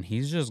guy and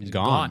he's just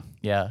gone.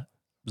 Yeah.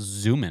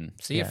 Zooming.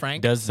 See you, Yeah.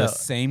 Frank. Does the So-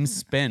 same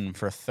spin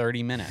for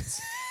 30 minutes.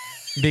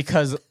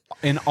 Because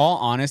in all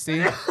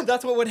honesty,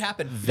 That's what would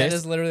happen. That This-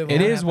 is literally what it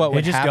would is happen. what They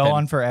would just happen. go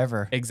on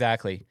forever.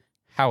 Exactly.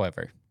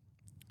 However,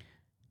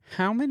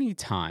 how many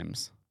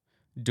times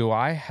do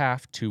I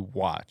have to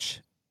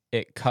watch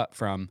it cut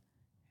from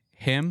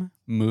him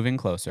moving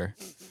closer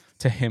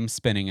to him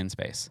spinning in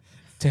space,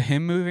 to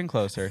him moving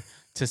closer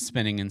to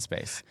spinning in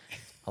space?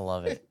 I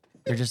love it.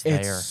 You're just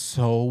It's there.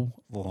 so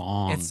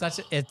long. It's such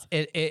a,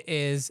 it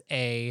is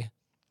a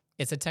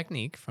it's a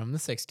technique from the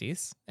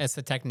 60s. It's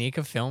a technique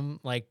of film,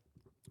 like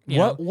you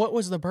know, what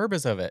was the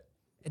purpose of it?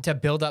 to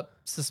build up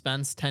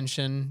suspense,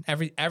 tension,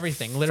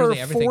 everything, literally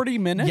For everything. 40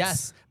 minutes?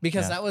 Yes,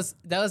 because Yeah. that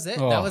was it.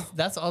 Oh.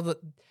 That's all the.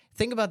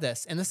 Think about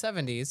this: in the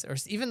 70s or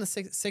even the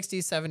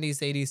 60s,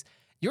 70s, 80s,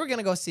 you were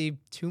gonna go see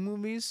 2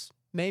 movies,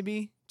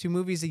 maybe 2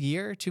 movies a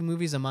year, 2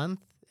 movies a month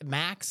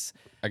max.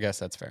 I guess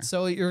that's fair.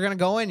 So you're gonna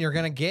go in, you're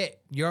gonna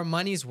get your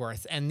money's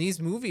worth. And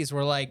these movies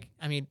were like,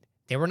 I mean,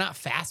 they were not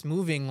fast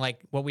moving like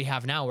what we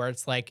have now, where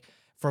it's like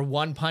for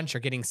one punch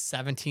you're getting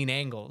 17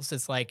 angles.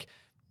 It's like,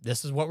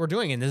 this is what we're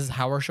doing, and this is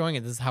how we're showing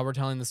it. This is how we're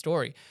telling the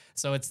story.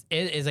 So it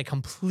is a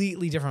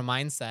completely different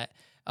mindset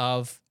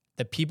of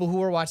the people who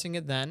were watching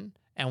it then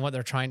and what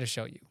they're trying to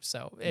show you.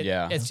 So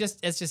it's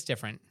just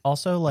different.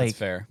 Also, That's like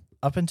fair.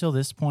 up until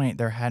this point,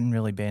 there hadn't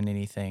really been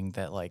anything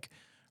that like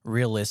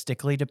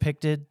realistically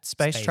depicted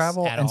space Space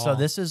travel, at and so all.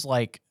 this is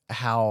like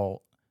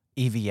how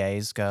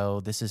EVAs go.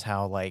 This is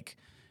how like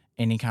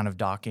any kind of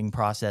docking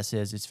process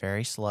is. It's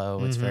very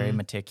slow. It's very Mhm.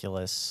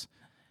 meticulous,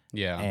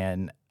 Yeah.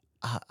 and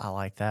I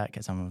like that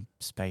because I'm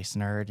a space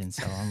nerd, and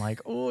so I'm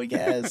like, oh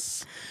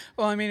yes,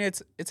 Well, I mean,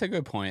 it's a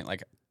good point.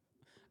 Like,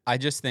 I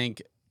just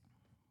think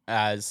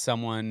as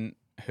someone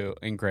who,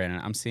 and granted,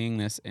 I'm seeing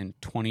this in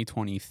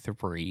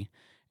 2023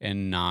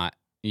 and not,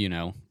 you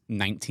know,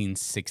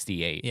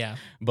 1968. Yeah.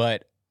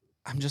 But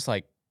I'm just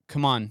like,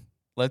 come on,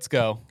 let's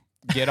go.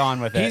 Get on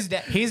with it. He's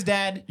dead. He's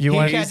dead. You He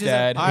want- catches He's it.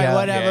 dead. All right, Yeah.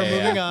 whatever. Yeah,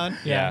 Moving yeah. on.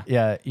 Yeah.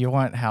 yeah. You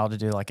want Hal to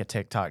do like a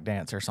TikTok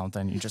dance or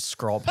something? You just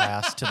scroll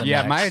past to the Yeah,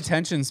 next. my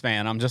attention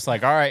span. I'm just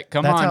like, all right,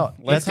 come That's on, how-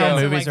 let's that's how go.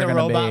 Sounds movies like are the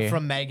gonna robot be.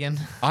 from Megan.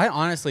 I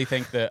honestly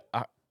think that,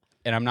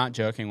 and I'm not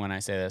joking when I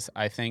say this,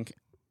 I think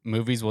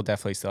movies will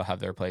definitely still have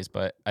their place,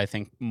 but I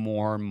think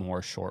more and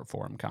more short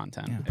form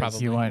content. Yeah. is Probably.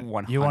 You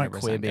want 100%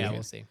 Quibi. Yeah, good.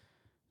 we'll see.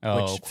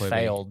 Oh, which Quibi.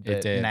 failed, It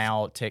but did.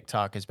 now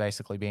TikTok is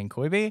basically being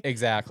Quibi,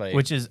 Exactly.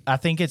 which is I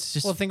think it's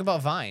just Well, think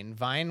about Vine.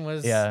 Vine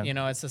was, Yeah. you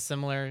know, it's a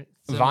similar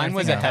Vine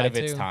was thing ahead like of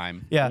that, its too.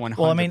 time. yeah. 100%.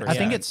 Well, I mean, I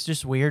think it's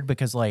just weird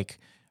because like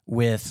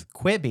with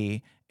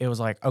Quibi, it was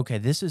like okay,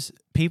 this is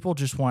people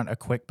just want a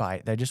quick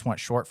bite. They just want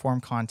short form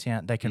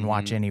content they can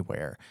watch Mhm.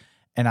 anywhere,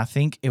 and I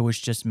think it was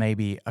just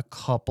maybe a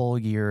couple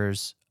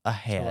years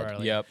ahead.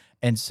 early. Yep.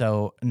 And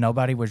so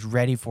nobody was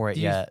ready for it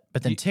Do you- yet.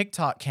 But then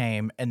TikTok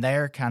came and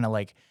they're kind of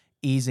like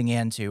easing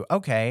into,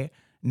 okay,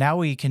 now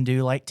we can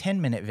do like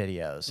 10-minute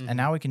videos Mhm. and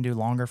now we can do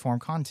longer form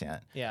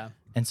content. Yeah.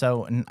 And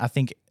so I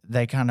think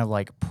they kind of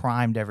like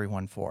primed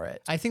everyone for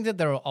it. I think that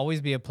there will always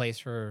be a place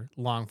for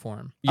long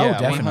form. Yeah,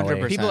 definitely.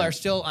 100%. People are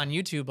still on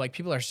YouTube, like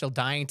people are still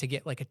dying to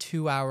get like a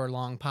 2-hour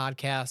long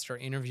podcast or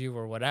interview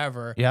or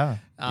whatever. Yeah.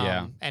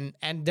 Yeah. And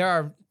there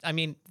are, I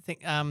mean,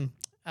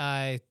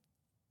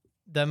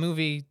 the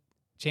movie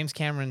James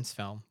Cameron's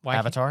film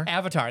Avatar?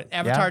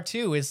 Avatar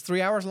 2 is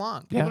 3 hours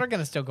long. People Yeah. are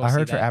gonna still go. I see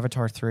heard for that.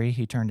 Avatar 3,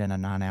 he turned in a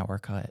 9-hour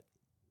cut.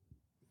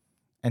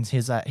 And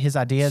his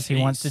idea is he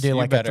wants to do you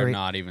like a better 3.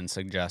 not even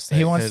suggest it.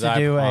 He wants 'cause to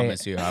do I a-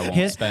 promise you, I won't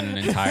his- spend an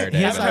entire day.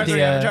 his with it.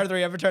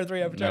 idea- Avatar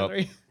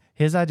 3.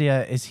 His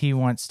idea is he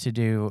wants to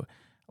do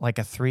like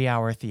a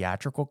 3-hour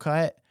theatrical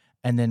cut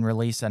and then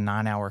release a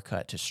 9-hour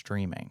cut to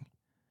streaming.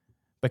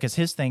 Because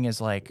his thing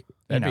is like,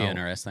 That'd be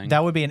interesting.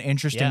 That would be an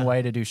interesting Yeah.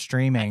 way to do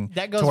streaming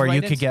That goes to where right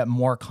you could into- get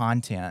more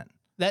content.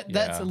 That's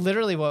Yeah.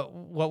 literally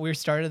what we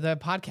started the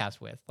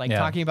podcast with, like Yeah.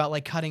 talking about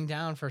like cutting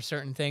down for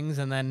certain things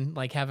and then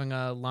like having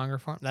a longer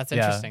form. That's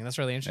Yeah. interesting. That's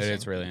really interesting.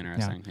 It's really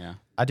interesting. Yeah.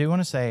 I do want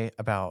to say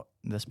about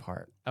this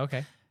part.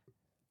 Okay.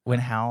 When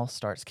Hal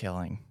starts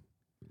killing,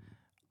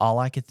 all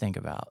I could think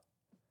about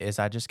is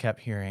I just kept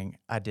hearing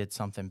 "I Did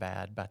Something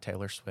Bad" by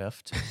Taylor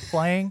Swift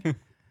playing.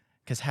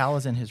 Because Hal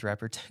is in his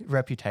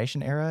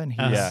reputation era and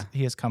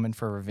he is coming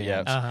for revenge.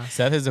 Yeah.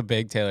 Seth is a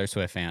big Taylor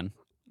Swift fan.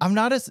 I'm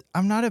not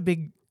a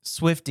big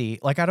Swiftie.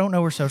 Like, I don't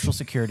know her social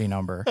security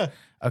number.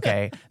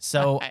 Okay.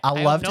 So I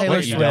I love have no Taylor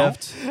idea. You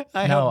don't? Swift.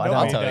 I No, have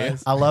I no don't. idea.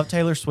 I love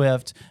Taylor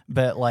Swift,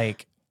 but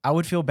like I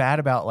would feel bad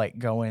about like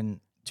going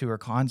to her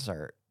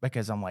concert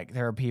because I'm like,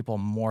 there are people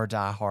more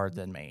diehard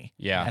than me.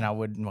 Yeah. And I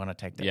wouldn't want to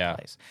take their Yeah.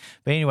 place.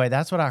 But anyway,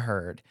 that's what I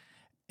heard.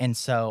 And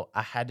so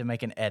I had to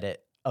make an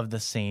edit of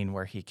the scene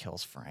where he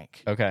kills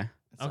Frank. Okay.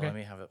 So Okay. let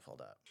me have it pulled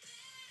up.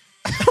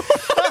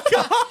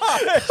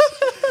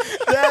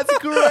 That's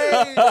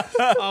great.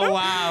 Oh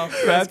wow.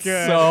 That's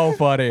good. so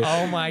funny.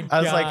 Oh my god.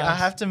 I was like, I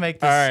have to make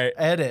this All right.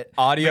 edit.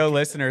 Audio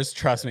listeners,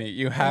 trust me,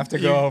 you have to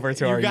go over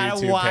to you our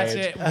gotta YouTube watch page.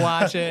 it.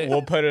 Watch it.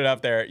 We'll put it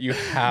up there. You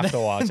have to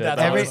watch it. That's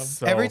That Every was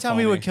awesome. so every time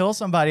he would funny. kill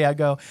somebody, I'd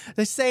go,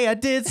 they say I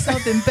did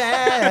something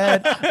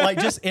bad. Like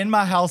just in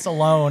my house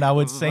alone, I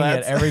would sing it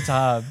That's- every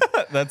time.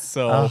 That's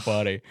so Oh.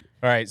 funny.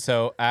 All right,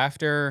 so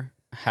after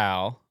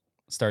Hal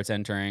starts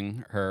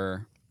entering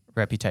her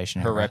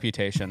Reputation. era.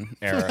 reputation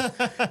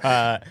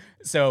era,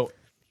 so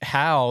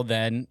Hal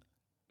then,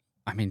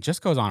 I mean,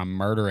 just goes on a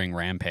murdering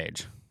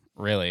rampage.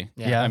 Really,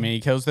 Yeah. I mean,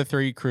 he kills the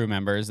 3 crew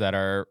members that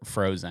are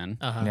frozen.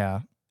 Uh-huh.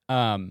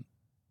 Yeah.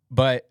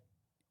 But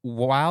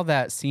while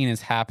that scene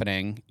is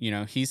happening, you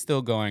know, he's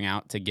still going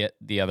out to get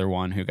the other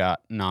one who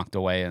got knocked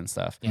away and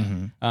stuff.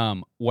 Yeah.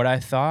 Mhm. What I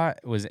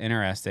thought was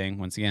interesting,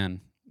 once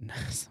again,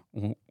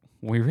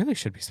 we really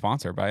should be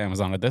sponsored by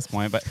Amazon at this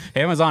point, but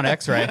Amazon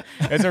X-Ray,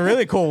 it's a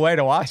really cool way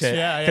to watch it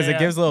Yeah, because yeah. it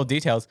gives little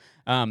details.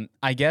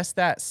 I guess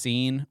that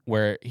scene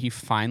where he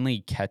finally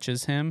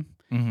catches him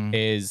Mhm.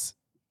 is,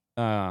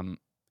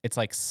 it's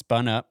like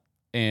spun up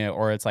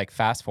or it's like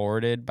fast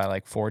forwarded by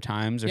like 4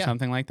 times or Yeah.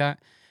 something like that.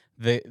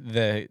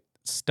 The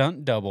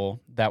stunt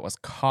double that was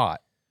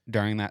caught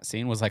during that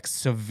scene was like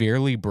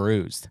severely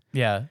bruised.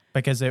 Yeah.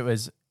 Because it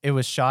was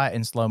shot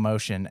in slow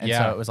motion, and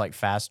Yeah. so it was like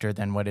faster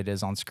than what it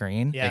is on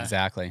screen. Yeah.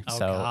 Exactly. Oh,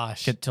 so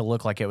gosh. to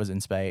look like it was in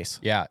space.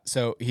 Yeah,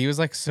 so he was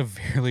like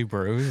severely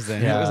bruised,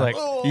 and it Yeah. was like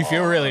you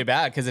feel really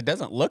bad because it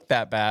doesn't look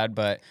that bad,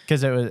 but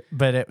Because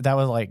that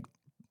was like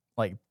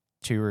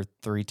 2 or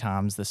 3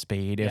 times the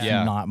speed, if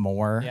Yeah. not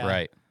more. Yeah.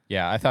 right,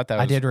 yeah, I thought that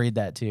was I did read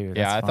that too.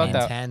 Yeah, That's I thought fun.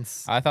 that-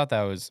 Intense. I thought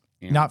that was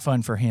Not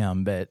fun for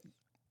him, but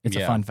it's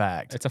Yeah. a fun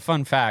fact. It's a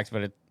fun fact,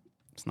 but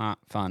it's not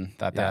fun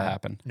that Yeah.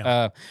 happened.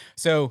 No.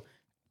 So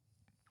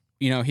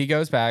you know, he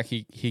goes back,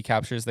 he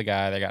captures the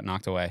guy that got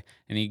knocked away,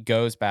 and he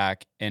goes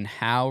back, and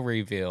Hal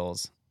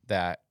reveals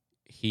that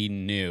he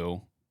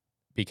knew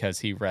because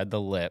he read the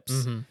lips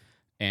Mhm.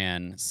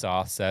 and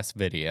saw Seth's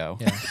video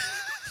Yeah.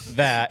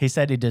 that He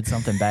said he did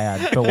something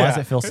bad, but why does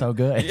it feel so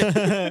good?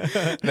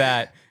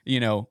 that,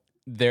 you know,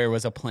 there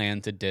was a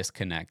plan to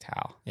disconnect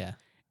Hal. Yeah.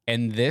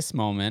 And this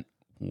moment,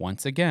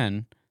 once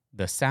again,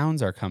 the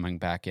sounds are coming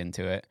back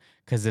into it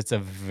because it's a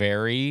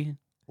very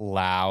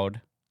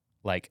loud,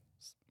 like,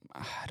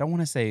 I don't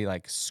want to say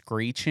like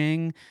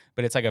screeching,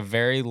 but it's like a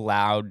very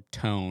loud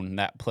tone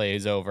that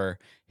plays over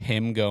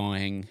him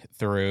going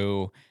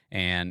through.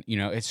 And, you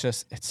know, it's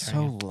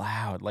so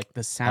loud. Like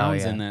the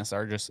sounds in this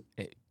are just,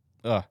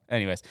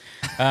 anyways.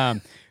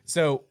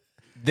 So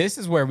this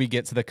is where we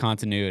get to the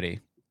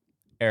continuity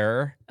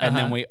error. And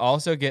then Uh-huh. we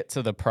also get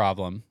to the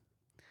problem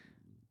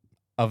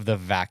of the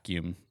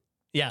vacuum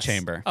Yes.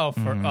 chamber. Oh,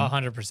 for Mhm.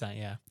 100%.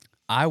 Yeah.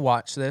 I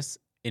watched this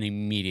and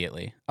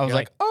immediately I was You're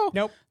like, oh,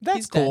 Nope. that's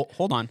he's cool. dead.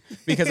 Hold on.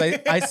 Because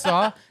I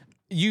saw,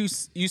 you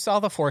saw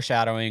the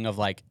foreshadowing of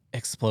like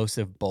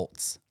explosive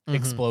bolts. Mhm.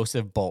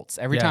 Explosive bolts.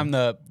 Every Yeah. time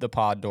the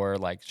pod door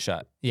like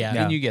shut. Yeah.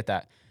 Yeah. And you get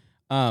that.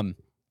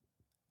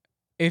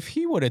 If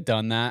he would have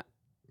done that,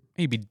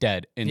 he'd be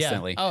dead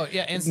instantly. Yeah. Oh,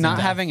 yeah. Instant Not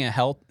death. having a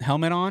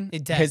helmet on,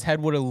 It dead. his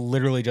head would have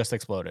literally just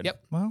exploded.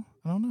 Yep. Well,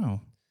 I don't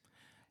know.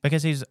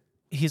 Because he's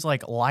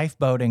like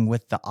lifeboating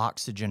with the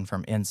oxygen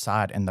from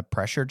inside and the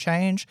pressure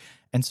change.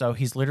 And so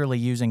he's literally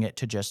using it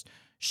to just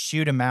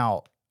shoot him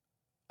out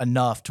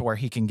enough to where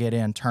he can get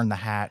in, turn the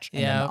hatch,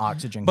 and then Yeah. the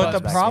oxygen But comes the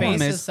back problem in.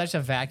 Space is- is such a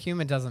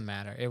vacuum; it doesn't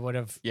matter. It would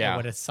have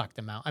sucked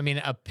them out. I mean,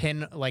 a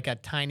pin, like a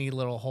tiny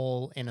little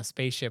hole in a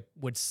spaceship,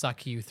 would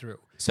suck you through.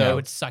 So- it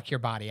would suck your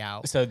body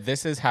out. So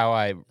this is how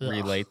I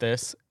relate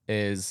this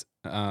is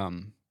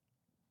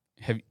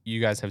have you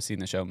guys have seen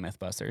the show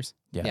Mythbusters?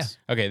 Yes.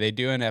 Okay, they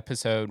do an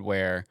episode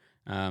where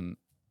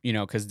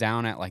because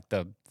down at like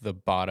the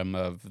bottom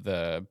of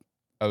the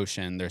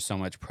ocean there's so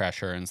much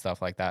pressure and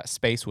stuff like that.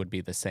 Space would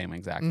be the same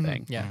exact Mhm.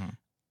 thing. Yeah. Mhm.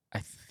 I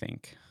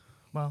think.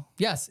 Well,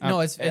 Yes. No,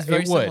 it's it very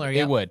would, similar.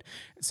 Yeah. It would.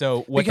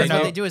 So what Because they what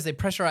do, they do is they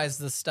pressurize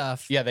the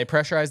stuff. yeah, they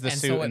pressurize the And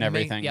so suit it and make-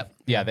 everything. yep.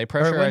 Yeah, they or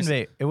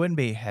pressurize. it wouldn't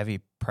be heavy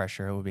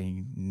pressure. It would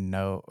be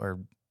No,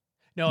 it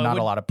not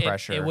would- a lot of it-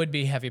 pressure. It would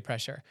be heavy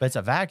pressure. but it's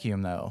a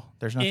vacuum though.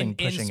 There's nothing in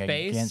pushing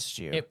space, against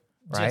you. It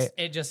right?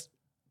 just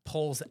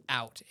pulls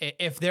out.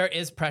 If there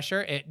is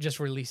pressure, it just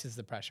releases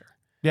the pressure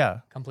Yeah.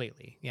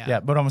 completely. Yeah. Yeah.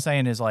 But what I'm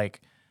saying is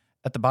like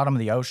at the bottom of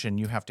the ocean,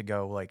 you have to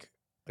go like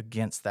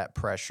against that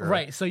pressure.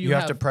 Right, so you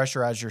have to have-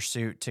 pressurize your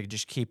suit to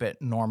just keep it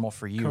normal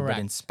for you. But in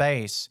Correct.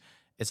 space,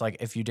 it's like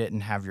if you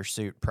didn't have your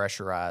suit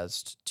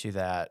pressurized to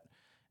that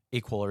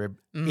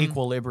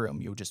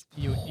equilibrium, you would just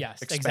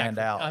Yes. expand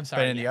exactly. out. I'm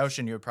sorry. But in the yes.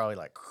 ocean, you would probably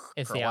like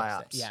it's the collapse.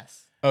 opposite.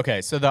 Yes.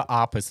 Okay, so the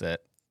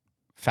opposite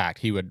fact,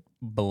 he would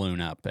balloon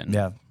up and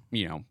Yeah.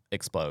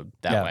 explode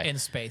that Yeah. way. In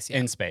space. Yeah.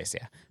 In space,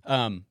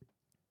 yeah.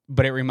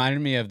 But it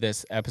reminded me of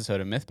this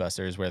episode of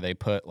Mythbusters where they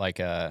put like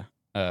a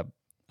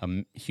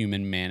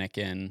human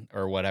mannequin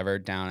or whatever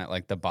down at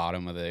like the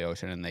bottom of the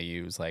ocean, and they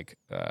use like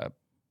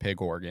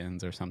pig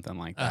organs or something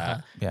like that,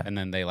 Uh-huh. Yeah. and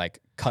then they like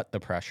cut the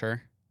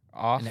pressure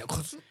off,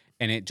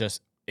 and it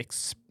just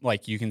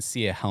like you can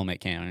see a helmet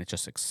can and it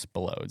just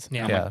explodes.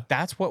 Yeah. I'm Yeah. like,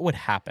 that's what would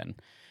happen.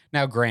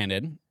 Now,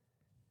 granted,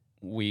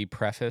 we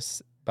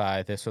preface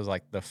by this was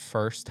like the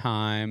first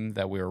time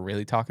that we were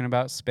really talking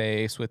about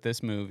space with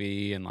this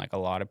movie, and like a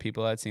lot of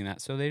people had seen that,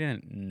 so they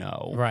didn't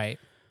know. Right.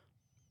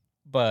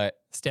 But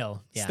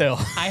Still. Yeah. still,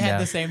 I had Yeah.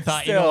 the same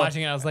thought. Even Still.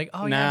 watching it, I was like, oh,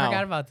 yeah, I Now.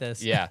 forgot about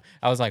this. yeah,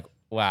 I was like,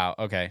 wow,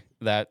 okay,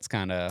 that's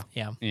kind of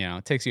Yeah.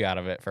 it takes you out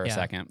of it for a Yeah.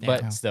 second, Yeah.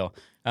 but Yeah. still,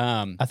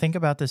 I think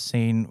about this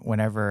scene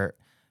whenever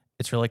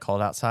it's really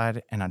cold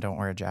outside and I don't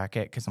wear a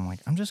jacket because I'm like,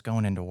 I'm just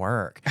going into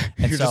work.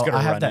 And You're just gonna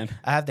I have run in.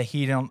 I have the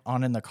heat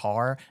on in the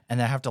car, and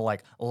then I have to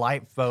like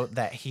light vote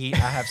that heat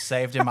I have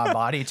saved in my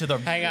body to the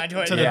Hang on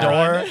to it. to the Yeah.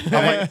 door.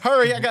 I'm like,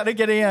 hurry, I gotta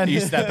get in.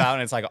 you step out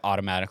and it's like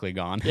automatically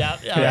gone. Yeah.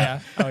 Oh, yeah.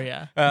 Oh,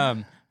 yeah.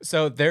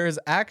 So there's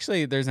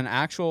an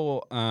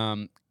actual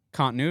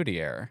continuity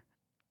error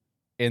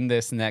in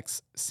this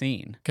next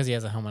scene. Because he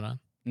has a helmet on.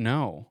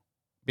 No,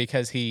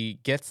 because he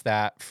gets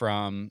that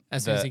from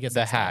As soon as he gets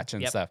the inside. hatch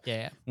and Yep. stuff.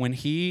 Yeah. When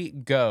he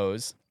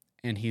goes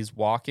and he's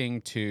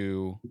walking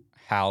to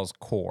Hal's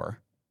core,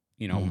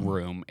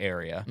 room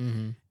area.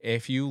 Mm-hmm.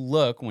 If you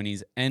look when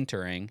he's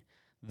entering,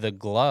 the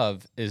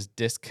glove is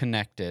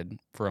disconnected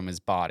from his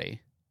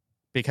body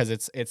because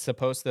it's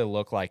supposed to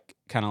look like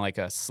kind of like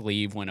a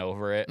sleeve went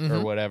over it or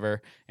Mhm.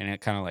 whatever, and it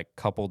kind of like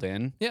coupled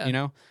in.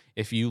 Yeah.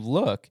 If you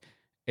look,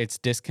 it's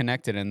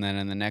disconnected, and then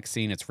in the next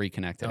scene, it's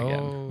reconnected again.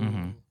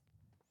 Mhm.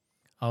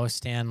 Oh,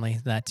 Stanley,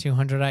 that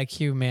 200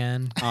 IQ,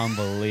 man.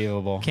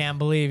 Unbelievable. Can't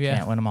believe you.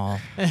 Can't win them all.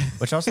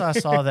 Which also I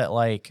saw that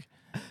like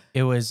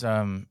it was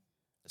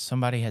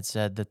somebody had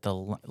said that the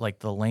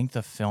length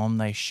of film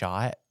they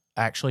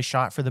actually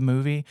shot for the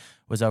movie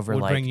was over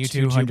Would like bring you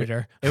to 200.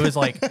 Jupiter. It was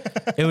like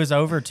it was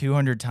over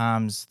 200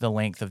 times the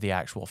length of the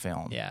actual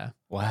film. Yeah.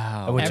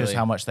 Wow. Which is Really?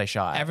 how much they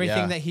shot. Everything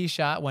Yeah. that he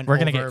shot went We're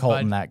gonna over, get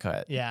Colton bud. that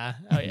cut. Yeah.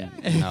 Oh, yeah.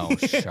 No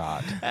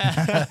shot.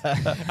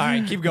 All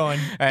right, keep going.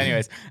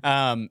 Anyways,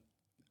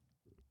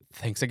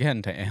 thanks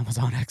again to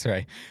Amazon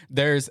X-Ray.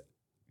 There's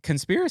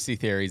conspiracy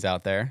theories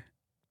out there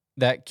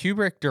that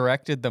Kubrick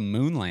directed the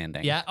moon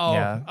landing. Yeah. Oh,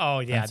 Yeah. oh,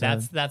 yeah.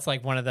 That's That's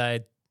like one of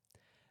the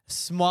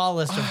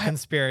smallest of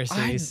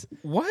conspiracies.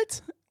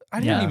 What? I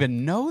didn't Yeah.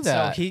 even know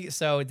that.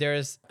 So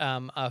there's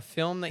a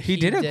film that He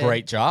did a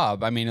great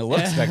job. I mean, it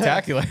looks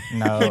spectacular.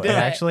 No, He it did.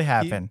 actually He-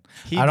 happened.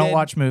 he I don't did-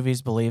 watch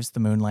movies, believes the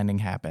moon landing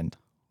happened.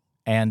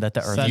 And that the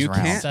earth Says, is You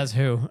round. can't- says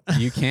who?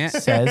 You can't.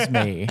 Says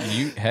me.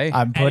 Hey.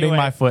 I'm putting Anyway,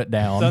 my foot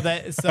down. So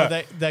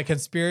the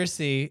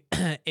conspiracy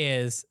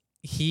is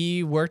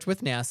he worked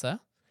with NASA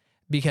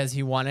because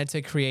he wanted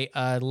to create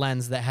a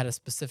lens that had a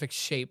specific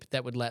shape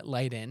that would let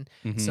light in,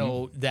 Mhm.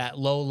 so that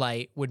low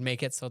light would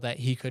make it so that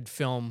he could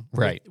film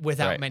Right,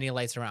 without right. many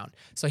lights around.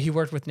 So he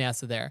worked with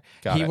NASA there.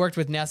 Got he it. worked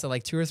with NASA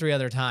like 2 or 3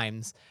 other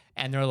times,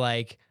 and they're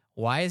like,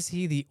 why is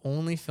he the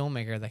only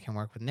filmmaker that can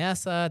work with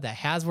NASA, that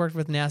has worked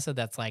with NASA,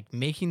 that's like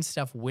making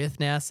stuff with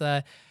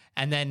NASA?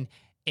 And then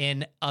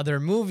in other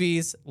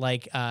movies,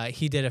 like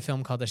he did a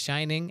film called The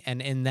Shining,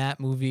 and in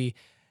that movie,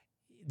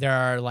 there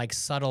are like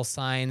subtle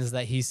signs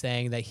that he's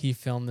saying that he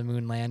filmed the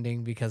moon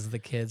landing because of the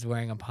kids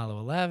wearing Apollo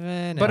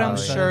 11. But and I'm all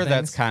these sure other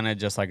that's things. kind of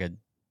just like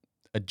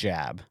a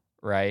jab,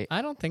 right?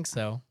 I don't think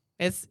so.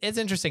 It's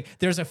interesting.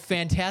 There's a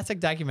fantastic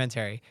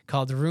documentary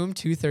called Room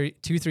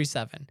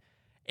 237.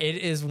 It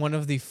is one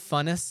of the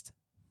funnest.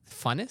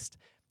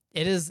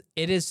 It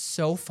is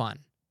so fun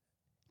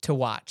to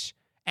watch,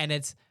 and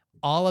it's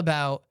all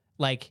about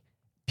like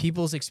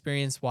people's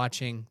experience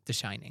watching The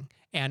Shining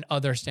and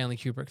other Stanley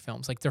Kubrick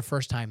films, like their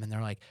first time. And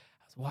they're like,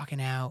 I was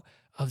walking out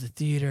of the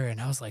theater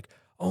and I was like,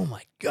 oh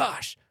my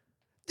gosh,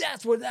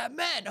 that's what that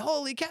meant.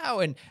 Holy cow.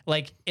 And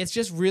like, it's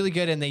just really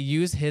good. And they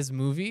use his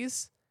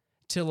movies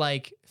to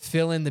like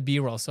fill in the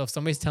B-roll. So if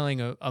somebody's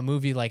telling a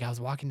movie, like I was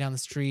walking down the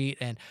street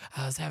and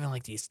I was having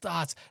like these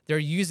thoughts, they're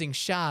using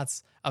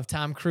shots of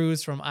Tom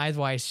Cruise from Eyes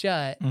Wide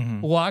Shut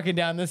walking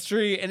down the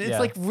street. And it's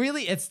like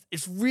really,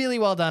 it's really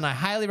well done. I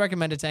highly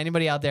recommend it to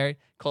anybody out there.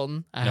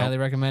 Colton, I highly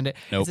recommend it.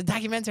 It's a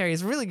documentary.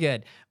 It's really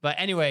good. But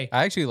anyway.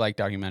 I actually like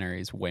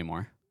documentaries way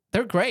more.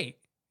 They're great.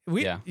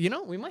 We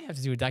might have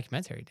to do a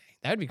documentary day.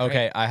 That would be great.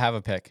 Okay, I have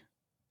a pick.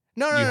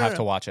 No, you have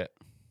to watch it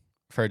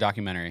for a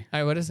documentary. All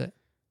right, what is it?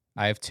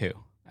 I have 2,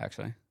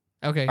 actually.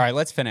 Okay. All right,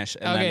 let's finish.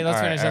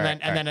 Let's finish.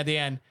 And then at the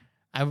end,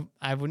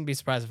 I wouldn't be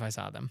surprised if I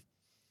saw them.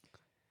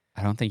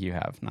 I don't think you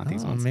have. Not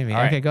these ones. Maybe.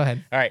 All Okay, right. go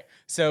ahead. All right.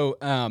 So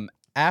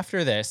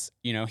after this,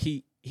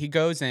 he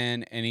goes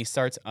in and he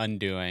starts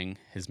undoing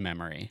his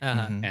memory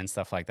and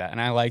stuff like that.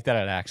 And I like that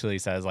it actually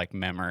says like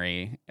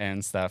memory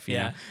and stuff. You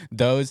know,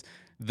 those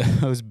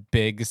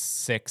big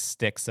 6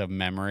 sticks of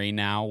memory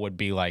now would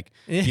be like,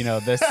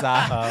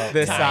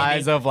 the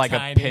size of like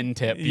a pin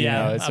tip.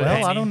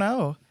 I don't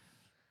know.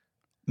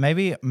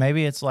 Maybe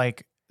it's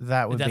like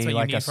that would be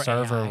like a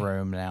server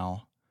room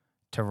now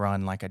to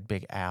run like a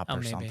big app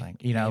or something.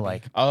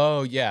 Like.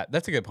 Oh yeah,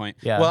 that's a good point.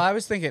 Yeah. Well, I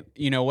was thinking,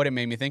 what it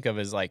made me think of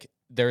is like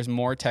there's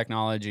more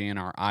technology in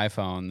our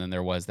iPhone than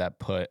there was that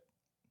put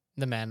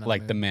the man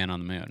on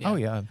the moon. Oh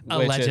yeah,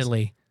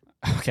 allegedly.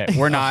 Okay,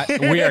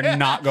 we are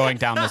not going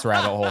down this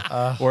rabbit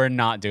hole. We're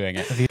not doing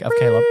it. Of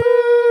Caleb.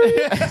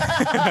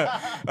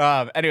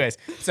 Anyways,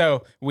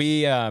 so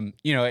we,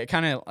 it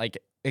kind of like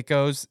it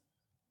goes.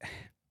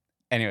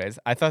 Anyways,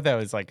 I thought that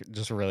was like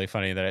just really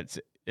funny that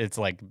it's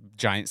like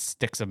giant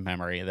sticks of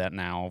memory that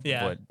now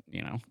would,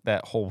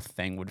 that whole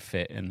thing would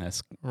fit in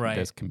this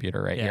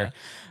computer here.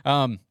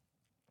 And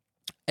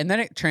then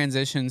it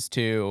transitions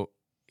to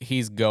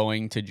he's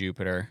going to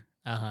Jupiter.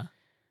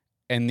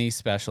 And these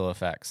special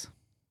effects.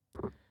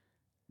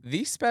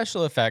 These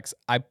special effects,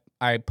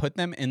 I put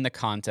them in the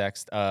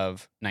context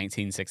of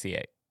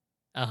 1968.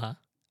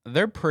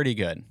 They're pretty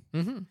good.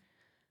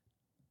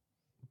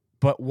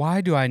 But why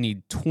do I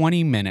need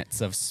 20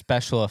 minutes of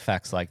special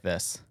effects like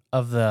this?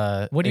 What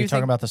are you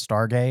talking about, the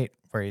Stargate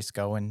where he's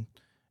going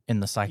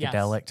in the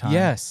psychedelic time?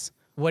 Yes.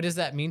 What does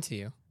that mean to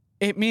you?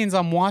 It means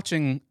I'm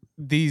watching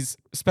these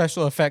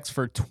special effects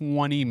for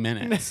 20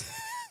 minutes.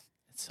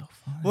 So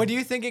fun. What do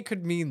you think it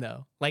could mean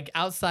though? Like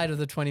outside of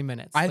the 20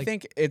 minutes? I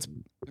think it's,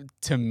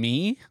 to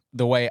me,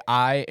 the way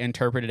I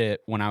interpreted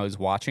it when I was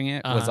watching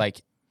it was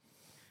like,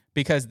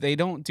 because they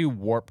don't do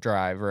warp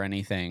drive or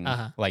anything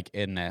like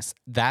in this.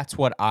 That's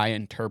what I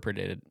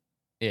interpreted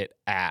it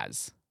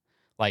as.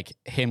 Like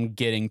him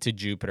getting to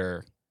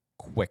Jupiter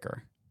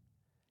quicker.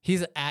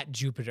 He's at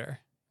Jupiter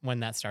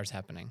when that starts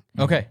happening.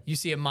 Okay. You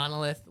see a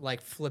monolith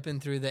like flipping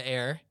through the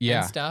air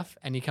and stuff,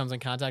 and he comes in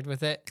contact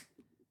with it.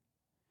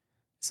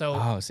 So,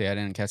 I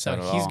didn't catch that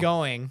at all.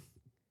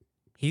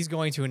 He's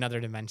going to another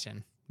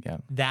dimension. Yeah.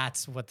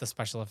 That's what the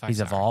special effects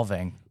He's are.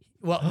 evolving.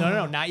 Well,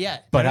 no, not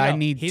yet. But no, I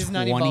need he's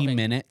 20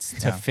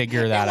 minutes to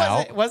figure that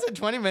out. Was it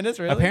 20 minutes,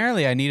 really?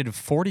 Apparently, I needed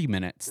 40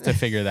 minutes to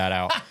figure that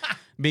out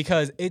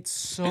because it's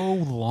so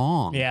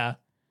long. Yeah.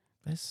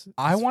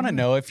 I want to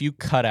know if you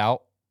cut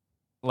out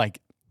like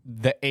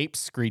the ape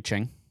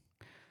screeching,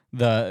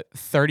 the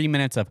 30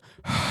 minutes of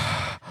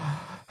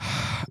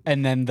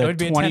and then the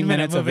 20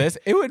 minutes of this,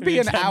 it would be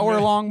an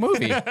hour-long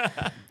movie.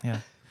 Yeah.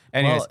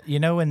 Anyways.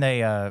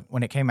 Well,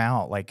 when it came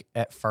out, like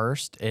at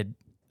first,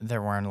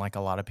 there weren't like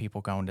a lot of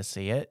people going to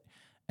see it,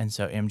 and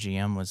so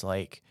MGM was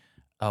like,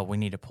 "Oh, we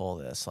need to pull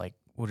this. Like,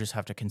 we'll just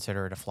have to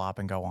consider it a flop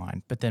and go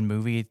on." But then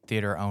movie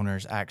theater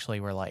owners actually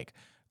were like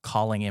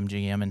calling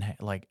MGM and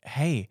like,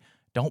 "Hey,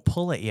 don't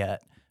pull it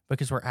yet."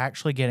 Because we're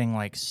actually getting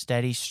like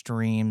steady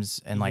streams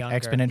and like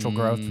exponential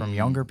growth from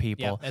younger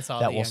people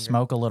that will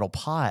smoke a little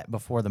pot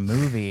before the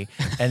movie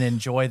and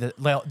enjoy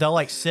they'll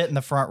like sit in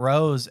the front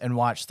rows and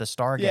watch the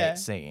Stargate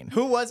scene.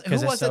 Who was it that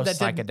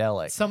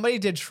psychedelic? Somebody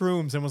did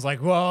shrooms and was like,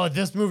 "Whoa,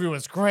 this movie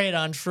was great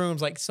on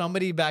shrooms." Like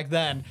somebody back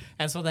then,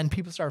 and so then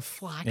people started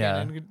flocking.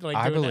 And, like,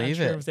 I doing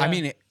believe it. I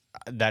mean,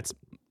 that's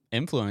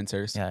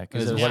influencers. Yeah,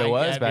 because is what it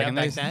was back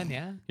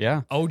then.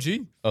 Yeah. OG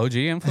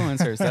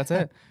influencers. That's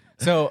it.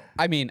 So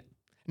I mean.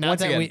 Not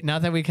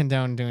that we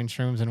condone doing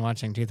shrooms and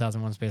watching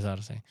 2001: Space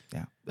Odyssey.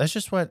 Yeah, that's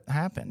just what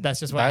happened. That's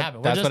just what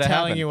happened. We're just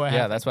telling you what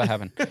happened. Yeah, that's what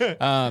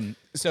happened.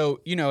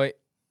 So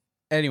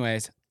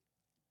anyways,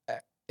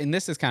 and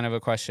this is kind of a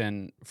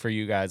question for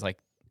you guys. Like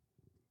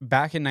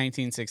back in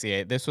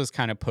 1968, this was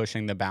kind of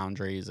pushing the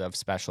boundaries of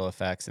special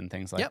effects and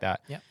things like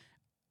that. Yep.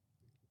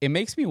 It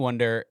makes me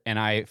wonder, and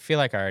I feel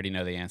like I already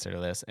know the answer to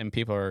this, and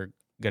people are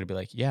gonna be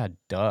like, "Yeah,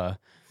 duh,"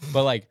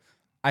 but like,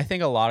 I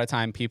think a lot of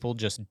time people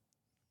just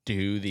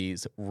do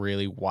these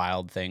really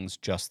wild things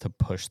just to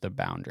push the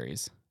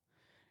boundaries.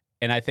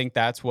 And I think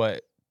that's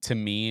what, to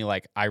me,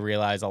 like I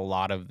realize a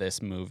lot of this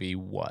movie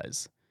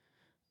was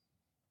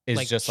is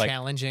like just like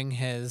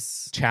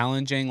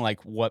challenging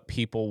like what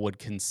people would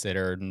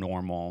consider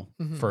normal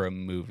for a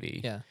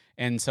movie. Yeah.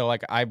 And so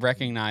like I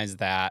recognize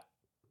that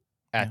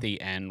at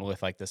the end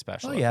with like the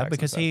special effects. yeah, and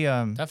because stuff. he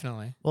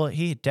definitely. well,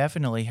 he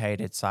definitely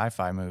hated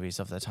sci-fi movies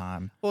of the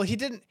time. Well, he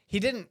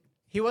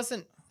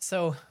wasn't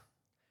so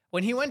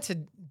when he went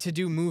to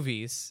do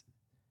movies,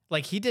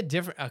 like he did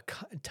a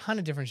ton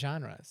of different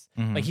genres.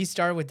 Mhm. Like he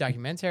started with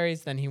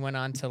documentaries, then he went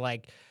on to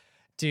like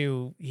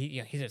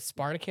he did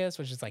Spartacus,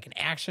 which is like an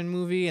action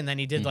movie, and then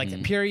he did like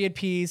the period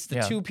piece,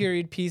 the 2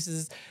 period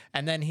pieces,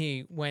 and then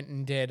he went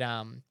and did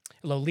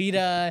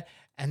Lolita,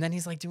 and then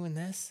he's like doing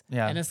this.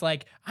 Yeah. And it's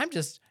like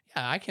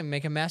I can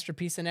make a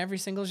masterpiece in every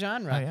single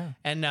genre. Oh,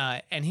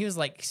 yeah. And he was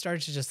like he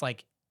started to just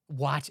like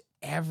watch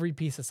every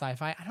piece of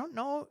sci-fi. I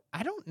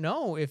don't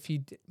know if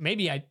he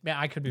maybe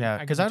I could be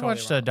Because I'd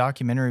watched a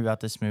documentary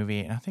about this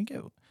movie, and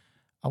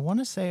I want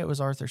to say it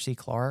was Arthur C.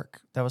 Clarke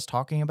that was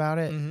talking about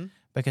it,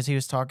 because he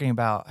was talking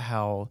about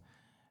how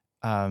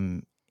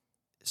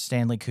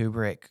Stanley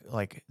Kubrick,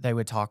 like they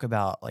would talk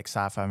about like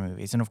sci-fi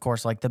movies, and of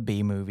course like the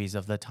B movies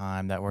of the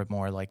time that were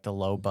more like the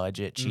low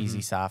budget cheesy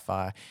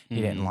sci-fi he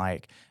didn't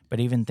like, but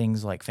even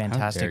things like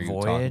Fantastic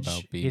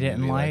Voyage he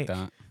didn't like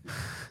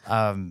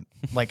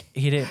like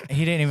he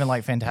didn't even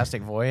like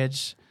Fantastic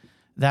Voyage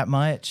that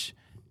much,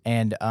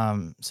 and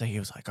so he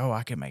was like, oh,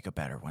 I could make a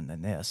better one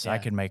than this. I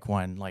could make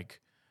one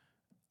like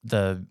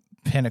the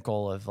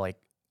pinnacle of like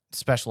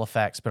special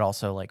effects, but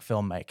also like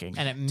filmmaking,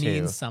 and it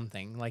means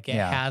something. Like it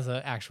has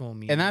an actual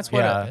meaning. And that's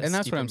like, what and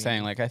that's what I'm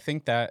saying. Like I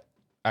think that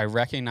I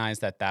recognize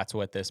that that's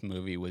what this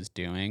movie was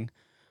doing,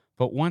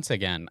 but once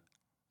again,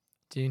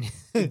 do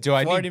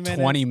I need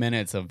 20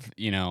 minutes of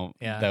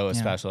those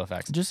special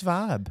effects? Just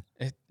vibe.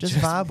 Just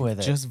vibe with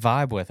it. Just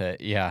vibe with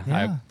it. Yeah.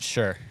 I'm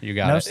sure you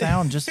got it. No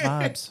sound, just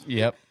vibes.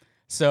 Yep.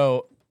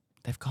 So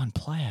they've gone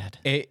plaid.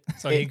 He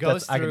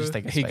goes through. I can just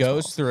think of he Spaceballs.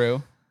 goes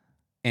through,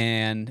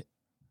 and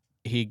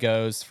he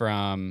goes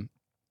from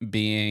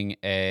being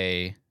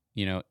in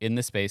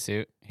the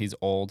spacesuit. He's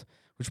old,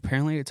 which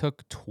apparently it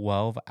took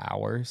 12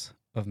 hours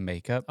of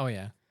makeup. Oh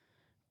yeah.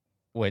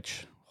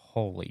 Which,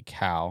 holy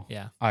cow.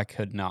 Yeah. I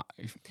could not.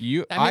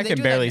 I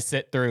can barely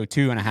sit through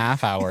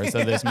 2.5 hours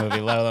of this movie,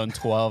 let alone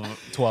 12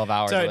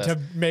 hours of this. To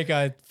make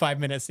a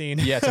 5-minute scene.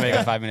 Yeah, to make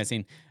a 5-minute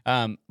scene.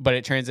 But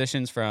it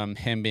transitions from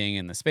him being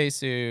in the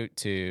spacesuit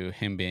to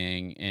him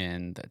being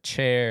in the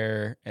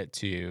chair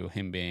to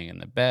him being in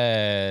the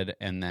bed,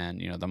 and then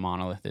the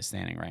monolith is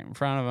standing right in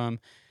front of him.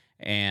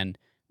 And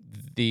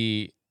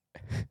the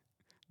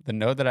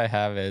note that I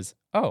have is,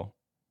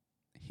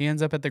 he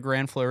ends up at the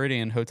Grand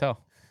Floridian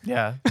Hotel.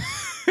 Yeah.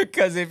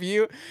 Because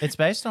it's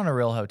based on a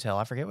real hotel.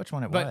 I forget which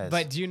one it was.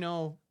 But do you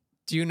know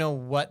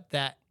what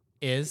that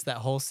is? That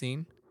whole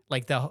scene?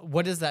 Like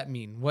what does that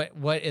mean?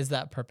 What is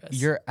that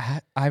purpose?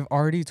 I've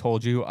already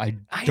told you I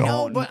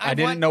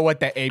didn't know what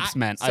the apes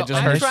meant. So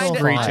I'm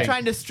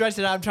trying to stretch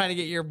it out. I'm trying to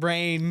get your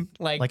brain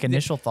like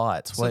initial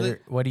thoughts.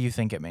 What do you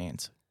think it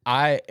means?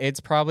 It's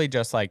probably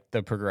just like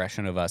the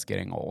progression of us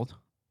getting old.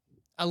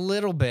 A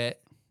little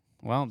bit.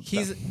 Well,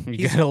 you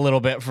get a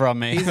little bit from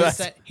me.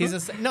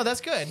 No,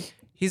 that's good.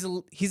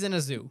 He's in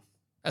a zoo,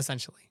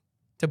 essentially,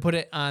 to put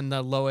it on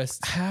the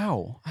lowest.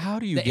 How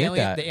do you get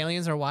that? The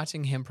aliens are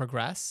watching him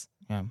progress,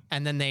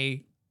 and then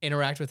they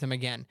interact with him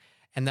again.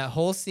 And that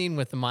whole scene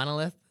with the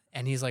monolith,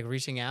 and he's like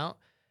reaching out.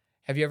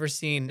 Have you ever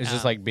seen? It's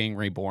just like being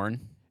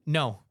reborn.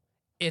 No,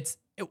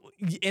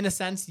 in a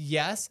sense,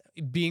 yes,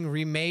 being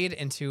remade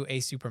into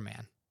a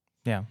Superman.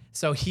 Yeah.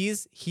 So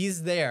he's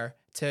there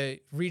to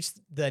reach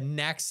the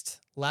next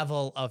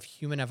level of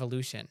human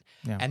evolution.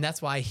 Yeah. And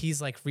that's why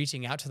he's like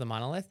reaching out to the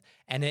monolith.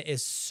 And it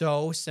is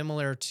so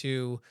similar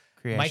to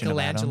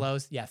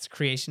Michelangelo's. Yes,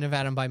 Creation of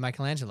Adam by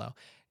Michelangelo.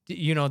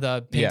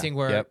 The painting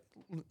where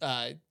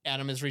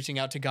Adam is reaching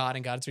out to God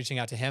and God is reaching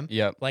out to him.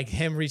 Yep. Like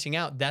him reaching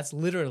out. That's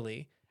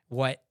literally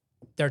what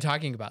they're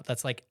talking about.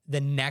 That's like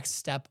the next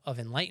step of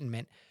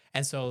enlightenment.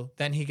 And so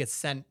then he gets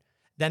sent.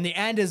 Then the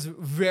end is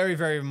very,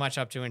 very much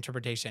up to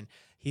interpretation.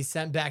 He's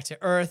sent back to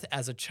Earth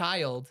as a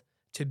child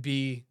to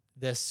be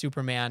this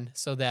Superman,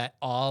 so that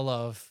all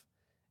of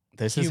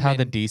is how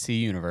the DC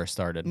universe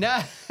started. No,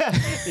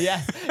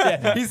 yeah,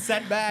 he's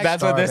sent back.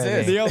 That's what this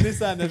is. The only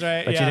son is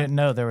right. But you didn't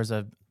know there was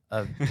a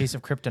piece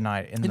of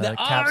kryptonite in the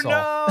capsule.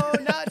 Oh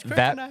no, not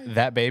kryptonite.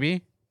 that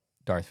baby,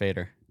 Darth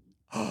Vader.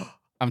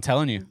 I'm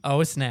telling you.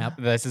 Oh snap!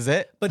 This is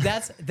it. But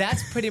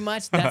that's pretty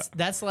much that's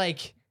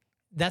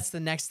the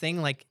next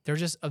thing. Like they're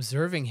just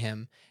observing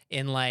him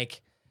in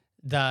like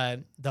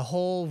the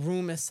whole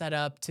room is set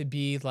up to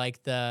be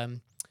like the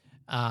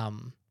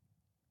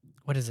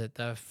what is it?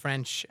 The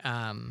French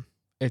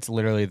it's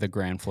literally the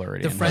Grand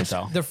Floridian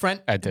Hotel. The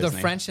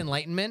French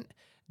Enlightenment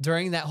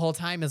during that whole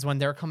time is when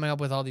they're coming up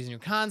with all these new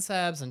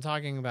concepts and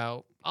talking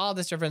about all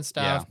this different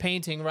stuff,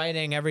 painting,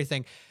 writing,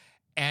 everything.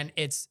 And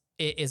it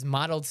is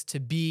modeled to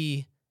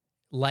be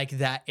like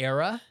that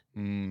era.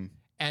 And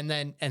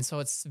so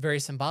it's very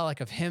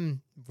symbolic of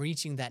him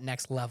reaching that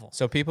next level.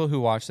 So people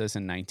who watched this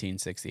in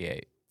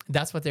 1968,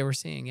 that's what they were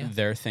seeing. Yeah,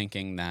 they're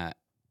thinking that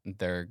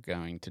they're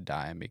going to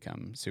die and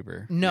become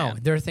super. No, man.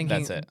 they're thinking.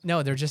 That's it.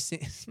 No, they're just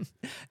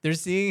they're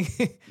seeing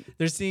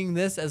they're seeing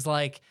this as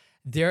like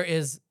there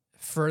is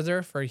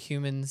further for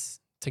humans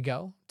to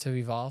go, to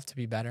evolve, to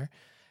be better,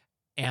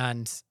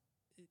 and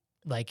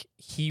like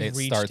It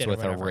reached starts it or with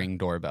a whatever. Ring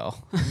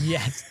doorbell.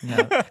 Yes,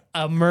 Yeah.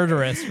 a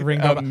murderous ring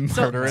doorbell.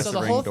 Murderous so the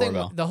ring whole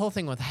doorbell. thing, the whole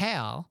thing with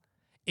Hal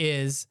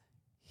is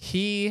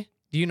he.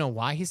 Do you know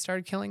why he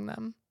started killing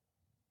them?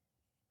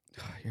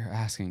 You're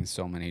asking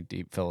so many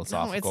deep No,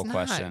 philosophical it's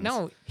questions. not.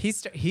 No,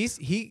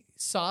 he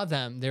saw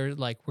them. They're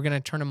like, we're gonna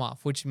turn him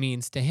off, which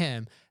means to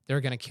him they're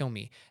gonna kill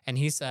me. And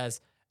he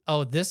says,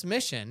 "Oh, this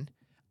mission.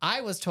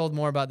 I was told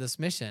more about this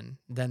mission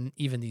than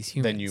even these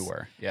humans. Than you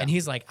were. Yeah. And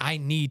he's like, I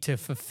need to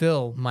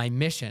fulfill my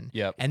mission.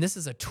 Yep. And this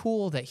is a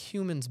tool that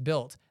humans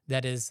built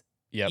that is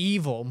Yep.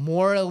 evil,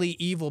 morally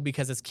evil,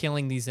 because it's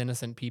killing these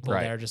innocent people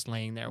Right. that are just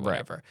laying there, Right.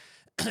 whatever.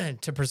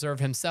 To preserve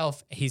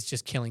himself, he's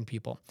just killing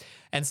people.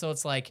 And so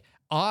it's like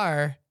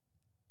our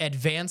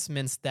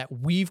advancements that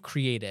we've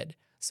created.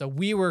 So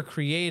we were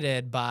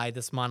created by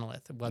this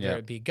monolith, whether Yep.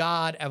 it be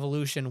God,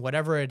 evolution,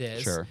 whatever it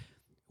is. Sure.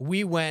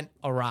 We went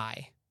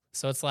awry.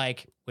 So it's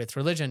like with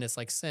religion, it's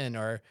like sin,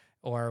 or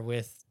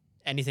with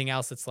anything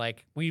else, it's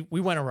like we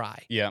went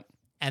awry. Yep.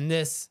 And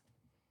this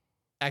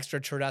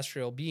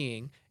extraterrestrial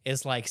being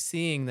is like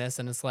seeing this,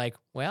 and it's like,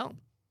 well,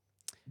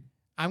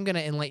 I'm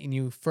gonna enlighten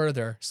you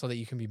further so that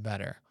you can be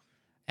better.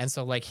 And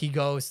so like he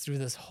goes through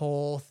this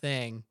whole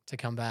thing to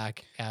come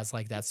back as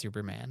like that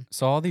Superman,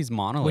 So all these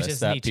monoliths is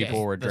that Nietzsche,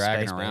 people were the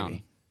dragging space around,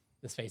 baby.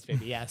 the space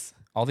baby. Yes.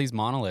 all these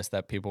monoliths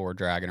that people were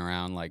dragging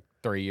around like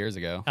 3 years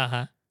ago,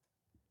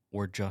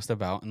 were just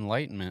about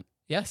enlightenment.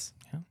 Yes.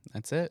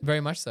 That's it.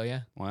 Very much so.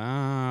 Yeah.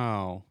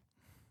 Wow.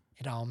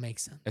 It all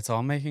makes sense. It's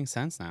all making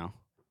sense now.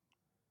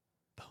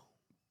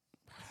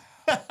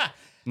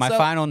 My So-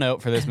 final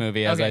note for this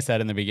movie, as I Okay. said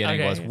in the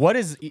beginning, Okay. was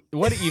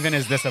what even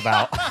is this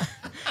about?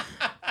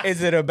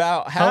 Is it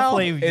about how?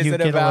 Hopefully Is you it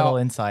get a little about?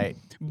 insight.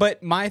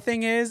 But my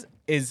thing is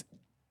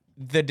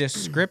the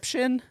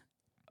description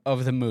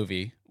of the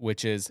movie,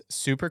 which is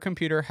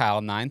Supercomputer HAL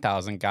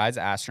 9000 guides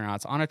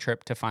astronauts on a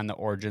trip to find the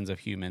origins of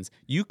humans.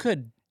 You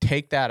could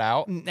take that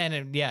out, And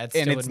and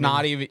still it's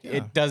not even. even.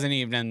 It doesn't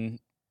even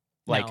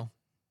like. No.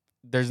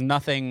 There's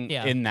nothing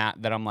Yeah. in that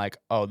I'm like,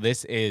 oh,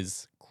 this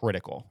is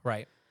critical.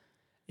 Right.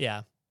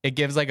 Yeah. It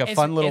gives like a It's-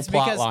 fun little it's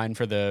plot because line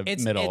for the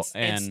middle, It's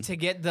and to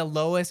get the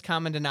lowest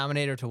common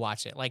denominator to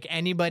watch it. Like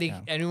anybody,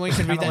 Yeah. anyone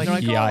can read that. Kinda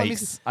and they're like, oh, let me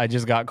yikes! I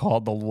just got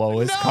called the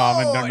lowest No,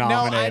 common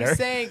denominator.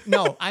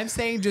 I'm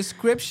saying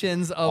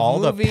descriptions of All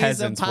the movies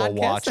peasants and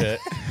will watch podcasts.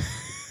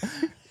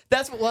 it.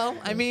 That's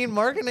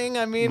marketing.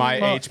 I mean, My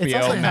well, it's also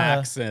HBO kinda-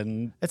 Max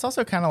and It's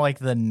also kind of like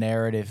the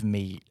narrative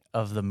meat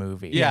of the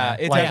movie. yeah,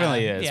 it Like,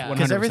 definitely is. yeah.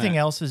 because 100%. everything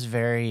else is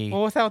very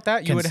Well, without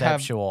that, you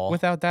conceptual.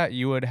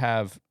 would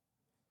have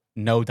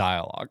no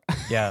dialogue.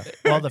 yeah.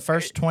 Well, the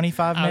first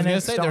 25 I was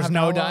minutes gonna say don't there's have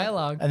no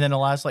dialogue. and then the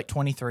last like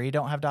 23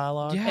 don't have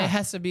dialogue. Yeah. It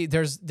has to be.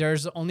 There's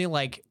only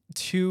like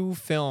 2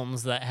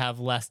 films that have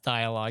less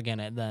dialogue in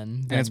it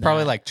than And it's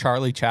probably that. like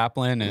Charlie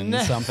Chaplin and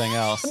something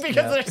else.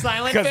 because they're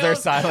silent. Because they're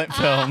films? silent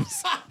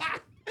films.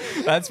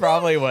 That's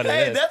probably what it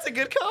Hey, is. that's a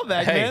good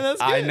callback, Hey, man.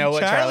 That's good. I know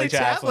what Charlie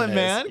Chaplin is.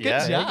 man. Good Yeah,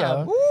 there you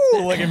job. go.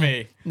 Ooh, look at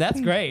me. That's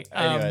great.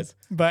 Anyways.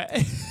 But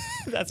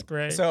that's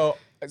great. So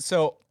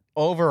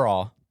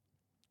overall,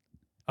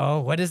 oh,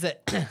 what is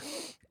it?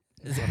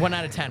 Is it 1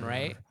 out of 10,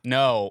 right?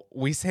 no,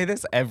 we say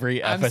this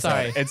every I'm episode.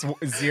 sorry. It's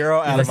 0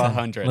 out of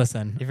 100.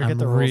 Listen, You forget I'm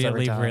the rules really,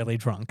 every time. really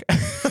drunk.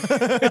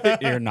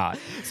 You're not.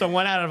 So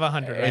 1 out of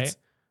 100, right? It's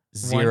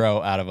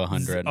 0 out of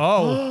 100.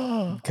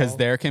 Oh, Because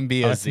there can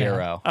be a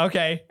 0.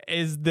 okay.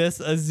 Is this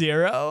a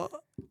 0?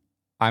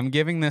 I'm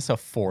giving this a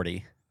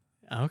 40.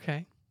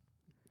 Okay.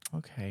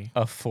 Okay.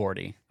 A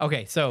 40.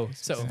 Okay. So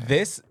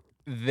This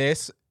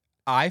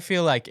I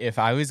feel like if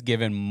I was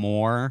given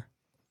more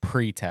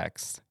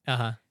pretext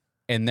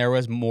and there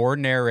was more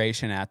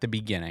narration at the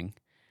beginning,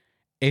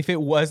 if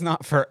it was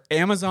not for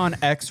Amazon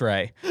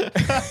X-Ray,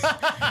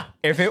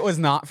 if it was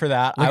not for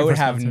that, I Looking would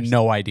for have sponsors.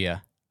 no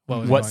idea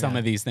was what going some on.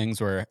 of these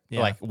things were,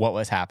 Yeah. like what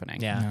was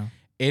happening. Yeah. No.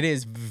 It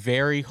is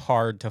very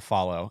hard to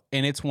follow.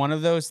 And it's one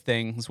of those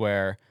things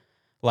where,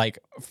 like,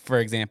 for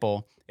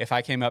example, if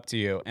I came up to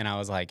you and I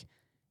was like,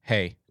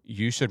 hey,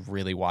 you should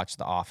really watch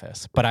The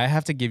Office, but I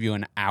have to give you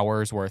an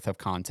hour's worth of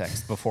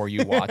context before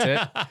you watch it.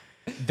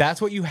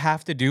 That's what you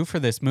have to do for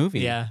this movie.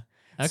 Yeah.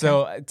 Okay.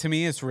 So to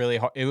me, it's really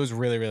hard. It was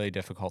really, really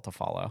difficult to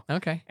follow.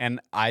 Okay. And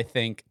I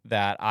think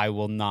that I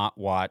will not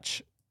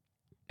watch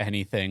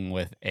anything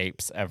with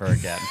apes ever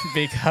again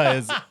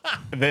because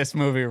this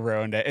movie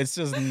ruined it. It's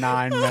just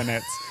 9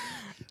 minutes.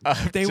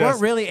 They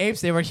weren't really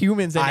apes. They were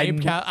humans in I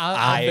ape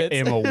I outfits.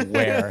 am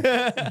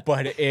aware,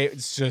 but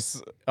it's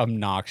just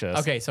obnoxious.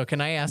 Okay. So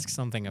can I ask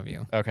something of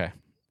you? Okay.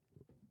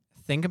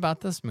 Think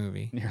about this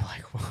movie. You're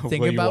like,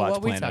 Think will about you watch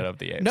what we Planet talked. of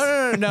the Apes?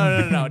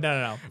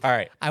 No. All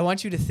right. I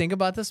want you to think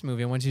about this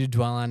movie. I want you to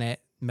dwell on it,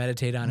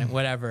 meditate on it,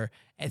 whatever,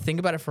 and think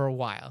about it for a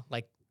while,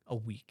 like a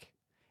week.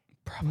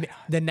 Probably not.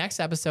 The next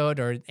episode,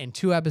 or in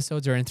 2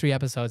 episodes, or in 3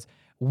 episodes,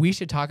 we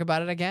should talk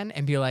about it again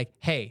and be like,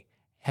 hey,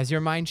 has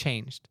your mind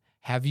changed?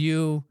 Have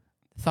you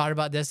thought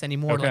about this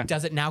anymore? Okay. Like,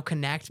 does it now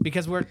connect?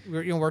 Because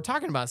we're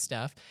talking about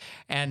stuff,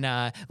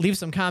 and leave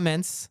some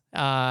comments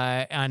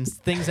on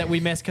things that we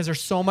missed because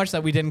there's so much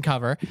that we didn't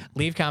cover.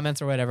 Leave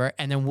comments or whatever,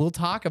 and then we'll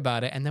talk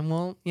about it, and then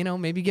we'll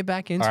maybe get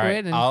back into All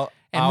right. it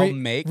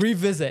and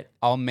revisit.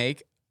 I'll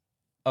make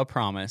a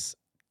promise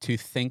to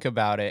think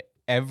about it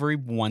every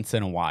once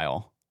in a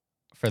while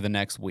for the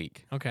next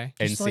week Okay.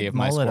 and Just, see like, if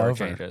my mull it score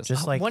over. changes.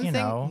 Just like, one you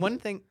thing. know, One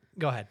thing.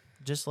 Go ahead.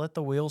 just let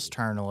the wheels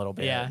turn a little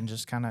bit. Yeah. And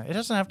just kind of, it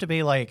doesn't have to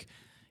be like,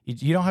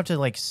 you don't have to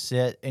like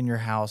sit in your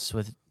house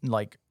with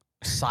like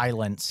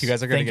silence. You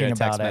guys are going to get a thinking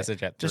text about it.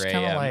 message at Just 3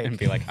 kinda a.m. like- and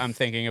be like, I'm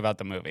thinking about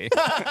the movie.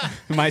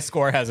 My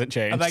score hasn't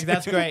changed. I'm like,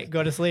 that's great.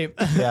 Go to sleep.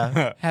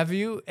 Yeah. Have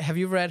you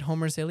read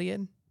Homer's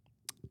Iliad?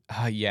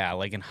 Yeah,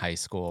 like in high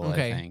school,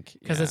 Okay. I think.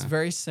 Because it's Yeah.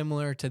 very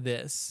similar to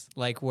this,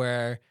 like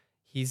where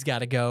he's got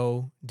to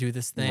go do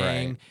this thing,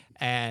 Right.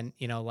 and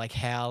like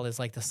Hal is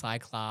like the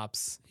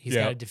Cyclops. He's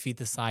Yep. got to defeat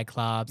the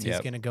Cyclops. He's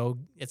Yep. gonna go.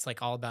 It's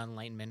like all about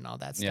enlightenment and all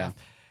that Yeah.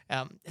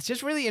 stuff. It's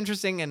just really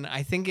interesting, and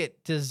I think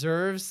it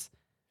deserves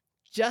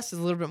just a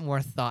little bit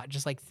more thought.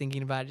 Just like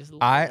thinking about it. Just a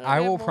little I bit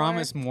will more.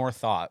 promise more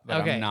thought,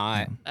 but Okay. I'm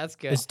not. That's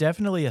good. It's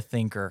definitely a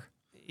thinker.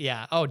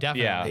 Yeah. Oh,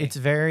 definitely. Yeah. It's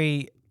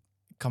very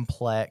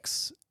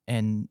complex,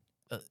 and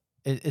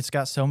it's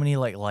got so many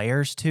like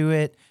layers to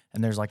it,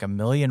 and there's like a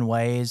million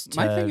ways to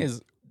My thing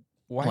is,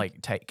 why?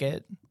 like take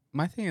it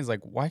My thing is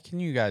like, why can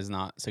you guys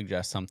not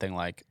suggest something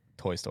like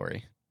Toy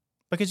Story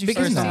because Because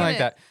or you've something seen like it.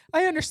 that?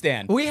 I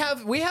understand. We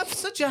have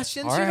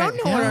suggestions. All You right. don't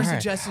know what All our right.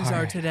 suggestions All are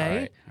right.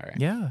 today. All right.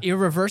 yeah.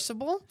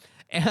 Irreversible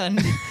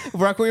and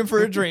Requiem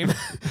for a Dream.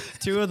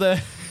 Two of the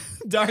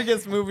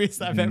darkest movies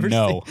I've ever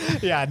No. seen.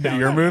 Yeah, no.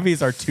 Your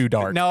movies are too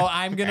dark. No,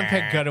 I'm going to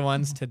pick good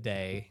ones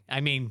today.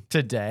 I mean,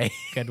 Today.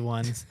 good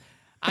ones.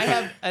 I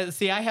have,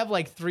 I have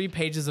like 3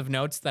 pages of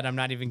notes that I'm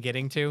not even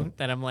getting to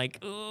that I'm like,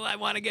 oh, I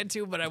want to get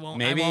to, but I won't.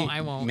 Maybe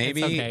I won't.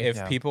 Maybe It's okay. if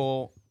Yeah.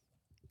 people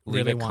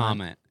leave Really a want.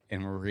 comment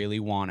and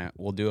really want it,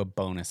 we'll do a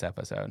bonus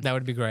episode That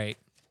would be great.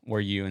 where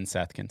you and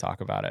Seth can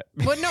talk about it.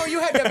 But no, you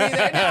had to be there.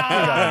 You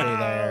gotta be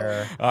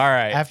there All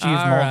right. after you've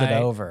All molded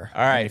right. over.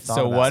 All right, and you've thought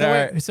so about what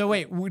it. are- So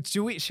wait,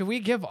 should we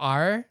give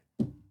our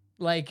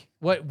like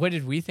what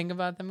did we think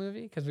about the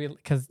movie?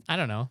 Because I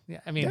don't know.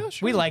 Yeah, I mean, Yeah,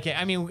 sure. we like it.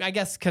 I mean, I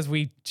guess because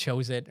we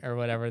chose it or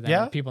whatever. Then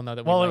Yeah. people know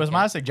that. Well, we it was like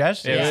my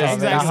suggestion. Yeah, so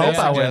exactly. I hope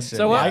Yeah. I would. Suggestion.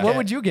 So what, like what it.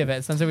 would you give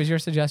it since it was your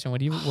suggestion?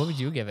 What would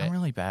you give it? I'm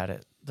really bad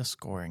at the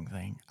scoring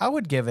thing. I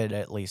would give it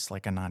at least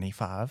like a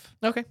 95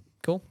 Okay,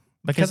 cool.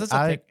 because It's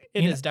I,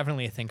 it you is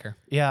definitely a thinker.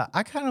 yeah,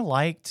 I kind of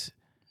liked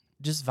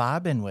just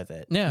vibing with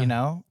it. Yeah. you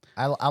know,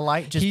 I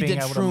like just He being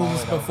did able to mull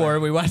shrooms it over. before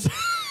we went.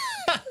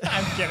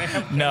 I'm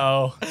kidding.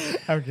 No,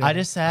 I'm kidding. I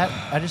just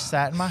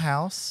sat in my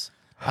house.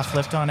 I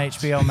flipped on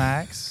HBO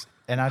Max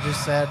and I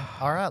just said,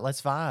 "All right,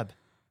 let's vibe."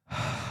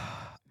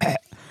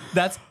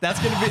 that's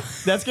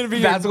gonna be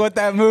That's what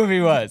that movie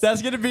was.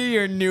 that's gonna be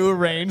your new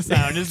rain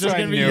sound. It's just My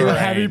gonna be new you rain,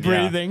 heavy yeah.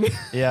 breathing.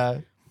 Yeah,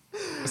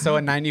 So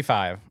a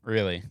 95,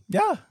 really?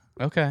 yeah,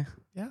 Okay.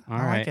 yeah. All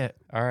I right. like it.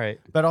 All right.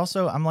 But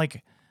also, I'm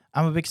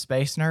a big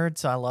space nerd,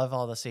 so I love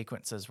all the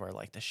sequences where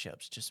like the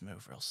ships just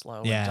move real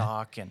slow Yeah. and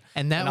dock and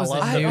And that I was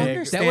love a the new.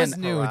 big That was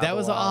understand new. That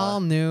was parabola.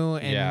 all new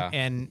and Yeah.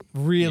 and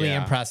really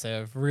Yeah.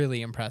 impressive.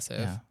 Really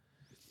impressive. yeah,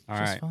 All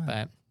just right. fun.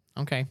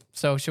 But okay,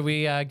 so should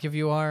we give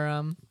you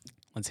our?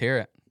 Let's hear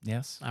it.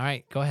 Yes. All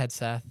right, go ahead,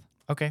 Seth.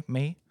 Okay,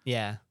 me.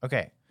 Yeah.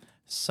 Okay,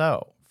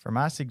 so for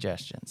my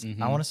suggestions, I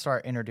Mhm. want to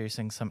start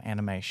introducing some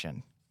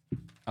animation.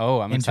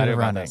 Oh, I'm Into excited the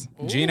about running.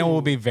 this. Gina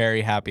will be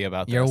very happy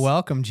about this. You're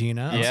welcome,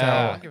 Gina.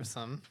 Yeah. I'll give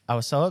some. I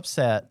was so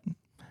upset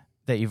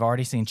that you've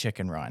already seen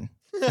Chicken Run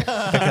because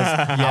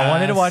I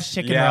wanted to watch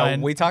Chicken Yeah,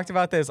 Run we talked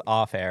about this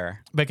off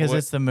air. because What-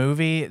 it's the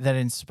movie that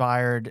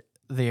inspired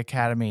the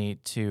Academy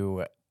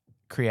to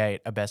create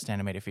a Best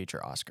Animated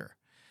Feature Oscar.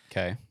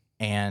 Okay.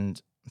 And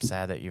I'm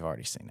sad that you've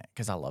already seen it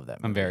because I love that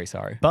movie. I'm very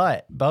sorry.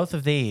 But both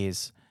of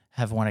these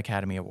have won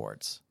Academy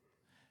Awards.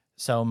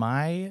 So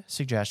my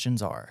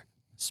suggestions are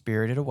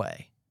Spirited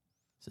Away.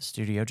 It's a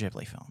Studio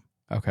Ghibli film.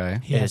 Okay.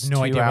 He It has is no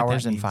 2 idea what that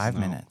hours and means. 5 No.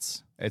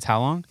 minutes. It's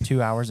how long?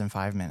 2 hours and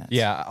 5 minutes.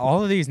 Yeah,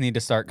 all of these need to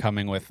start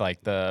coming with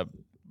like the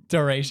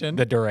Duration.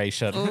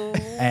 duration.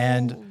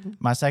 And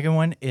my second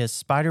one is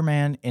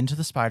Spider-Man Into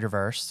the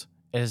Spider-Verse.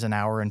 It is an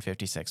hour and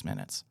 56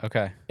 minutes.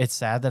 Okay. It's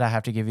sad that I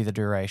have to give you the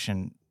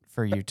duration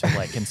for you to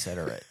like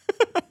consider it.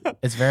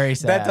 It's very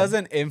sad. That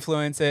doesn't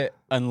influence it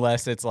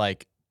unless it's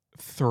like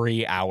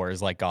 3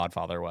 hours like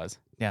Godfather was.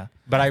 Yeah.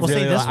 But I Well, see,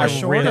 really this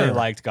was really shorter.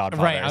 liked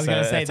Godfather. Right, I was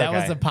gonna so say it's that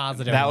was okay. a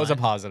positive That was a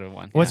one. positive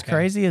one. What's Okay.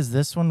 crazy is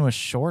this one was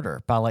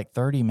shorter by like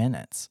 30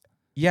 minutes.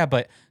 Yeah,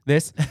 but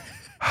this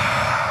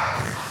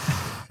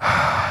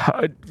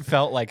it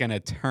felt like an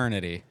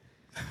eternity.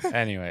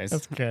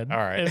 Anyways. good. All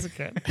right. It's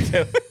good.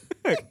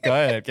 Go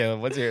ahead,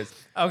 Caleb. What's yours?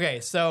 Okay,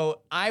 so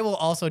I will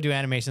also do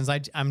animations.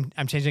 I'm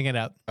changing it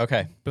up.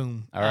 Okay.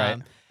 Boom. All right.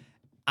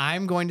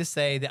 I'm going to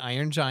say The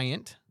Iron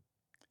Giant,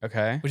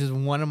 Okay. which is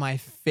one of my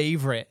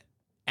favorite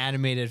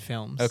animated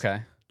films.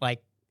 Okay.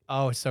 Like,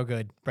 oh, so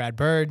good. Brad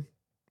Bird,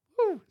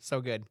 woo, so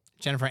good.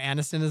 Jennifer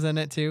Aniston is in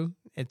it too.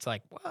 it's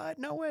like, what?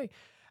 No way.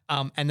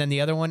 And then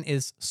the other one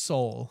is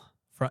Soul.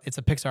 It's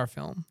a Pixar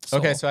film. Soul.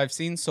 Okay, so I've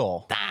seen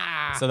Soul.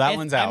 Ah, So that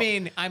one's out. I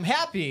mean, I'm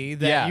happy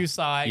that you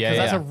saw it because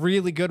that's a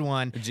really good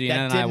one. Gina that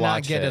and did I not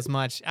watched get it. as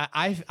much.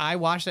 I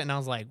watched it and I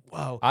was like,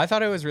 whoa. I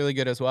thought it was really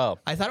good as well.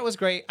 I thought it was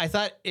great. I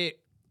thought it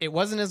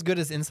wasn't as good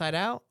as Inside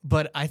Out,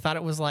 but I thought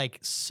it was like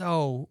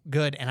so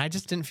good, and I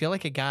just didn't feel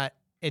like it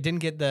didn't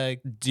get the.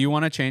 Do you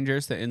want to change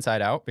yours to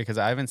Inside Out? Because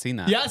I haven't seen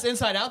that. Yes,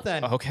 Inside Out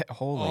then. Okay,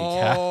 holy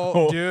Oh,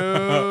 cow.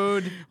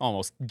 dude.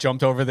 Almost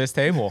jumped over this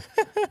table.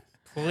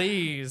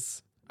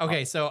 Please.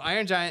 Okay, so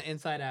Iron Giant,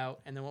 Inside Out,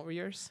 and then what were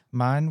yours?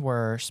 Mine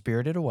were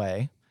Spirited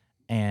Away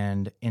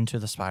and Into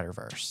the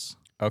Spider-Verse.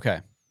 Okay.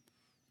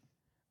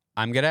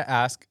 I'm going to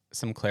ask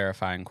some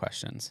clarifying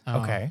questions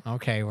Okay.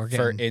 Okay, we're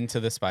for getting.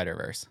 Into the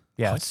Spider-Verse.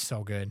 Yeah, Oh, it's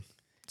so good.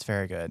 it's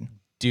very good.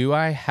 Do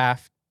I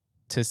have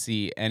to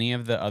see any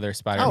of the other Oh,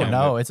 Spider-Man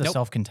no, movies? it's a Nope.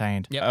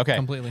 self-contained. Yeah, Okay.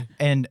 completely.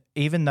 And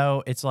even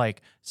though it's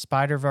like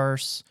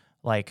Spider-Verse,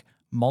 like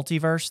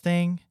multiverse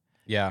thing,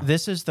 Yeah.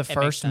 this is the makes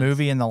first sense.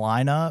 movie in the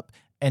lineup,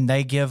 and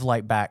they give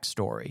like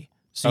backstory.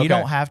 So you Okay.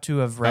 don't have to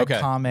have read Okay.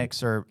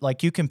 comics or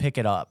like you can pick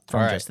it up from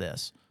All right. just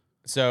this.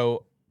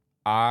 So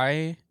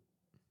I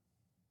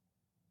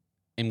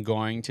am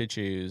going to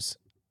choose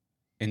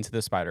Into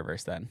the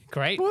Spider-Verse then.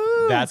 Great.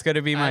 That's going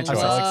to be my I choice.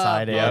 so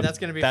excited. Oh, Yep. that's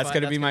gonna be. That's fun.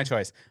 going to be my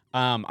choice.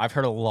 I've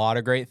heard a lot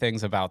of great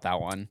things about that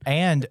one.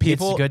 And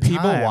People it's a good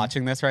people time.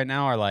 watching this right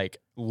now are like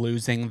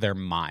losing their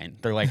mind.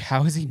 They're like,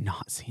 how has he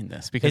not seen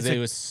this? Because It's it a-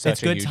 was such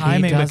it's a good huge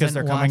timing He because doesn't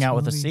they're coming watch out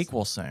with a movies.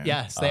 sequel soon.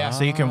 Yes, they are.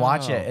 So you can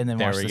watch it and then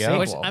There watch we the go. sequel.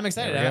 Which I'm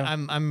excited. There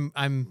we go.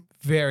 I'm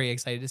very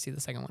excited to see the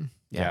second one.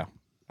 Yeah.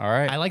 All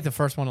right. I like the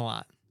first one a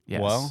lot.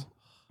 Yes. Well,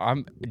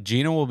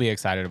 Gina will be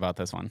excited about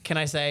this one. Can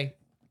I say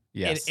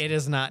Yes. it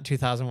is not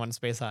 2001: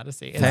 Space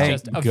Odyssey. It's Thank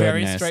just a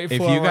very goodness.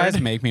 straightforward. If you guys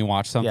make me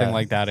watch something Yeah.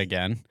 like that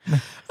again,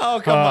 oh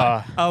come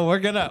on! Oh, we're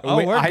gonna. Oh,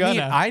 wait, we're I gonna. need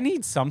I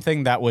need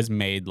something that was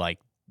made like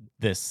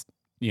this,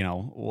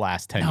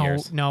 last 10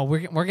 years. No, we're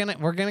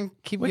gonna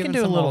keep. We can giving do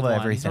a some little old of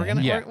ones. everything. We're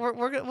gonna. Yeah.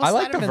 We'll I slide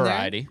like the them in there.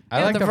 variety. I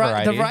Yeah, like the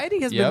variety. The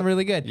variety has Yep. been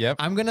really good. Yep.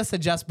 I'm gonna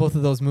suggest both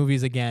of those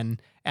movies again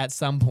at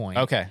some point.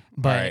 Okay.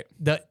 But All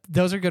right.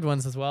 those are good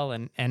ones as well,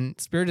 and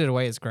Spirited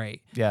Away is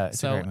great. Yeah. It's a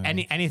So great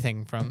movie.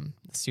 anything from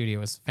the studio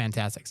is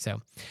fantastic.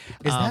 So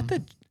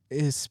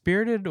Is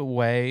Spirited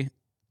Away?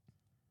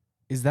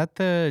 Is that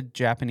the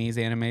Japanese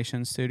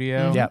animation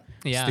studio? Yep.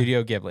 yeah.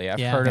 Studio Ghibli. I've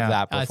Yeah. heard Yeah. of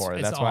that It's before.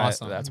 it's that's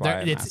awesome. why. That's why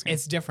I'm it's asking.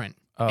 it's different.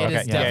 Oh, It okay.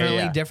 is Yeah, definitely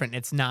yeah. different.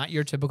 It's not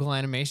your typical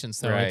animation.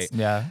 So Right.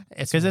 Yeah.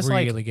 it's 'Cause it's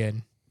like- really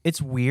good.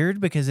 It's weird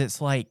because it's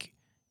like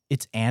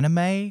it's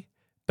anime,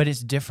 but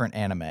it's different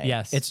anime.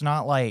 Yes. It's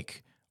not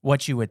like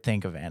what you would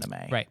think of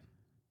anime. Right.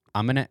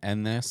 I'm gonna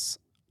end this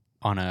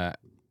on a.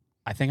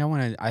 I think I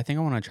want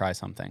to try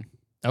something.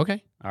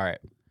 Okay. All right.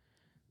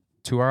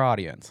 To our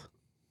audience,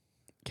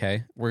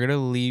 okay, we're gonna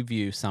leave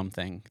you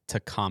something to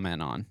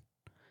comment on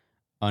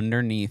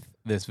underneath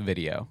this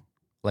video,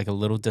 like a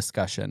little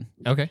discussion,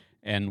 Okay.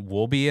 and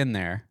we'll be in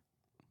there,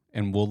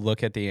 and we'll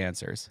look at the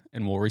answers,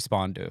 and we'll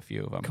respond to a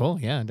few of them. Cool.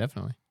 Yeah,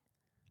 definitely.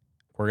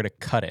 We're gonna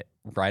cut it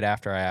right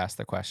after I ask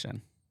the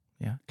question.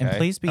 Yeah. And Okay.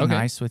 please be Okay.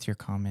 nice with your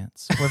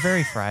comments. We're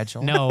very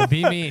fragile. No,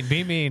 be mean.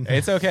 Be mean.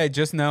 It's okay.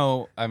 Just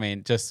know. I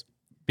mean, just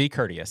be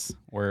courteous.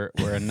 We're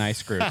a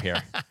nice group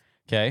here.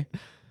 Okay.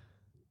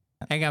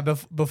 Hang on.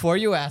 Before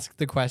you ask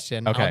the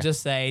question, Okay. I'll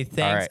just say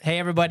thanks. right. Hey,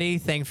 everybody.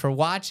 Thanks for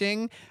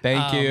watching.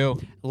 Thank you.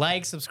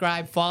 Like,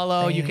 subscribe,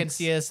 follow. You can Thanks.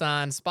 see us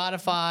on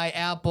Spotify,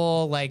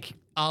 Apple, like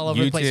all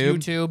over the place.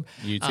 YouTube.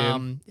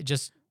 YouTube.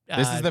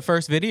 This is the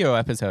first video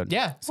episode.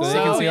 Yeah. So they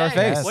can see our yay.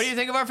 face. What do you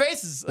think of our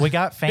faces? We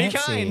got Be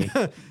fancy.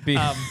 kind. Be-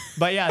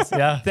 But yes,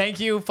 Yeah.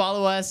 thank you.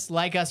 Follow us,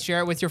 like us, share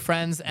it with your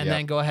friends, and Yep.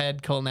 then go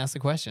ahead, Colton, ask the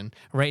question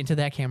right into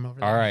that camera over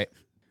there. All right.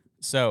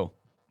 So,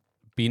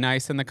 be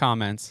nice in the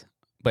comments,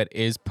 but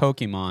is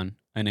Pokemon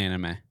an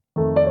anime?